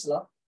स्नेल्स ल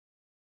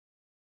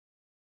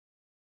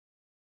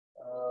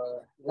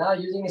नाउ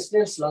युजिङ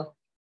स्नेल्स ल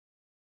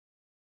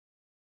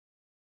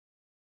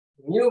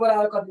म्यू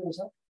बराबर कति हुन्छ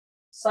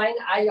sin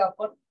I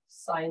upon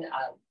sin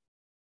R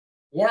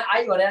यहाँ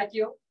I भनेको के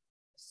हो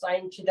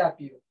sin थीटा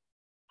पी हो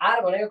R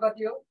भनेको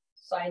कति हो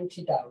sin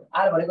थीटा हो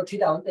R भनेको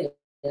थीटा हो नि त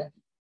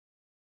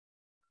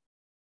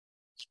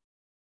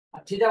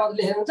थीटा मात्र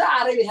लेखेर हुन्छ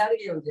R लेखेर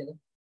के हुन्थ्यो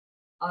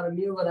अरु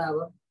म्यू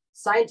बराबर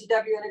sin थीटा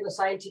पी भनेको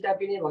sin थीटा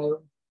पी नै भयो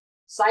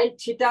sin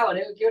थीटा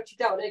भनेको के हो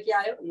थीटा भनेको के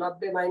आयो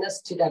 90 माइनस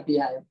थीटा पी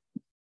आयो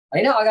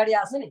हैन अगाडि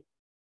आछ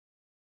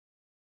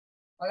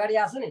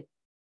नि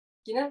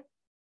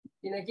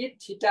किनकि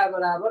थीटा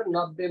बराबर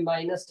 90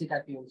 माइनस थीटा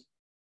पी हुन्छ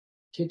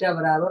थीटा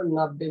बराबर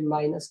 90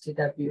 माइनस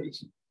थीटा पी हुन्छ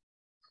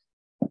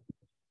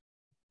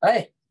है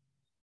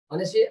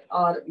भनेपछि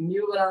और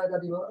म्यू बराबर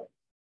कति भयो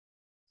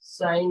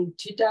sin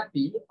theta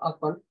P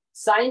upon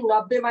sin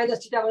 90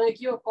 minus theta भनेको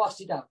के हो cos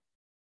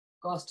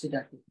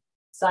theta P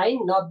sin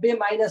 90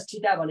 minus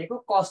theta भनेको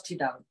cos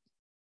थीटा हो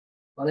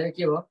भनेको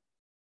के हो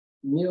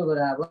म्यू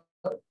बराबर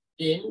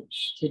tan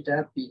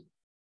theta P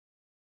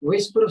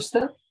which proves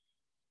the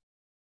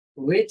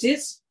which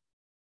is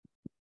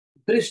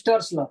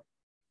Brewster's law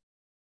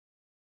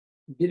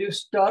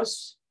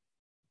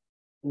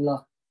ल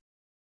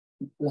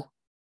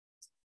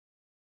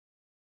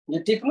यो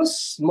टिप्नुस्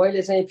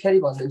मैले चाहिँ फेरि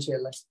भनिदिन्छु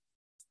यसलाई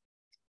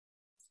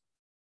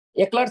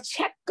एकलट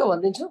छ्याक्क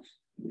भनिदिन्छु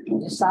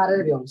यो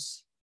सारेर भ्याउनुस्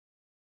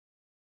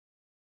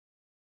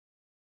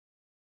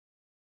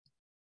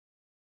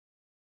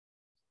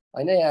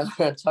हैन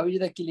यहाँ छवि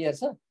त क्लियर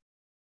छ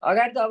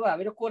अगाडि त अब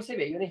हाम्रो कोर्सै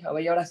भ्याइयो नि अब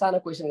एउटा सानो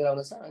क्वेसन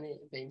गराउनु छ अनि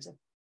भ्याइन्छ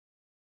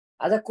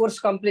आज कोर्स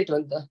कम्प्लिट हो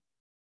नि त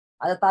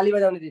आज ताली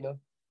बजाउने दिन हो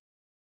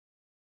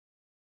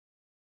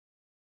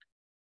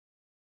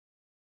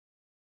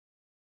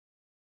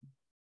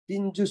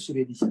पिन्जु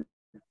सुवेदी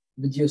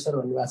बुझियो सर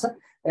भन्नुभएको छ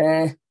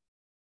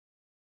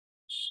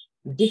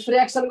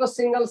डिफ्र्याक्सनको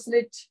सिंगल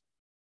स्लिट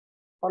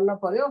पढ्न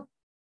पर्यो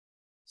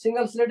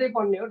सिंगल स्लिटै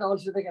पढ्ने हो डबल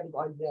स्लिट त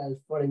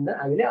पढिन्न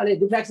हामीले अनि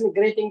डिफ्र्याक्सन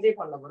ग्रेटिङ चाहिँ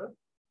पढ्न पर्यो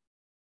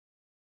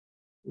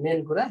मेन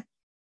कुरा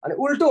अनि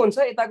उल्टो हुन्छ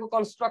यताको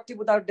कन्स्ट्रक्टिभ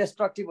उता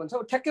डिस्ट्रक्टिभ हुन्छ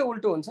ठ्याक्कै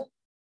उल्टो हुन्छ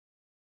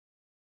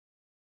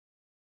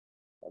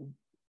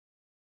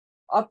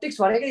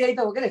अप्टिक्स भनेको यही त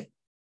हो के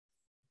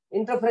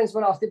इन्टरफेरेन्स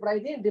पनि अस्ति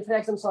पढाइदिए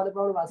डिफ्र्याक्सन सरले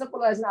पढाउनु भएको छ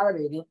पोलराइजेसन आधा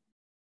भइदियो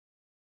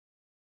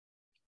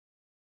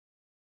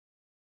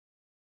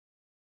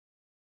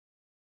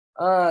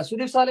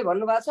सुदीप सरले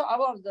भन्नुभएको छ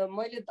अब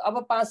मैले अब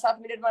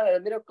 5-7 मिनेटमा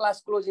मेरो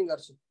क्लास क्लोजिङ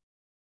गर्छु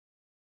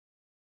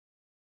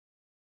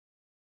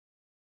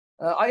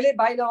अहिले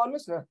बाइ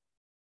नआउनुस् न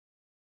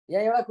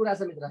यहाँ एउटा कुरा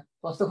छ मित्र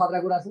कस्तो खतरा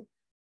कुरा छ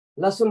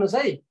ल सुन्नुस्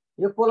है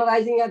यो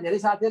पोलराइजिङ यहाँ धेरै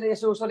साथीहरुले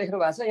यसो उसो लेख्नु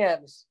भएको छ यहाँ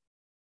हेर्नुस्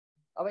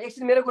अब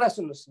एकछिन मेरो कुरा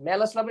सुन्नुस्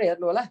म्यालसलाई पनि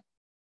हेर्नु होला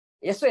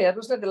यसो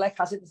हेर्नुस् न त्यसलाई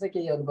खासै त्यसै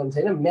केही हेर्नु पर्ने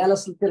छैन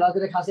म्यालस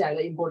त्यसलाई खासै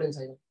हामीलाई इम्पोर्टेन्ट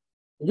छैन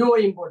यो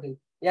इम्पोर्टेन्ट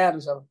यहाँ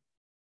हेर्नुस् अब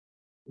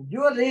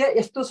यो रे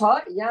यस्तो छ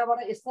यहाँबाट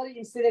यसरी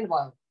इन्सिडेन्ट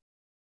भयो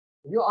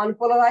यो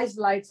अनपोलराइज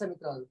लाइट छ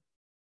मित्रहरु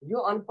यो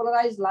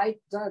अनपोलराइज लाइट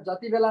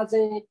जति बेला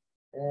चाहिँ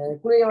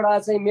कुनै एउटा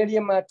चाहिँ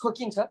मिडियममा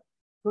ठोकिन्छ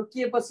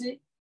ठोकिएपछि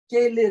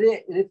केले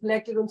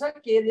रिफ्लेक्टेड हुन्छ,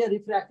 केले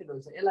रिफ्र्याक्टेड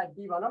हुन्छ। यसलाई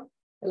बी भनौँ,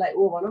 यसलाई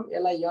ओ भनौँ,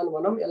 यसलाई एन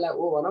भनौँ, यसलाई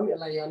ओ भनौँ,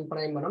 यसलाई एन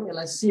प्राइम भनौँ,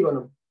 यसलाई सी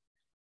भनौँ।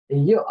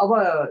 यो अब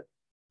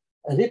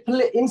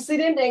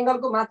इन्सिडेन्ट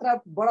एङ्गलको मात्रा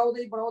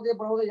बढाउँदै बढाउँदै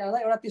बढाउँदै जाँदा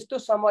एउटा त्यस्तो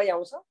समय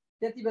आउँछ,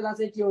 त्यति बेला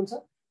चाहिँ के हुन्छ,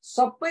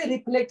 सबै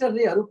रिफ्लेक्टेड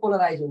रेहरू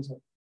पोलराइज हुन्छ है।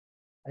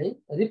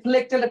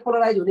 रिफ्लेक्टेड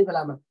पोलराइज हुने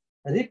बेलामा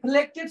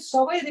रिफ्लेक्टेड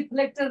सबै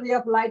रिफ्लेक्टेड रे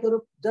अफ लाइटहरू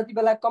जति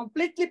बेला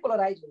कम्प्लिटली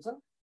पोलराइज हुन्छन्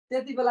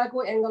त्यति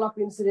बेलाको एङ्गल अफ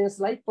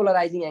इन्सिडेन्सलाई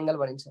पोलराइजिङ एङ्गल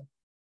भनिन्छ।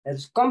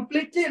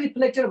 कम्प्लिटली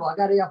रिफ्लेक्टेड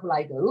भएका रे अफ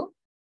लाइटहरू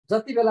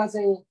जति बेला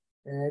चाहिँ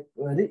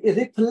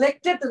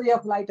रिफ्लेक्टेड रे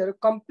अफ लाइटहरू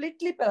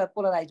कम्प्लिटली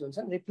पोलराइज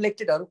हुन्छन्,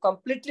 रिफ्लेक्टेडहरू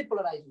कम्प्लिटली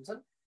पोलराइज हुन्छन्,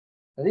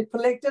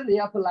 रिफ्लेक्टेड रे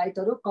अफ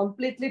लाइटहरू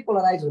कम्प्लिटली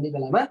पोलराइज हुने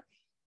बेलामा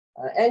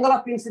एङ्गल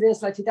अफ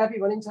इन्सिडेन्सलाई थीटा पी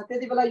भनिन्छ।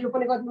 त्यति बेला यो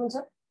पनि कति हुन्छ,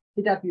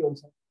 थीटा पी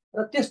हुन्छ।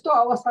 र त्यस्तो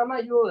अवस्थामा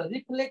यो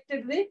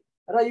रिफ्लेक्टेड रे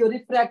र यो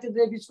रिफ्र्याक्टेड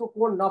रे बिचको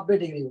कोण 90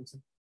 डिग्री हुन्छ।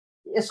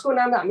 यसको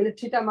नाम हामीले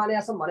थीटा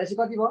मानेका छौँ भनेपछि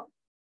कति भयो,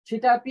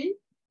 theta P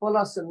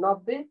plus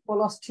 90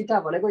 plus theta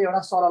भनेको एउटा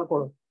सरल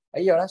कोण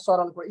है, एउटा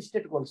सरल कोण,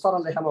 स्ट्रेट कोण,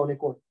 सरल रेखामा हुने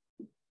कोण।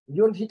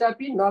 यो थीटा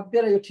पी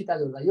 90 र यो थीटा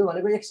जोड्दा यो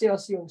भनेको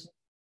 180 हुन्छ।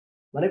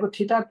 भनेको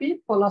थीटा पी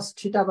प्लस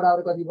थीटा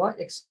बराबर कति भयो,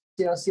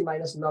 180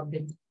 माइनस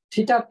 90।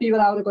 थीटा पी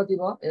बराबर कति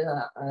भयो,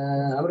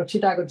 हाम्रो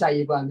थीटाको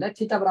चाहिएको हामीलाई,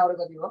 थीटा बराबर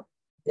कति भयो,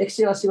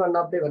 180 मा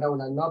 90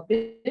 घटाउँदा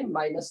 90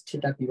 माइनस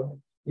थीटा पी भयो।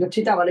 यो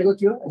थीटा भनेको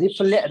के हो,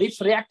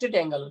 रिफ्र्याक्टेड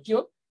एङ्गल हो। के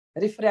हो,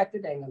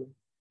 रिफ्र्याक्टेड एङ्गल हो।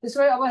 त्यसो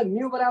भए अब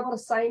म्यू बराबर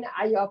sign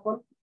I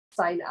upon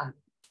sign are.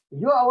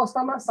 यो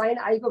अवस्थामा साइन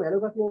आई को भ्यालु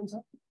कति हुन्छ,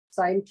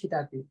 साइन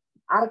थीटा पी।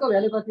 आर को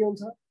भ्यालु कति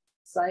हुन्छ,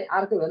 साइन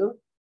आर को भ्यालु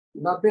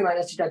 90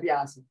 माइनस थीटा पी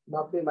आछ,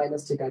 90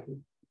 माइनस थीटा पी।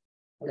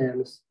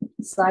 हेर्नुस्,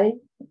 sine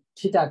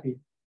theta P,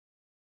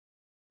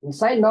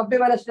 sign 90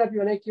 minus theta P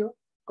भनेको के हो,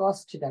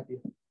 कस थीटा पी।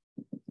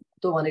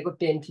 त्यो भनेको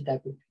tan theta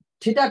P.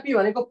 Theta P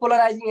भनेको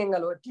पोलराइजिङ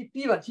एङ्गल हो।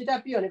 थीटा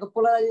पी भनेको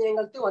पोलराइजिङ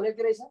एङ्गल। त्यो भनेको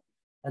के रहेछ,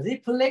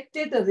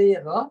 रिफ्लेक्टेड रे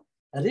र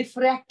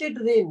रिफ्र्याक्टेड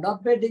रे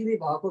 90 डिग्री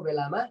भएको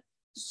बेलामा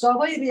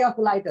सबै रे अफ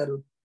लाइटहरू,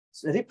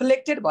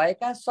 रिफ्लेक्टेड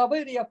भएका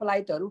सबै रे अफ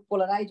लाइटहरू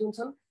पोलराइज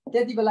हुन्छन्,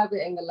 त्यति बेलाको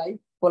एङ्गललाई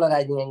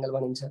पोलराइजिङ एङ्गल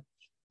भनिन्छ।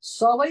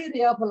 सबै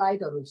रे अफ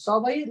लाइटहरू,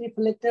 सबै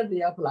रिफ्लेक्टेड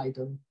रे अफ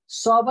लाइटहरू,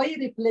 सबै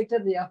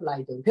रिफ्लेक्टेड रे अफ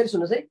लाइटहरू, फेरि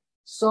सुन्नुहोस् है,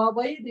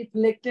 सबै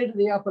रिफ्लेक्टेड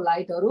रे अफ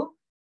लाइटहरू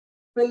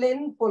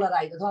प्लेन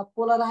पोलराइज अथवा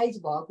पोलराइज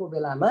भएको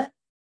बेलामा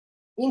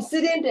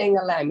इन्सिडेन्ट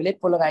एङ्गललाई हामीले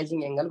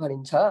पोलराइजिङ एङ्गल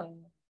भनिन्छ।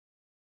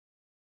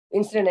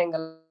 इन्सिडेन्ट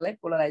एङ्गललाई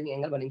पोलराइजिङ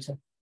एङ्गल भनिन्छ।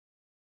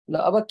 ल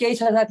अब केही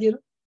छ साथीहरू,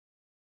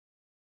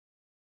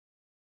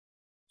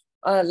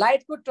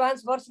 लाइटको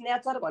ट्रान्सभर्स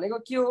नेचर भनेको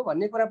के हो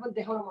भन्ने कुरा पनि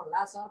देखाउन मन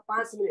लाग्छ।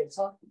 5 मिनट छ,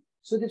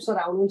 सुदीप सर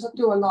आउनुहुन्छ,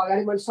 त्योभन्दा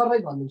अगाडि मैले सबै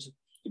भनिदिन्छु,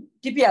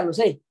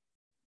 टिपिहाल्नुहोस् है।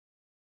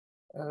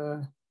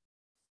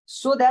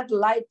 So that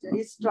light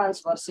is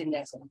transverse in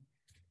nature,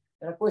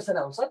 एउटा क्वेसन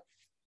आउँछ,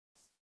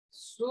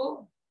 so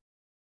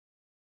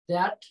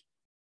that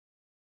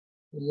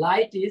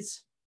light is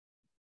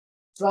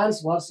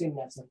transverse in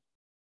nature,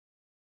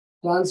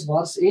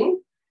 transverse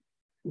in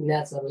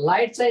nature,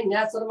 light चाहिँ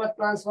नेचरमा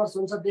ट्रान्सभर्स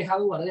हुन्छ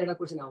देखाऊ भनेर एउटा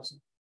क्वेसन आउँछ।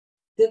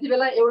 त्यति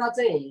बेला एउटा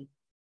चाहिँ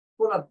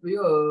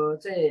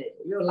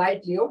यो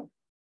लाइट लियौँ,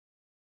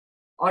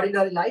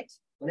 अर्डिनरी लाइट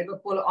भनेको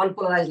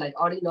अनपोलराइज लाइट,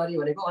 अर्डिनरी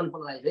भनेको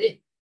अनपोलराइज है,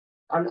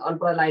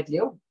 अनपोलराइज लाइट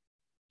लियौँ।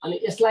 अनि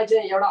यसलाई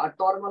चाहिँ एउटा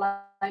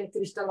टर्मलाइन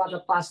क्रिस्टलबाट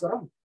पास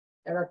गरौँ,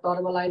 एउटा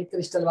टर्मलाइन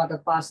क्रिस्टलबाट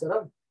पास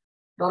गरौँ।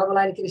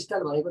 टर्मलाइन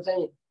क्रिस्टल भनेको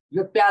चाहिँ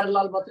यो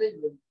प्यारलल मात्रै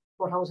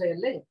पठाउँछ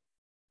यसले,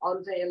 अरू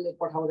चाहिँ यसले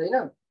पठाउँदैन।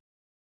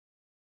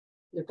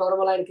 यो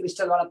टर्मलाइन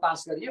क्रिस्टलबाट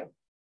पास गरियो,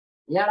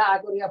 यहाँबाट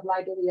आएको रे अफ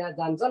लाइटहरू यहाँ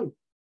जान्छन्,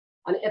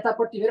 अनि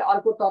यतापट्टि फेरि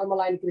अर्को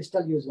टर्मलाइन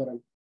क्रिस्टल युज गरौँ।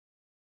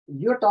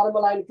 यो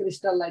टर्मलाइन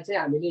क्रिस्टललाई चाहिँ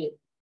हामीले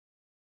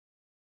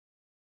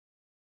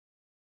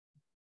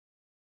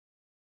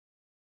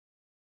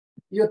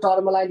यो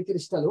टर्मलाइन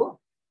क्रिस्टल हो,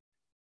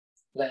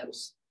 ल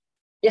हेर्नुहोस्,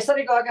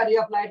 यसरी गएका रे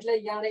अफ लाइटलाई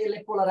यहाँ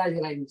यसले पोलराइज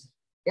गराइदिन्छ,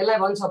 यसलाई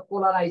भन्छ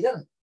पोलराइजर।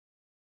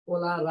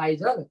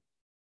 पोलराइजर,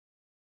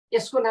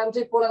 यसको नाम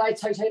चाहिँ पोलराइज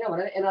छैन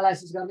भनेर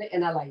एनालाइसिस गर्ने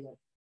एनालाइजर।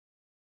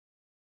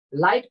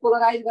 लाइट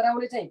पोलराइज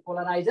गराउने चाहिँ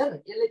पोलराइजर,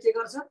 यसले के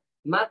गर्छ,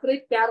 मात्रै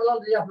प्यारलल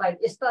रे अफ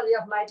लाइट, यस्ता रे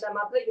अफ लाइटलाई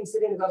मात्रै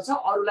इन्सिडेन्ट गर्छ,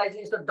 अरूलाई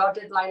चाहिँ यस्तो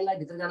डटेड लाइनलाई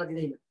भित्र जान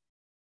दिँदैन।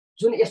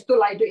 जुन यस्तो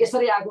लाइट हो,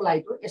 यसरी आएको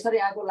लाइट हो, यसरी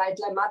आएको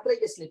लाइटलाई मात्रै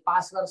यसले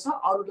पास गर्छ,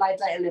 अरू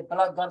लाइटलाई यसले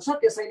ब्लक गर्छ,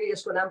 त्यसैले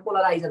यसको नाम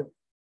पोलराइजर हो।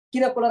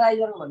 किन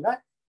पोलराइजर हो भन्दा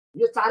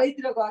यो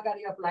चारैतिर गएका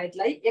रे अफ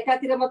लाइटलाई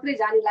एकातिर मात्रै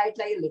जाने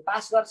लाइटलाई यसले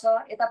पास गर्छ,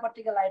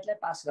 यतापट्टिको लाइटलाई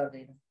पास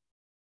गर्दैन।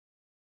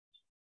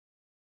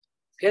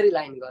 फेरि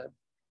लाइन गयो,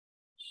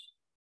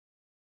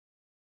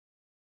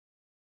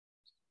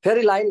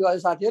 फेरि लाइन गयो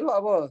साथीहरू।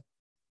 अब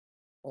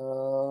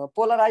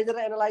पोलराइजर र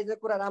एनालाइजर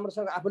कुरा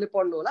राम्रोसँग आफूले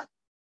पढ्नु होला।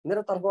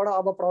 मेरो तर्फबाट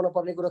अब पढाउनु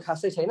पर्ने कुरो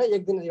खासै छैन,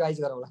 एक दिन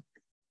रिभाइज गरौँला।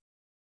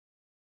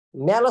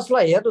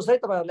 म्यालसलाई हेर्नुहोस् है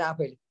तपाईँहरूले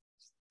आफैले,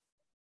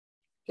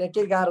 त्यहाँ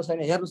केही गाह्रो छैन,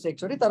 हेर्नुहोस्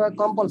एकचोटि, तर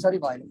कम्पलसरी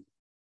भएन।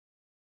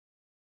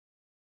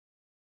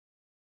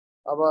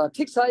 अब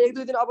ठिक छ,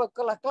 1-2 दिन अब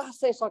क्लास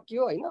चाहिँ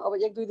सकियो होइन। अब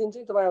 1-2 दिन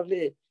चाहिँ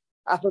तपाईँहरूले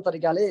आफ्नो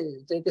तरिकाले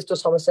चाहिँ त्यस्तो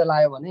समस्या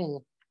लायो भने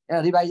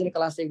रिभाइजन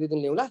क्लास 1-2 दिन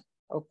ल्याउँला।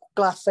 अब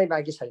क्लास चाहिँ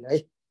बाँकी छैन है।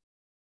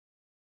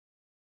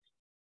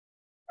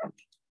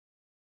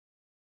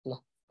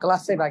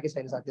 क्लास चाहिँ बाँकी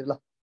छैन साथीहरु। ल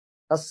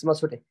हस् म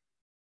छुटेँ।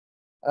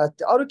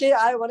 अरु केही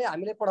आयो भने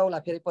हामीले पढाउँला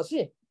फेरि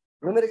पछि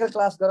न्युमेरिकल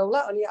क्लास गरौँला।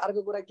 अनि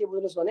अर्को कुरा के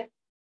बुझ्नुस् भने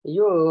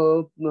यो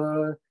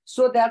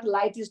so that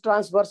light is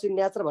transverse in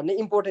nature भन्ने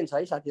इम्पोर्टेन्ट छ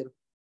है साथीहरु।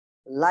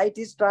 Light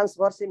is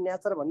transverse in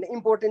nature भन्ने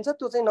इम्पोर्टेन्ट छ,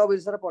 त्यो चाहिँ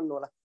नबिर्सेर पढ्नु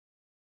होला।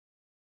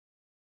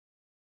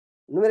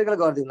 न्युमेरिकल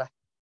गर्दिउँला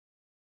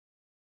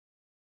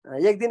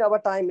एक दिन, अब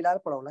टाइम मिलाएर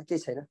पढाउँला, केही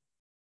छैन।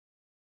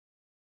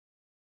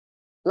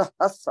 ल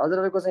हस्,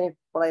 हजुरहरुको चाहिँ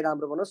पढाइ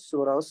राम्रो बनोस्,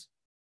 शुभ रहोस्।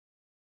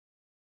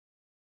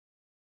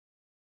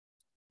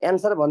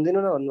 एन्सर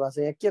भन्दिनु न भन्नुभएको छ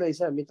यहाँ, के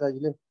रहेछ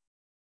मित्राजीले?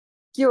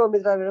 के हो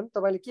मित्रा म्याडम,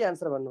 तपाईले के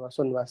एन्सर भन्नुभयो,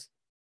 सुन्नुभएको छ?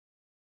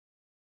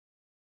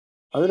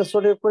 हजुरले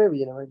सोधेको कुरै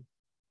बुझेन मैले।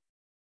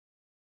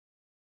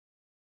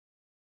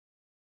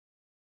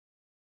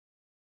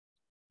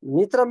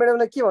 मित्र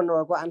म्याडमले के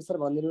भन्नुभएको, आन्सर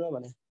भन्दिनु न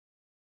भने।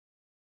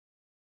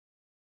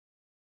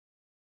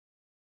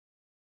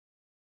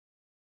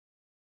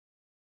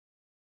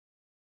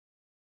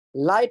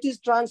 Light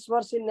is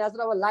transverse in nature.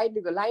 अब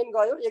लाइन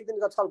गयो, एक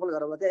दिनको छलफल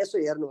गरौँ, त्यहाँ यसो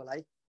हेर्नु होला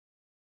है।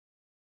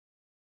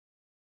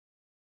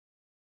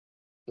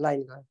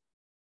 लाइन गयो,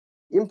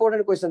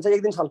 इम्पोर्टेन्ट क्वेसन छ,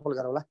 एक दिन छलफल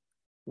गरौँला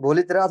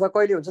भोलितिर अथवा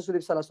कहिले हुन्छ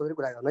सुदीप सरलाई सोधेर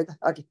कुरा गर्नु है त।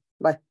 ओके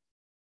बाई,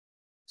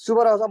 शुभ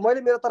रहोस्।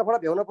 मैले मेरो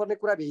तर्फबाट भ्याउनु पर्ने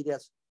कुरा भ्याइदिएको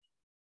छु।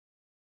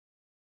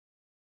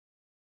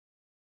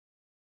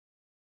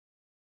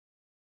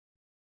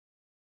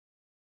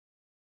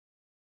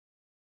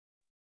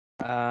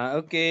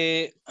 ओके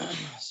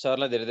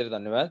सरलाई धेरै धेरै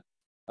धन्यवाद।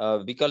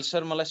 विकल्प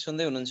सर मलाई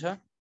सुन्दै हुनुहुन्छ?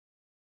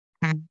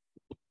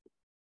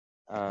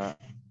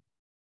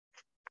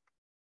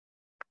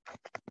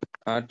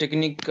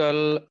 टेक्निकल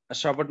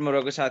सपोर्टमा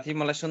रहेको साथी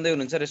मलाई सुन्दै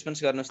हुनुहुन्छ?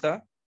 रेस्पोन्स गर्नुहोस्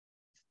त।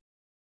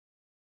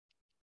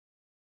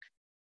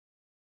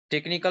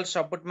 टेक्निकल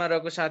सपोर्टमा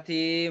रहेको साथी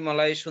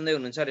मलाई सुन्दै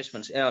हुनुहुन्छ?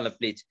 रेस्पोन्स ए होला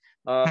प्लिज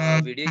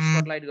भिडियो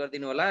स्पटलाइट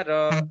गरिदिनु होला र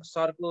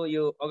सरको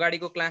यो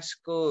अगाडिको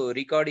क्लासको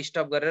रिकर्ड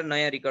स्टप गरेर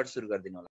नयाँ रिकर्ड सुरु गरिदिनु होला।